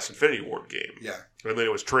was the last Infinity War game. Yeah. And then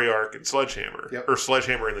it was Treyarch and Sledgehammer. Yep. Or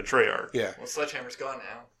Sledgehammer and then Treyarch. Yeah. Well, Sledgehammer's gone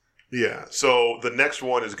now. Yeah. So the next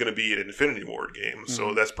one is going to be an Infinity Ward game. So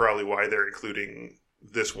Mhm. that's probably why they're including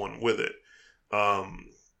this one with it.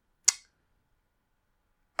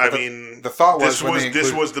 I mean, The thought was this when was they this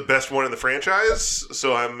include- was the best one in the franchise.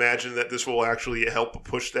 So I imagine that this will actually help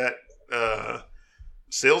push that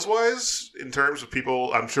sales wise in terms of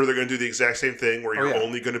people. I'm sure they're going to do the exact same thing where Oh, you're yeah.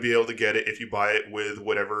 only going to be able to get it if you buy it with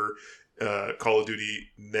whatever Call of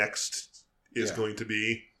Duty next is Yeah. going to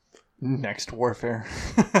be. Next Warfare.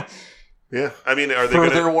 Yeah, I mean, are they Further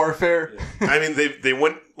going to? Warfare. I mean, they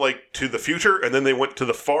went like to the future, and then they went to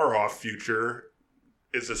the far off future.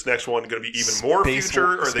 Is this next one going to be even more Space future?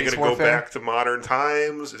 war- Are they going space to go warfare? back to modern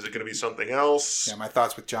times? Is it going to be something else? Yeah, my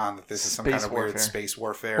thoughts with John that this is some Space kind of weird warfare. space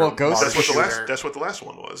warfare. Well, Ghost- That's what the Mars last. That's what the last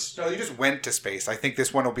one was. No, you just went to space. I think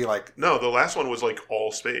this one will be like, No, the last one was like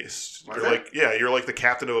all space. Was You're it? like, yeah, you're like the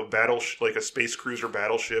captain of a like a space cruiser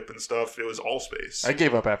battleship and stuff. It was all space. I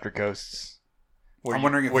gave up after Ghosts. I'm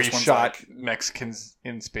wondering if where this you one's shot like- Mexicans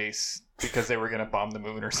in space because they were going to bomb the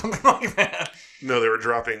moon or something like that. No, they were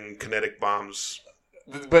dropping kinetic bombs.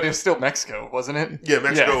 But it was still Mexico, wasn't it? Yeah,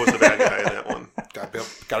 Mexico was the bad guy in that one.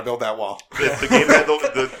 Gotta build that wall. The game had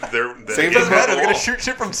Save It doesn't the matter. They're wall. gonna shoot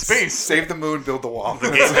shit from space. Save the moon, build the wall.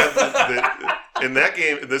 The game had in that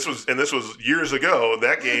game. This was years ago.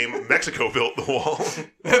 That game, Mexico built the wall.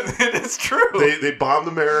 It's true. They bombed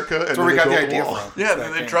America, and That's where we got they the built idea the wall. from. yeah,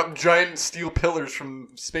 That they game. dropped giant steel pillars from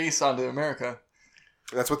space onto America.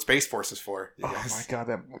 That's what Space Force is for. You Oh guys. my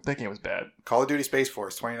god, that game was bad. Call of Duty Space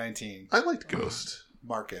Force 2019. I liked Ghost.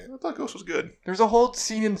 Market. I thought Ghost was good. There's a whole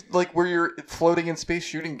scene in like where you're floating in space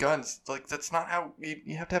shooting guns. Like that's not how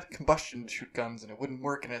you have to have combustion to shoot guns, and it wouldn't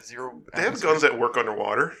work in a zero. They have atmosphere. guns that work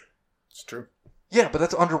underwater. It's true. Yeah, but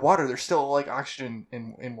that's underwater. There's still like oxygen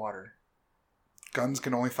in water. Guns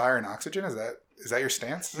can only fire in oxygen. Is that your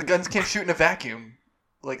stance? The guns can't shoot in a vacuum.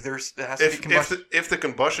 Like there has to be combustion. If the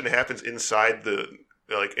combustion happens inside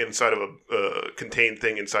inside of a contained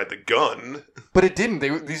thing inside the gun. But it didn't.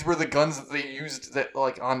 These were the guns that they used that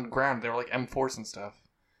like on ground. They were like M4s and stuff.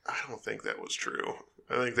 I don't think that was true.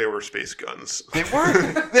 I think they were space guns. They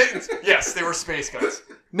were. Yes, they were space guns.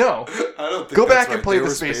 No, I don't think go that's back and right. play They the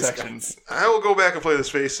were space section. guns. I will go back and play the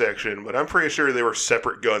space section, but I'm pretty sure they were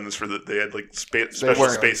separate guns they had like special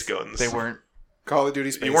weren't. space guns. They weren't. Call of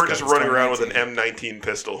Duty Space You weren't just Guns running around with an 2019. M19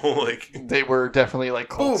 pistol, like They were definitely like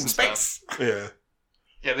Boom, Colts and stuff. space. yeah.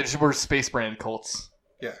 Yeah, they just were space branded Colts.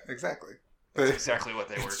 Yeah, exactly. That's exactly what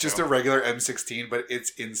they were. It's just Joe. a regular M16, but it's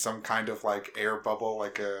in some kind of like air bubble,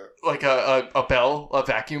 like a like a bell, a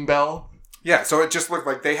vacuum bell. yeah. So it just looked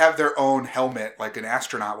like they have their own helmet, like an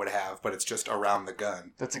astronaut would have, but it's just around the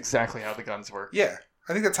gun. That's exactly how the guns work. Yeah,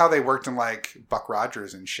 I think that's how they worked in like Buck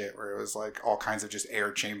Rogers and shit, where it was like all kinds of just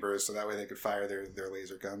air chambers, so that way they could fire their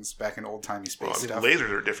laser guns back in old timey space Well, stuff.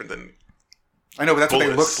 lasers are different than I know, but that's what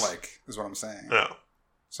they bullets. looked like, is what I'm saying. no.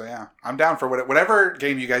 So yeah, I'm down for whatever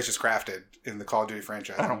game you guys just crafted in the Call of Duty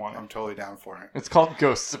franchise. I don't want it. I'm totally down for it. It's called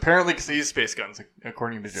Ghosts, apparently because they use space guns,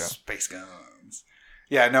 according to Joe. Space guns.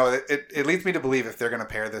 Yeah, no, it leads me to believe if they're going to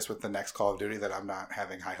pair this with the next Call of Duty that I'm not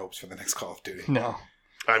having high hopes for the next Call of Duty. No.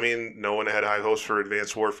 I mean, no one had high hopes for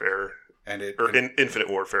Advanced Warfare And Infinite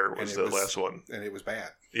Warfare was the last one. And it was bad.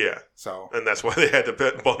 Yeah, So and that's why they had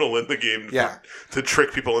to bundle in the game Yeah. to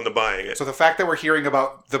trick people into buying it. so the fact that we're hearing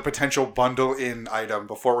about the potential bundle in item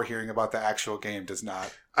before we're hearing about the actual game does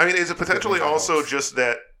not. I mean, is it potentially Give me high also hopes. just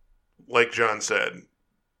that, like John said,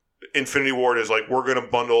 Infinity Ward is like, we're going to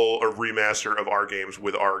bundle a remaster of our games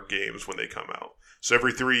with our games when they come out. So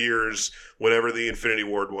every 3 years, whenever the Infinity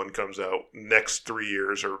Ward one comes out, next 3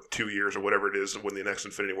 years or 2 years or whatever it is when the next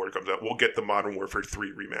Infinity Ward comes out, we'll get the Modern Warfare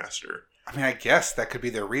 3 remaster. I mean, I guess that could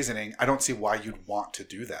be their reasoning. I don't see why you'd want to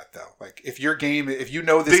do that though. Like if your game, if you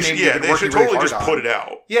know this game, you've been they working should really totally hard just on, put it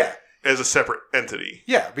out Yeah, as a separate entity.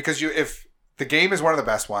 yeah, because if the game is one of the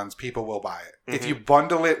best ones, people will buy it. If Mhm. you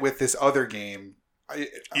bundle it with this other game,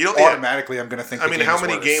 You don't- yeah. automatically I'm going to think. I the mean, game how is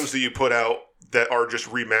many worse. games do you put out that are just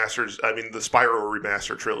remasters? I mean, the Spyro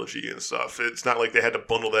remaster trilogy and stuff. It's not like they had to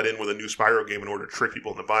bundle that in with a new Spyro game in order to trick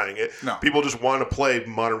people into buying it. No. People just want to play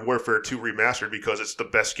Modern Warfare 2 remastered because it's the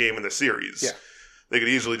best game in the series. Yeah. They could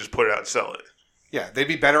easily just put it out and sell it. Yeah, they'd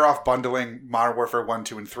be better off bundling Modern Warfare 1,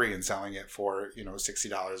 2, and 3 and selling it for,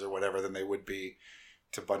 $60 or whatever than they would be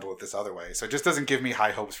to bundle it this other way. So it just doesn't give me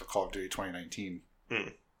high hopes for Call of Duty 2019.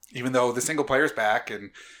 Even though the single player's back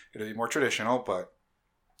and it'll be more traditional, but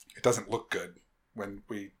it doesn't look good when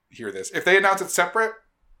we hear this. If they announce it separate,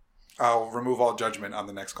 I'll remove all judgment on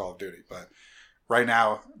the next Call of Duty. But right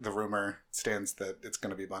now, the rumor stands that it's going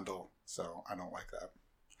to be bundled, so I don't like that.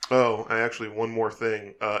 Oh, actually, one more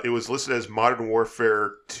thing. It was listed as Modern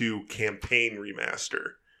Warfare 2 Campaign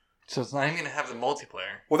Remaster. So it's not even going to have the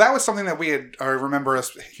multiplayer. Well, that was something that I remember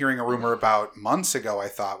us hearing a rumor about months ago, I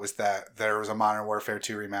thought, was that there was a Modern Warfare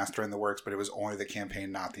 2 remaster in the works, but it was only the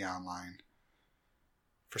campaign, not the online.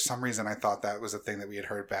 For some reason, I thought that was a thing that we had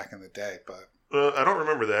heard back in the day, but... I don't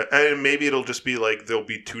remember that. And maybe it'll just be like there'll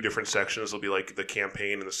be two different sections. There'll be like the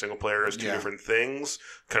campaign and the single player as two Yeah. different things.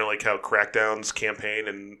 Kind of like how Crackdown's campaign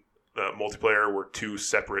and multiplayer were two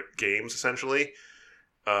separate games, essentially.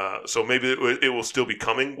 So maybe it will still be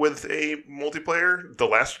coming with a multiplayer. The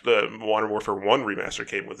Modern Warfare 1 remaster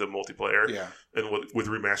came with a multiplayer. Yeah. And with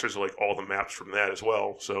remasters, like all the maps from that as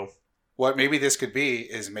well. So What maybe this could be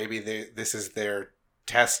is maybe this is their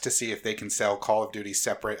test to see if they can sell Call of Duty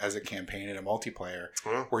separate as a campaign and a multiplayer.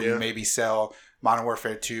 Where you maybe sell Modern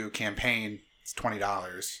Warfare 2 campaign, it's $20.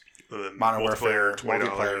 Modern Warfare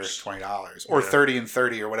multiplayer is $20. Or 30 and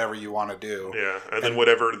 30 or whatever you want to do. Yeah. And then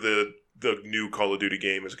whatever the new Call of Duty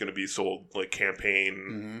game is going to be sold, like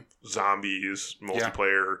campaign, zombies,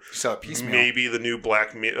 multiplayer. Sell it piecemeal. Maybe the new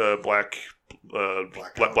Blackout.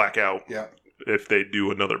 Yeah. If they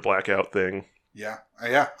do another Blackout thing. Yeah.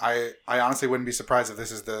 I honestly wouldn't be surprised if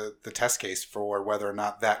this is the test case for whether or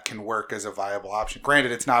not that can work as a viable option.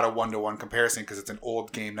 Granted, it's not a 1-to-1 comparison because it's an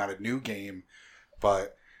old game, not a new game.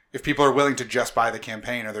 But if people are willing to just buy the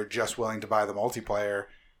campaign or they're just willing to buy the multiplayer,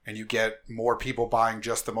 and you get more people buying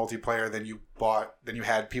just the multiplayer than you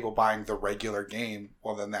had people buying the regular game,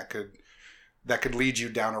 well, then that could lead you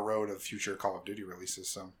down a road of future Call of Duty releases.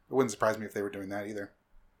 So it wouldn't surprise me if they were doing that either.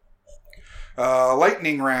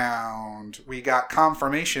 Lightning round. We got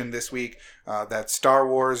confirmation this week that Star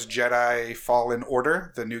Wars Jedi Fallen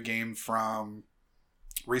Order, the new game from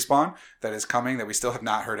Respawn that is coming, that we still have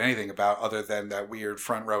not heard anything about other than that weird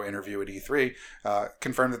front row interview at E3,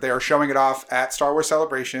 confirmed that they are showing it off at Star Wars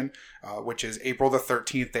Celebration, which is April the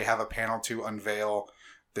 13th. They have a panel to unveil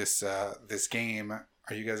this game.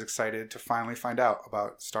 Are you guys excited to finally find out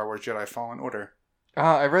about Star Wars Jedi Fallen Order?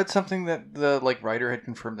 I read something that the writer had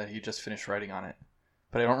confirmed that he just finished writing on it,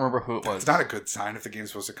 but I don't remember who it was. It's not a good sign if the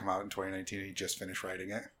game's supposed to come out in 2019 and he just finished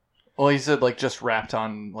writing it. Well, he said just wrapped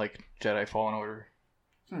on Jedi Fallen Order.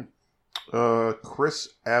 Chris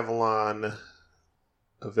Avalon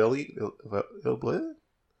Avelli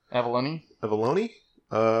Avalone?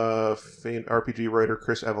 Famed RPG writer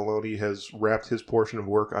Chris Avalone has wrapped his portion of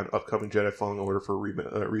work on upcoming Jedi Fallen Order for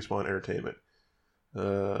Respawn Entertainment.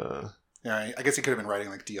 Yeah, I guess he could have been writing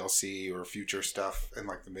DLC or future stuff, and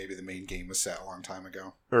maybe the main game was set a long time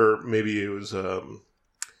ago. Or maybe it was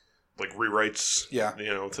rewrites. Yeah,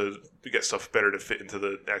 to get stuff better to fit into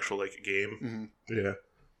the actual game. Mm-hmm. Yeah,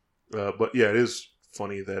 but yeah, it is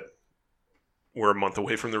funny that we're a month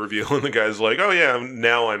away from the reveal, and the guy's like, "Oh yeah,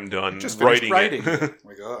 now I'm done just writing it."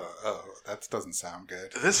 Oh, that doesn't sound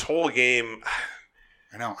good. This whole game.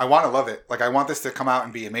 I know. I want to love it. I want this to come out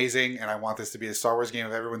and be amazing, and I want this to be a Star Wars game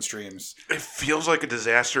of everyone's dreams. It feels like a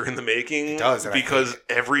disaster in the making. It does, because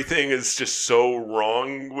everything is just so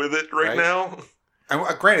wrong with it right now. And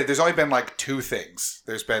granted, there's only been 2 things.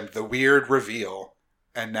 There's been the weird reveal,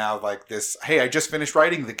 and now this, hey, I just finished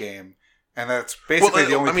writing the game. And that's basically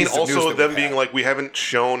the only piece of news also that them being we haven't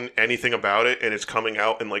shown anything about it, and it's coming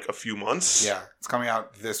out in a few months. Yeah, it's coming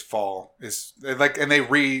out this fall. And they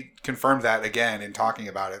reconfirmed that again in talking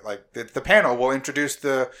about it. The panel will introduce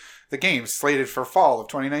the game slated for fall of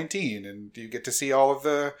 2019, and you get to see all of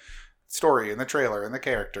the story and the trailer and the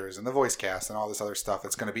characters and the voice cast and all this other stuff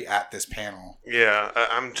that's going to be at this panel. Yeah,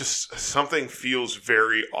 I'm just something feels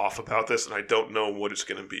very off about this, and I don't know what it's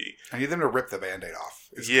going to be. I need them to rip the Band-Aid off.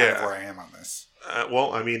 Is kind of where I am on this. It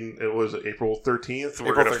was April 13th.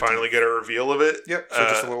 We're going to finally get a reveal of it. Yep. So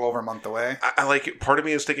just a little over a month away. I like it. Part of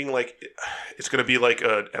me is thinking it's going to be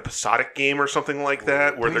an episodic game or something like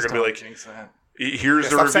that, where they're going to be here's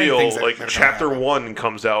the reveal. Chapter 1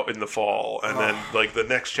 comes out in the fall, and then the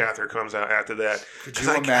next chapter comes out after that. Because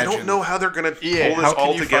I don't know how they're going to pull this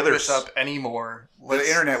all together. Fuck this up anymore? The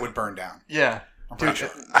internet would burn down. Yeah, dude,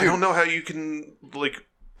 I don't know how you can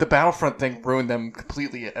The Battlefront thing ruined them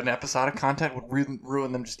completely. An episodic content would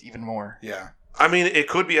ruin them just even more. Yeah. I mean, it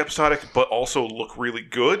could be episodic, but also look really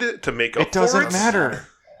good to make up for it. It doesn't matter.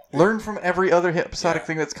 Learn from every other episodic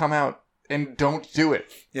thing that's come out and don't do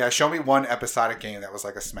it. Yeah, show me one episodic game that was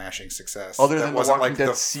a smashing success. Other than The Walking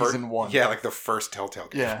Dead Season 1. Yeah, the first Telltale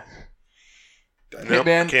game. Yeah.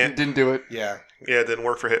 Hitman didn't do it. Yeah. Yeah, it didn't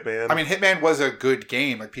work for Hitman. I mean, Hitman was a good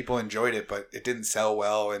game. People enjoyed it, but it didn't sell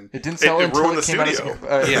well. And it didn't sell until ruined it came studio.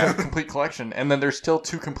 out as a complete collection. And then there's still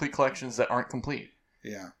 2 complete collections that aren't complete.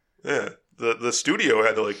 Yeah. Yeah. The studio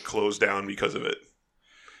had to close down because of it.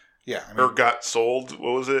 Yeah. Or got sold.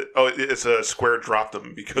 What was it? Oh, it's a Square dropped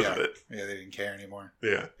them because of it. Yeah, they didn't care anymore.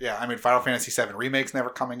 Yeah. Yeah, Final Fantasy VII Remake's never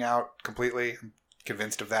coming out completely. I'm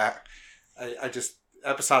convinced of that.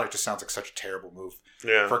 Episodic just sounds like such a terrible move.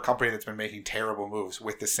 Yeah. For a company that's been making terrible moves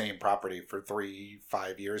with the same property for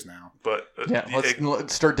 3-5 years now. But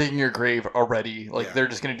let's start digging your grave already. They're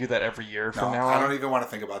just going to do that every year from now on. I don't even want to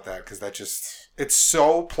think about that because it's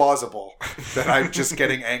so plausible that I'm just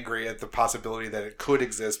getting angry at the possibility that it could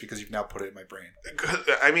exist because you've now put it in my brain.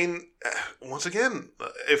 I mean, once again,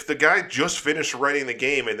 if the guy just finished writing the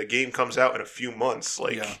game and the game comes out in a few months,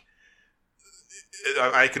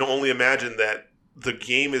 I can only imagine that the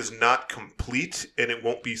game is not complete and it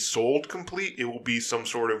won't be sold complete. It will be some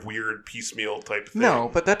sort of weird piecemeal type thing.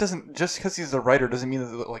 No, but that doesn't, just because he's the writer doesn't mean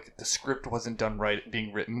that the script wasn't done right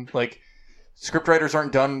being written. Script writers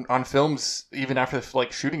aren't done on films even after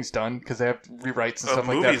shooting's done because they have rewrites and stuff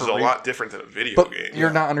like that. A movie's a lot different than a video game.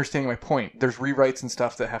 You're not understanding my point. There's rewrites and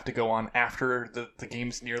stuff that have to go on after the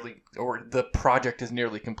game's or the project is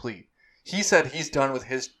nearly complete. He said he's done with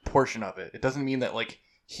his portion of it. It doesn't mean that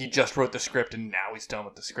he just wrote the script and now he's done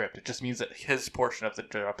with the script. It just means that his portion of the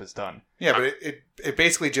job is done. Yeah, but it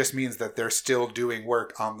basically just means that they're still doing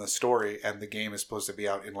work on the story, and the game is supposed to be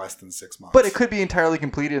out in less than 6 months. But it could be entirely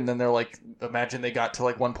completed, and then they're like, imagine they got to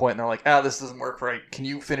like one point and they're like, this doesn't work right. Can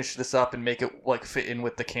you finish this up and make it like fit in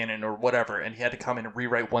with the canon or whatever? And he had to come in and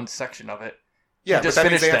rewrite one section of it. Yeah, He but that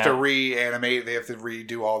means they have to reanimate. They have to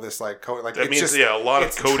redo all this like code. Like That it's means just, a lot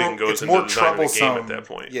of coding goes into the design of the game at that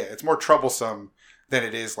point. Yeah, it's more troublesome than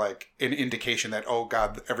it is like an indication that, oh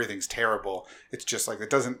god, everything's terrible. It's just like, it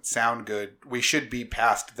doesn't sound good. We should be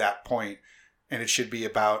past that point, and it should be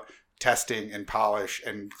about testing and polish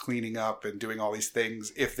and cleaning up and doing all these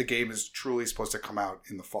things if the game is truly supposed to come out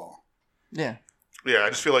in the fall. Yeah. Yeah, I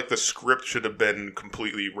just feel like the script should have been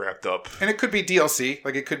completely wrapped up. And it could be DLC.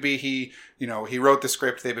 Like, it could be he wrote the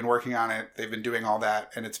script, they've been working on it, they've been doing all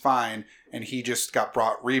that, and it's fine, and he just got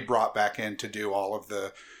brought back in to do all of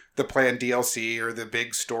the planned DLC or the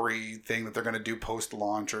big story thing that they're going to do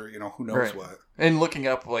post-launch, or, who knows what. And looking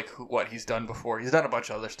up, like, what he's done before, he's done a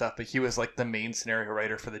bunch of other stuff, but he was, like, the main scenario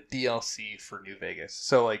writer for the DLC for New Vegas.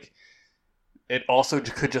 So, like, it also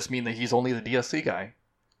could just mean that he's only the DLC guy.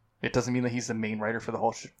 It doesn't mean that he's the main writer for the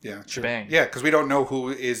whole shebang. Yeah, because we don't know who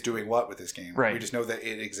is doing what with this game. Right. We just know that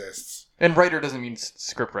it exists. And writer doesn't mean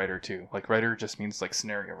script writer, too. Like, writer just means, like,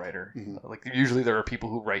 scenario writer. Mm-hmm. Like, usually there are people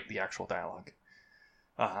who write the actual dialogue.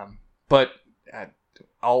 But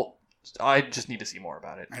I just need to see more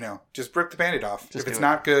about it. I know. Just rip the Band-Aid off. Just if it's do it.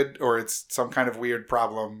 not good or it's some kind of weird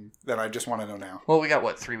problem, then I just want to know now. Well, we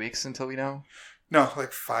got, 3 weeks until we know? No,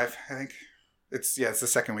 like 5, I think. It's the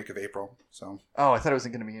second week of April. So. Oh, I thought it was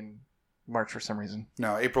going to be in March for some reason.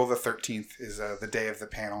 No, April the 13th is the day of the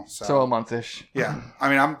panel. So a month-ish. Yeah. I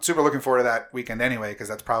mean, I'm super looking forward to that weekend anyway, because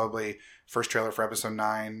that's probably first trailer for Episode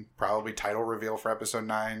 9, probably title reveal for Episode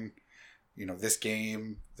 9, this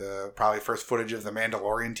game, the probably first footage of the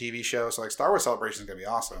Mandalorian TV show. So, like, Star Wars Celebration is going to be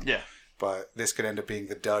awesome. Yeah. But this could end up being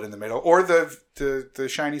the dud in the middle, or the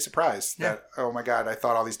shiny surprise that, oh my god, I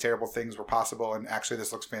thought all these terrible things were possible, and actually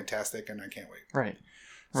this looks fantastic, and I can't wait. Right.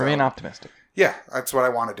 So, Remain optimistic. Yeah, that's what I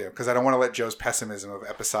want to do, because I don't want to let Joe's pessimism of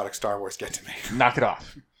episodic Star Wars get to me. Knock it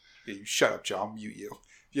off. Yeah, you shut up, Joe. I'll mute you.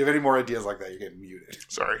 If you have any more ideas like that, you're getting muted.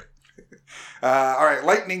 Sorry. All right,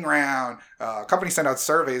 lightning round. Companies send out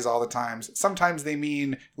surveys all the time. Sometimes they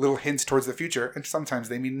mean little hints towards the future, and sometimes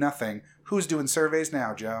they mean nothing. Who's doing surveys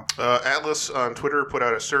now, Joe? Atlas on Twitter put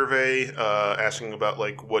out a survey asking about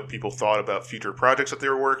like what people thought about future projects that they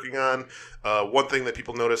were working on. One thing that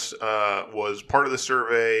people noticed was part of the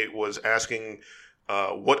survey was asking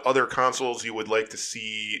what other consoles you would like to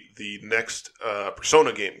see the next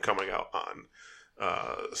Persona game coming out on.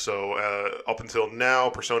 So up until now,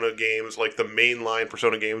 Persona games, like the mainline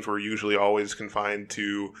Persona games, were usually always confined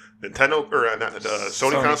to Nintendo or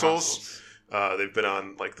Sony consoles. They've been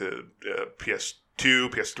on like the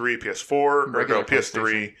PS2, PS3, PS4, or no,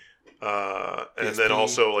 PS3, and then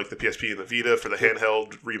also like the PSP and the Vita for the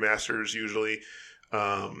handheld remasters usually.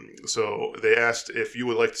 So they asked if you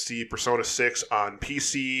would like to see Persona 6 on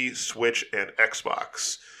PC, Switch, and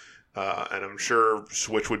Xbox. And I'm sure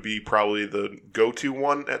Switch would be probably the go-to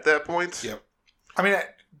one at that point. Yep. I mean,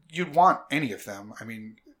 you'd want any of them. I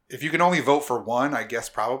mean, if you can only vote for one, I guess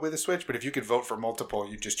probably the Switch. But if you could vote for multiple,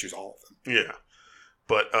 you'd just choose all of them. Yeah.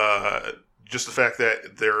 But just the fact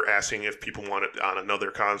that they're asking if people want it on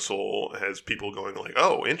another console has people going like,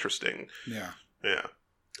 oh, interesting. Yeah. Yeah.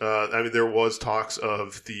 I mean, there was talks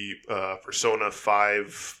of the Persona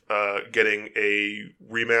 5 getting a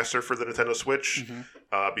remaster for the Nintendo Switch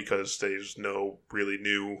because there's no really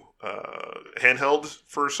new handheld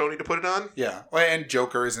for Sony to put it on. Yeah. Well, and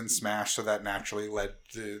Joker is in Smash, so that naturally led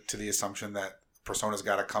to the assumption that Persona's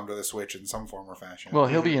got to come to the Switch in some form or fashion. Well,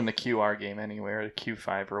 he'll be in the QR game anyway, or the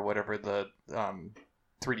Q5 or whatever the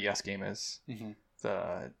 3DS game is. Mm-hmm.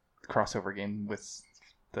 The crossover game with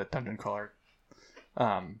the dungeon crawler.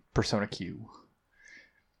 Persona Q.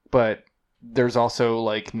 But there's also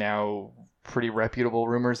like now pretty reputable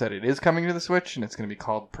rumors that it is coming to the Switch, and it's going to be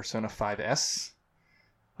called Persona 5S.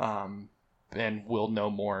 And we'll know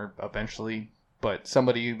more eventually. But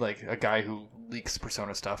somebody, like a guy who leaks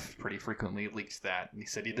Persona stuff pretty frequently, leaked that. And he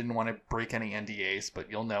said he didn't want to break any NDAs, but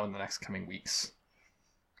you'll know in the next coming weeks.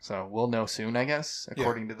 So we'll know soon, I guess,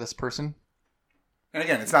 according to this person. And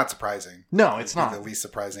again, it's not surprising. No, it's not. The least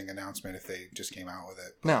surprising announcement if they just came out with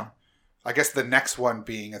it. No. I guess the next one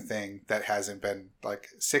being a thing that hasn't been, like,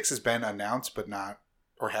 6 has been announced, but not,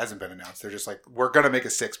 or hasn't been announced. They're just like, we're going to make a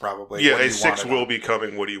 6 probably. Yeah, a 6 will be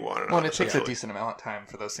coming. What do you want? Well, and it takes a decent amount of time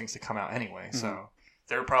for those things to come out anyway. Mm-hmm. So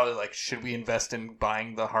they're probably like, should we invest in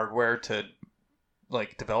buying the hardware to,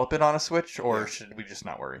 like, develop it on a Switch, or should we just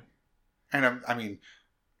not worry? And I mean,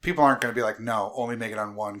 people aren't going to be like, no, only make it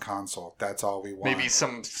on one console. That's all we want. Maybe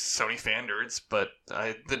some Sony fan nerds, but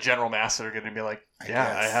the general mass are going to be like, I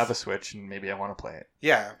yeah, I guess. have a Switch and maybe I want to play it.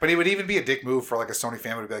 Yeah, but it would even be a dick move for like a Sony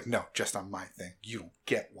fan would be like, no, just on my thing. You don't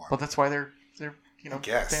get one. But that's why they're I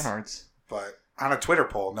guess. fan arts. But on a Twitter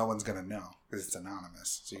poll, no one's going to know because it's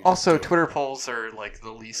anonymous. So you Also, just do it. Twitter polls are like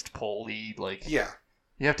the least poll-y. Like, Yeah.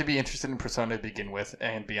 you have to be interested in Persona to begin with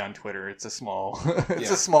and be on Twitter. It's a small, Yeah. a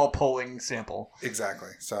small polling sample.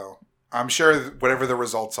 Exactly. So I'm sure whatever the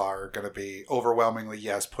results are going to be overwhelmingly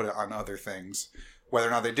yes, put it on other things. Whether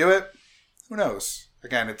or not they do it, who knows?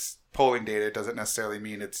 Again, it's polling data. It doesn't necessarily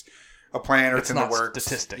mean it's a plan or it's in the not works.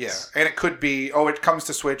 statistics. Yeah. And it could be, it comes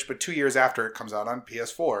to Switch, but 2 years after it comes out on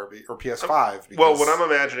PS4 or PS5. Well, what I'm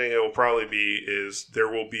imagining it will probably be is there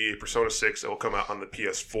will be a Persona 6 that will come out on the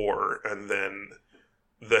PS4, and then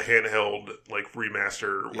the handheld like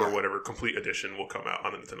remaster Yeah. or whatever complete edition will come out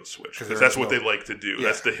on the Nintendo Switch, 'Cause because there that's is what no- they like to do. Yeah.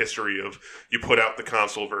 That's the history of you put out the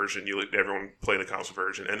console version, you let everyone play the console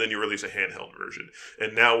version, and then you release a handheld version.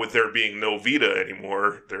 And now with there being no Vita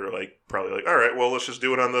anymore, they're like probably like, all right, well let's just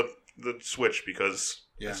do it on the Switch because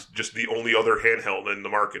Yeah. it's just the only other handheld in the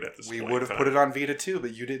market at this We point. would have put it on Vita too,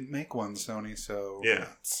 but you didn't make one, Sony. So Yeah.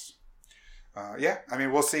 it's, I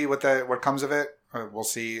mean, we'll see what comes of it. We'll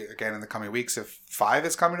see again in the coming weeks if 5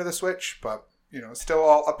 is coming to the Switch, but it's still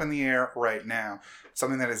all up in the air right now.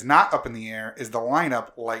 Something that is not up in the air is the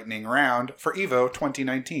lineup lightning round for Evo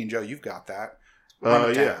 2019. Joe, you've got that. Run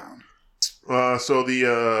it Yeah. down. So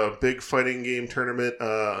the big fighting game tournament,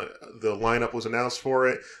 the lineup was announced for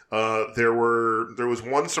it. There was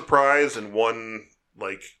one surprise and one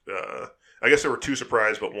I guess there were two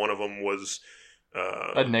surprises, but one of them was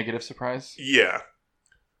A negative surprise. yeah,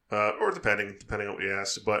 or depending on what you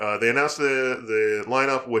ask. But they announced the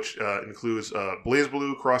lineup, which includes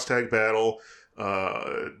BlazBlue Cross Tag Battle,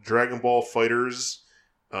 Dragon Ball Fighters,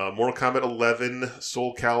 Mortal Kombat 11,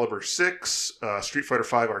 Soul Calibur 6, Street Fighter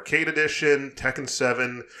 5 Arcade Edition, Tekken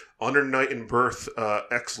 7, Under Night and Birth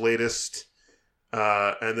X Latest,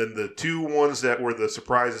 and then the two ones that were the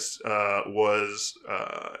surprises was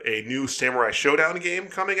a new Samurai Showdown game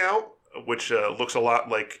coming out, which looks a lot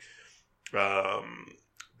like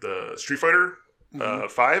the Street Fighter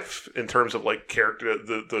 5 in terms of like character,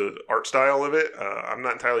 the art style of it. I'm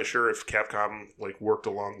not entirely sure if Capcom like worked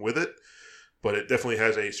along with it, but it definitely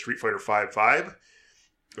has a Street Fighter 5 vibe.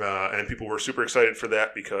 And people were super excited for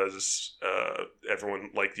that because everyone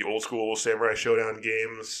liked the old school Samurai Showdown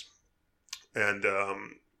games. And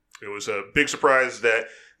it was a big surprise that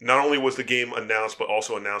not only was the game announced, but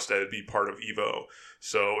also announced that it'd be part of EVO.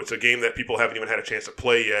 So it's a game that people haven't even had a chance to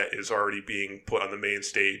play yet is already being put on the main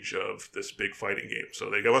stage of this big fighting game. So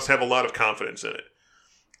they must have a lot of confidence in it.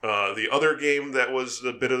 The other game that was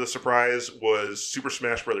a bit of the surprise was Super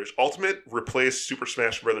Smash Bros. Ultimate replaced Super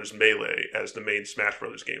Smash Bros. Melee as the main Smash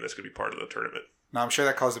Bros. Game that's going to be part of the tournament. Now, I'm sure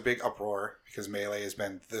that caused a big uproar because Melee has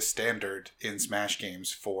been the standard in Smash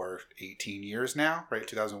games for 18 years now, right?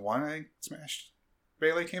 2001, I think Smash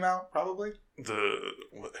Melee came out, probably.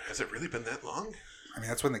 Has it really been that long? I mean,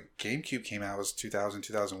 that's when the GameCube came out, was 2000,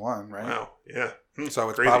 2001, right? Wow, yeah. So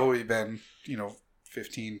it's Crazy. probably been,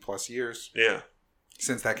 15 plus years Yeah.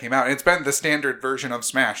 since that came out. And it's been the standard version of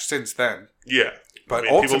Smash since then. Yeah. But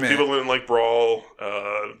people Ultimate, didn't like Brawl.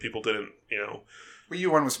 People didn't, Wii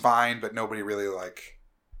U one was fine, but nobody really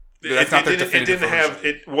It didn't have.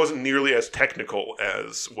 It wasn't nearly as technical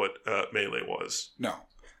as what Melee was. No.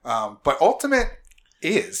 But Ultimate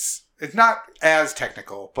is. It's not as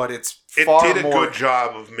technical, but it's It far did a more... good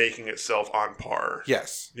job of making itself on par.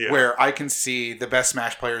 Yes. Yeah. Where I can see the best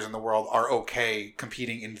Smash players in the world are okay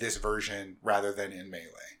competing in this version rather than in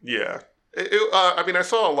Melee. Yeah. I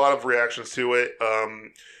saw a lot of reactions to it.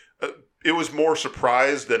 It was more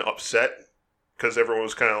surprised than upset because everyone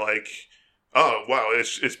was kind of like, oh, wow,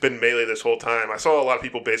 it's been Melee this whole time. I saw a lot of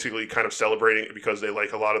people basically kind of celebrating it because they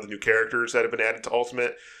like a lot of the new characters that have been added to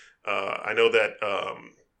Ultimate. I know that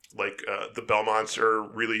the Belmonts are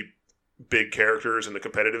really big characters in the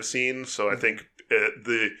competitive scene, so I think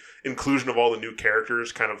the inclusion of all the new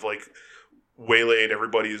characters kind of like waylaid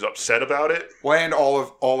everybody is upset about it. Well, and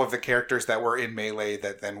all of the characters that were in Melee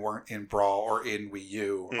that then weren't in Brawl or in Wii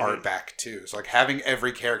U are back too. So like having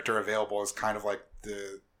every character available is kind of like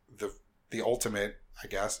the ultimate, I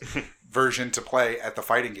guess, version to play at the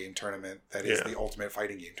fighting game tournament. That is the ultimate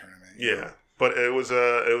fighting game tournament. Yeah, but it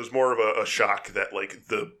was more of a shock that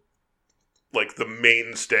the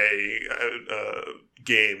mainstay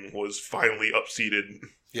game was finally upseated.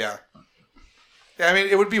 Yeah. Yeah, I mean,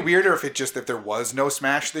 it would be weirder if there was no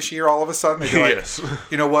Smash this year. All of a sudden, they'd be like, Yes.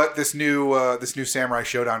 you know what, this new Samurai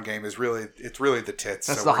Showdown game is really the tits.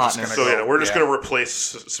 That's so the we're just hotness. gonna So we're just gonna replace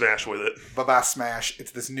Smash with it. Baba Smash.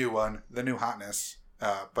 It's this new one, the new hotness.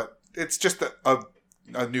 But it's just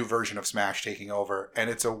a new version of Smash taking over, and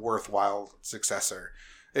it's a worthwhile successor.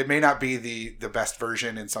 It may not be the best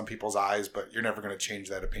version in some people's eyes, but you're never going to change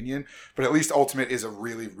that opinion. But at least Ultimate is a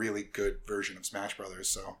really, really good version of Smash Brothers.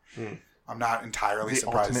 So I'm not entirely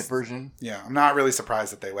surprised. The Ultimate version? Yeah, I'm not really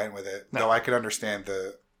surprised that they went with it. No. Though I could understand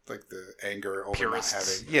the anger over Purists. not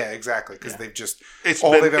having. Yeah, exactly. Because they've just It's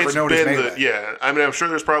all been, they've ever it's known is been Melee. yeah. I mean, I'm sure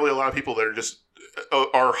there's probably a lot of people that are just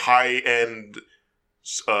are high end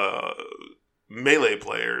Melee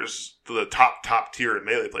players, the top tier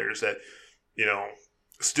Melee players that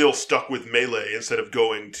still stuck with Melee instead of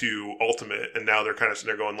going to Ultimate, and now they're kind of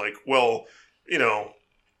sitting there going like, well,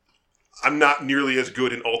 I'm not nearly as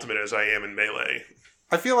good in Ultimate as I am in Melee.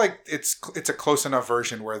 I feel like it's a close enough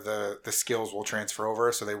version where the skills will transfer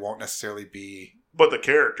over, so they won't necessarily be. But the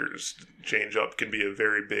characters change up can be a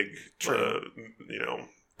very big, True.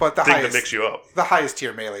 But thing to mix you up. the highest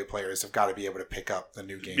tier Melee players have got to be able to pick up the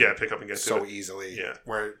new game. Yeah, pick up and get so to it. easily. Yeah.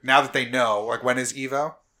 Where now that they know, like when is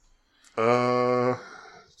Evo?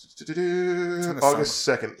 August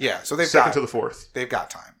 2nd. Yeah, so they've 2nd got to the 4th. they've got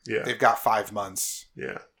time. Yeah. They've got 5 months.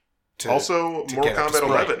 Yeah. To, Also, to Mortal get up to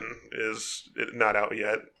Kombat speed. 11 is not out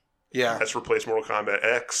yet. Yeah, That's replaced Mortal Kombat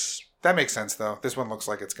X. that makes sense though. This one looks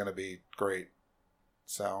like it's going to be great.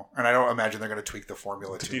 So, and I don't imagine they're going to tweak the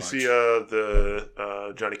formula Did too you much. see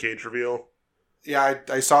the Johnny Cage reveal? Yeah,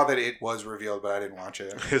 I saw that it was revealed, but I didn't watch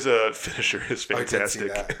it. His finisher is I did see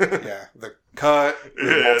fantastic. that. Yeah, the cut, the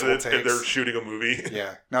Yeah, multiple and they're takes. shooting a movie.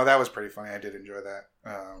 Yeah, no, that was pretty funny. I did enjoy that.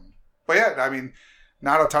 But yeah, I mean,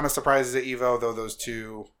 not a ton of surprises at Evo, though. Those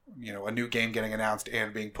two, a new game getting announced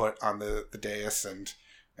and being put on the dais, and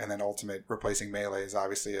then Ultimate replacing Melee is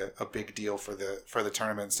obviously a big deal for the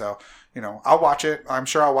tournament. So, I'll watch it. I'm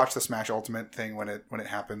sure I'll watch the Smash Ultimate thing when it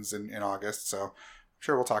happens in August. So, I'm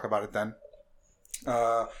sure we'll talk about it then.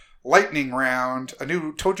 Lightning Round, a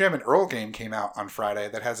new Toe Jam and Earl game came out on Friday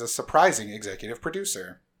that has a surprising executive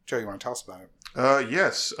producer. Joe, you want to tell us about it?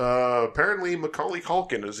 Yes. Apparently, Macaulay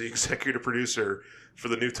Culkin is the executive producer for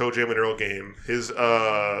the new Toe Jam and Earl game. His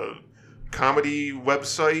comedy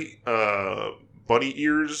website,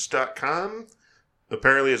 BunnyEars.com,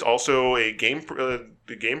 apparently is also a game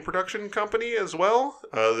production company as well.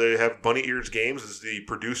 They have Bunny Ears Games as the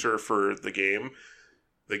producer for the game.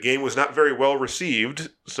 The game was not very well received,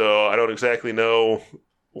 so I don't exactly know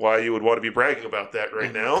why you would want to be bragging about that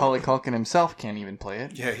right now. Macaulay Culkin himself can't even play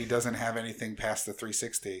it. Yeah, he doesn't have anything past the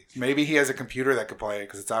 360. Maybe he has a computer that could play it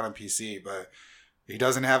because it's out on PC, but he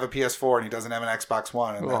doesn't have a PS4 and he doesn't have an Xbox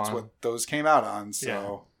One, and that's what those came out on.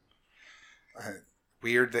 So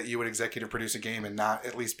weird that you would executive produce a game and not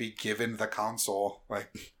at least be given the console,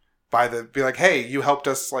 be like, hey, you helped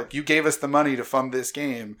us, you gave us the money to fund this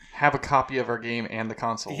game. Have a copy of our game and the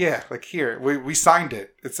console. Yeah, here we signed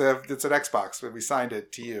it. It's an Xbox, but we signed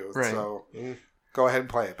it to you. Right. So go ahead and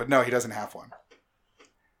play it. But no, he doesn't have one.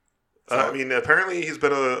 So, I mean, apparently he's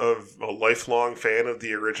been a lifelong fan of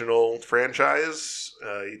the original franchise.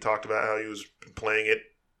 He talked about how he was playing it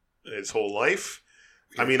his whole life.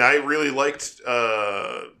 I mean, I really liked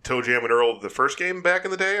Toe Jam and Earl, the first game back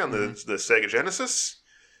in the day on the Sega Genesis.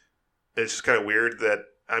 It's just kind of weird that,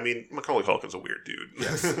 Macaulay Culkin's a weird dude.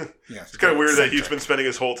 Yes. Yes. It's kind of weird that he's been spending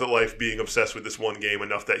his whole life being obsessed with this one game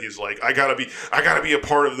enough that he's like, I gotta be a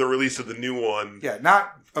part of the release of the new one. Yeah,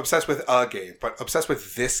 not obsessed with a game, but obsessed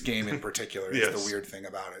with this game in particular is the weird thing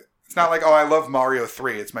about it. It's not like, I love Mario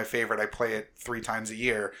 3. It's my favorite. I play it 3 times a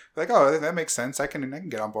year. Like, that makes sense. I can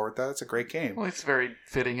get on board with that. It's a great game. Well, it's very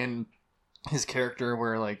fitting in his character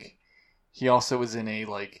where, he also was in a,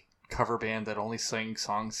 cover band that only sang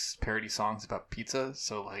parody songs about pizza.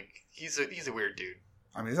 So, he's a weird dude.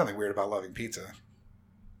 There's nothing weird about loving pizza.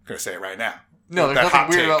 I'm going to say it right now. No, there's That nothing hot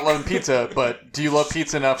weird take. about loving pizza, but do you love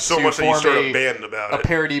pizza enough So to much that you form start a band about a it.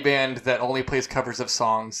 parody band that only plays covers of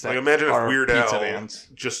songs that Imagine if are Weird pizza Al bands?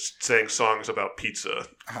 just sang songs about pizza.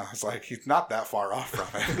 I was like, he's not that far off from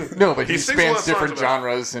it. No, but he He sings a lot spans of different songs about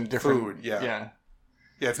genres and different food, yeah. Yeah.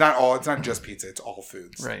 Yeah, it's not just pizza. It's all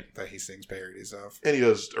foods Right. that he sings parodies of. And he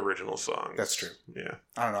does original songs. That's true. Yeah.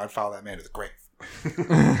 I don't know. I'd follow that man to the grave.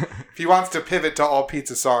 If he wants to pivot to all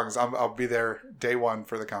pizza songs, I'll be there day one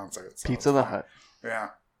for the concert. So. Pizza the Hut. Yeah.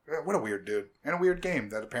 What a weird dude. And a weird game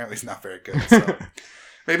that apparently is not very good. So.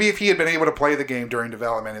 Maybe if he had been able to play the game during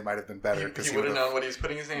development, it might have been better. He would have known what he was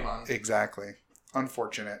putting his name on. Exactly.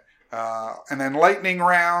 Unfortunate. And then Lightning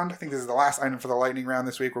Round. I think this is the last item for the Lightning Round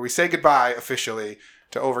this week, where we say goodbye officially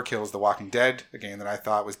to Overkill's The Walking Dead, a game that I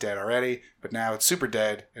thought was dead already, but now it's super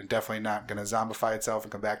dead and definitely not going to zombify itself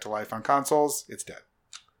and come back to life on consoles. It's dead.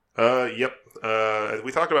 Yep. As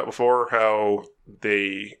we talked about before, how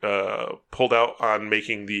they pulled out on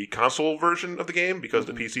making the console version of the game because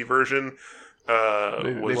the PC version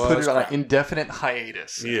They was put it on crap. an indefinite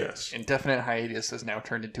hiatus. Yes. Indefinite hiatus is now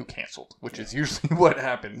turned into canceled, which is usually what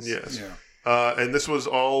happens. yes. Yeah. And this was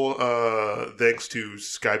all thanks to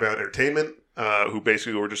Skybound Entertainment, who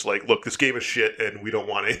basically were just like, look, this game is shit and we don't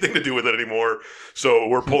want anything to do with it anymore, so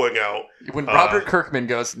we're pulling out. When Robert Kirkman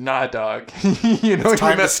goes, nah, dog, you know, It's you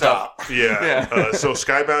time to messed up. stop. Yeah. Yeah. So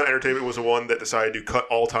Skybound Entertainment was the one that decided to cut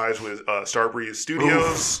all ties with Starbreeze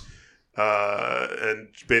Studios. And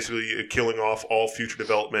basically killing off all future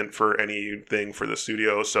development for anything for the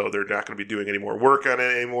studio, so they're not going to be doing any more work on it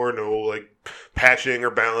anymore. No like patching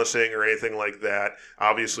or balancing or anything like that.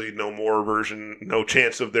 Obviously, no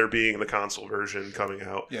chance of there being the console version coming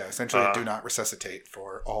out. Yeah, essentially do not resuscitate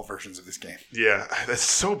for all versions of this game. Yeah, that's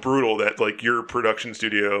so brutal that like your production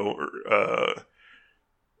studio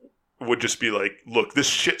would just be like, look, this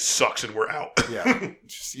shit sucks and we're out. Yeah.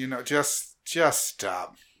 just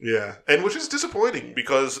stop. Yeah, and which is disappointing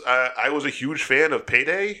because I was a huge fan of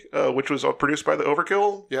Payday, which was produced by the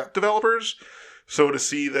Overkill developers. So to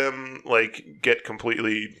see them like get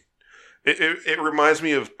completely, it reminds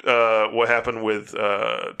me of what happened with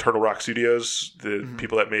Turtle Rock Studios, the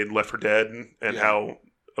people that made Left 4 Dead, and how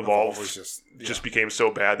Evolve was just became so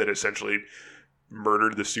bad that it essentially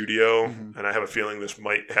murdered the studio. And I have a feeling this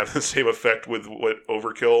might have the same effect with what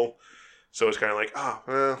Overkill. So it's kind of like, oh,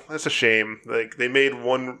 well, that's a shame. Like, they made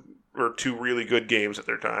one or two really good games at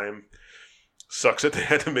their time. Sucks that they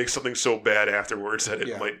had to make something so bad afterwards that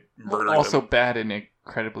it might murder Also them. bad and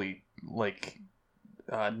incredibly, like,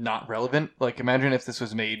 not relevant. Like, imagine if this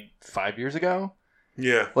was made 5 years ago.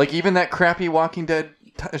 Yeah. Like, even that crappy Walking Dead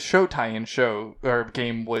show tie-in show, or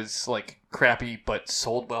game was, like, crappy, but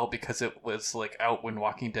sold well because it was, like, out when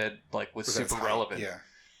Walking Dead, like, was super relevant. Yeah.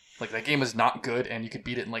 Like, that game was not good, and you could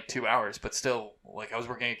beat it in, like, 2 hours, but still, like, I was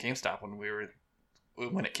working at GameStop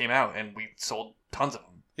when it came out, and we sold tons of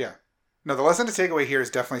them. Yeah. No, the lesson to take away here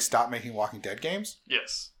is definitely stop making Walking Dead games.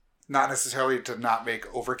 Yes. Not necessarily to not make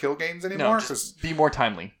Overkill games No, anymore. just be more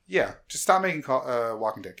timely. Yeah, just stop making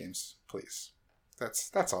Walking Dead games, please.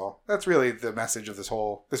 That's all. That's really the message of this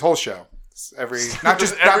whole show. It's not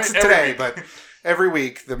just today, but every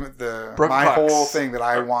week. My whole thing that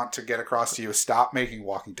I want to get across to you is stop making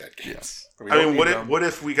Walking Dead games. Yes. I mean, what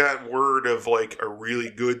if we got word of, like, a really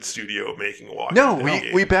good studio making a Walking No, Dead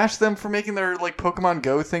game? we bashed them for making their, like, Pokemon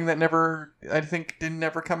Go thing that didn't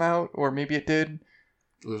never come out, or maybe it did.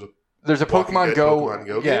 There's a Walking Pokemon Dead Go, Pokemon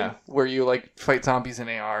Go yeah, game? where you, like, fight zombies in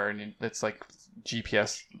AR, and it's, like,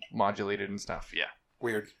 GPS modulated and stuff. Yeah.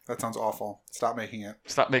 Weird. That sounds awful. Stop making it.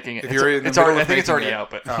 Stop making it. If you're in the middle I of think it's making already it- out,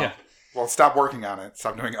 but Oh. yeah. Well, stop working on it.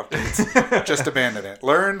 Stop doing updates. Just abandon it.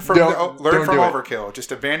 Learn from Don't do it. Overkill.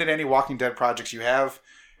 Just abandon any Walking Dead projects you have,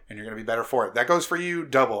 and you're going to be better for it. That goes for you,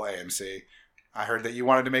 double AMC. I heard that you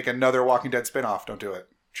wanted to make another Walking Dead spinoff. Don't do it.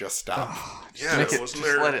 Just stop. Yeah,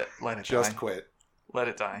 Let it Just die. quit. Let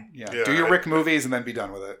it die. Yeah. Yeah, Do your Rick movies and then be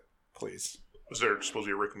done with it, please. Was there supposed to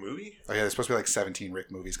be a Rick movie? Oh yeah, there's supposed to be like 17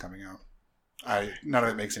 Rick movies coming out. None of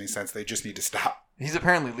it makes any sense. They just need to stop. He's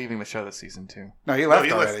apparently leaving the show this season too. No, he left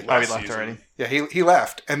he already. left He left season. already. Yeah, he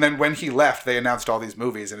left. And then when he left, they announced all these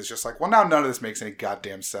movies, and it's just like, well, now none of this makes any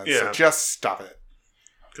goddamn sense. Yeah. So just stop it.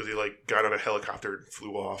 Because he, like, got on a helicopter and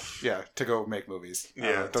flew off. Yeah, to go make movies.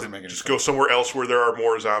 Yeah, it doesn't make any just sense. go somewhere else where there are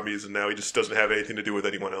more zombies, and now he just doesn't have anything to do with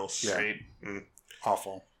anyone else. Yeah. Great.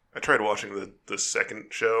 Awful. I tried watching the second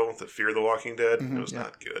show, The Fear the Walking Dead. Mm-hmm. It was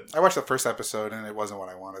not good. I watched the first episode, and it wasn't what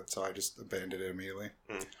I wanted, so I just abandoned it immediately.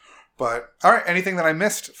 Mm. But, all right, anything that I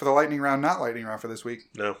missed for the lightning round, not lightning round for this week?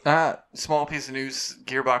 No. Small piece of news: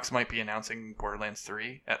 Gearbox might be announcing Borderlands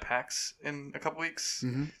 3 at PAX in a couple weeks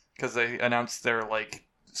Mm-hmm. because they announced their like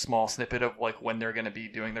small snippet of like when they're going to be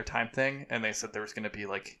doing their time thing, and they said there was going to be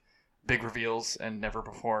like big reveals and never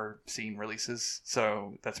before seen releases.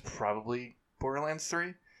 So that's probably Borderlands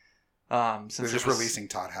 3. Since They're it just was- releasing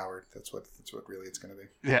Todd Howard. That's what really it's going to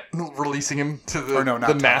be. yeah, releasing him to the Or no, not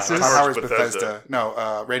the Todd masses. Howard. Todd Howard's Bethesda. Bethesda.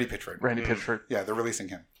 No, Randy Pitchford. Randy Pitchford. Yeah, they're releasing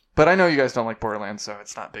him. But I know you guys don't like Borderlands, so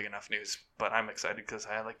it's not big enough news. But I'm excited because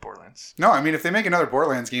I like Borderlands. No, I mean, if they make another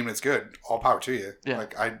Borderlands game and it's good, all power to you. Yeah.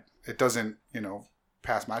 Like, it doesn't,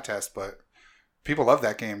 pass my test, but people love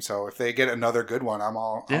that game. So if they get another good one, I'm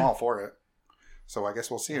all for it. So I guess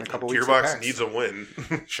we'll see in a couple weeks. at Gearbox PAX. needs a win.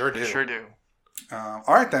 Sure do. Sure do. All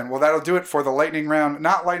right, then. Well, that'll do it for the lightning round.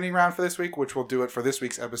 Not lightning round for this week, which will do it for this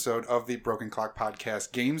week's episode of the Broken Clock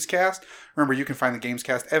Podcast Gamescast. Remember, you can find the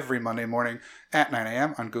Gamescast every Monday morning at 9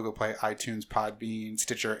 a.m. on Google Play, iTunes, Podbean,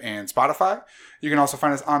 Stitcher, and Spotify. You can also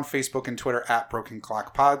find us on Facebook and Twitter at Broken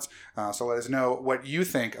Clock Pods. So let us know what you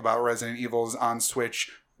think about Resident Evils on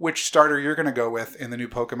Switch, which starter you're going to go with in the new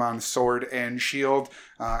Pokemon Sword and Shield,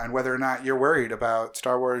 and whether or not you're worried about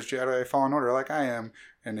Star Wars Jedi Fallen Order like I am.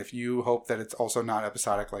 And if you hope that it's also not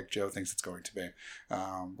episodic like Joe thinks it's going to be.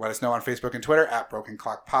 Let us know on Facebook and Twitter at Broken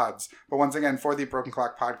Clock Pods. But once again, for the Broken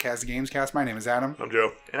Clock Podcast Gamescast, my name is Adam. I'm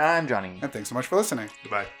Joe. And I'm Johnny. And thanks so much for listening.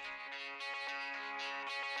 Goodbye.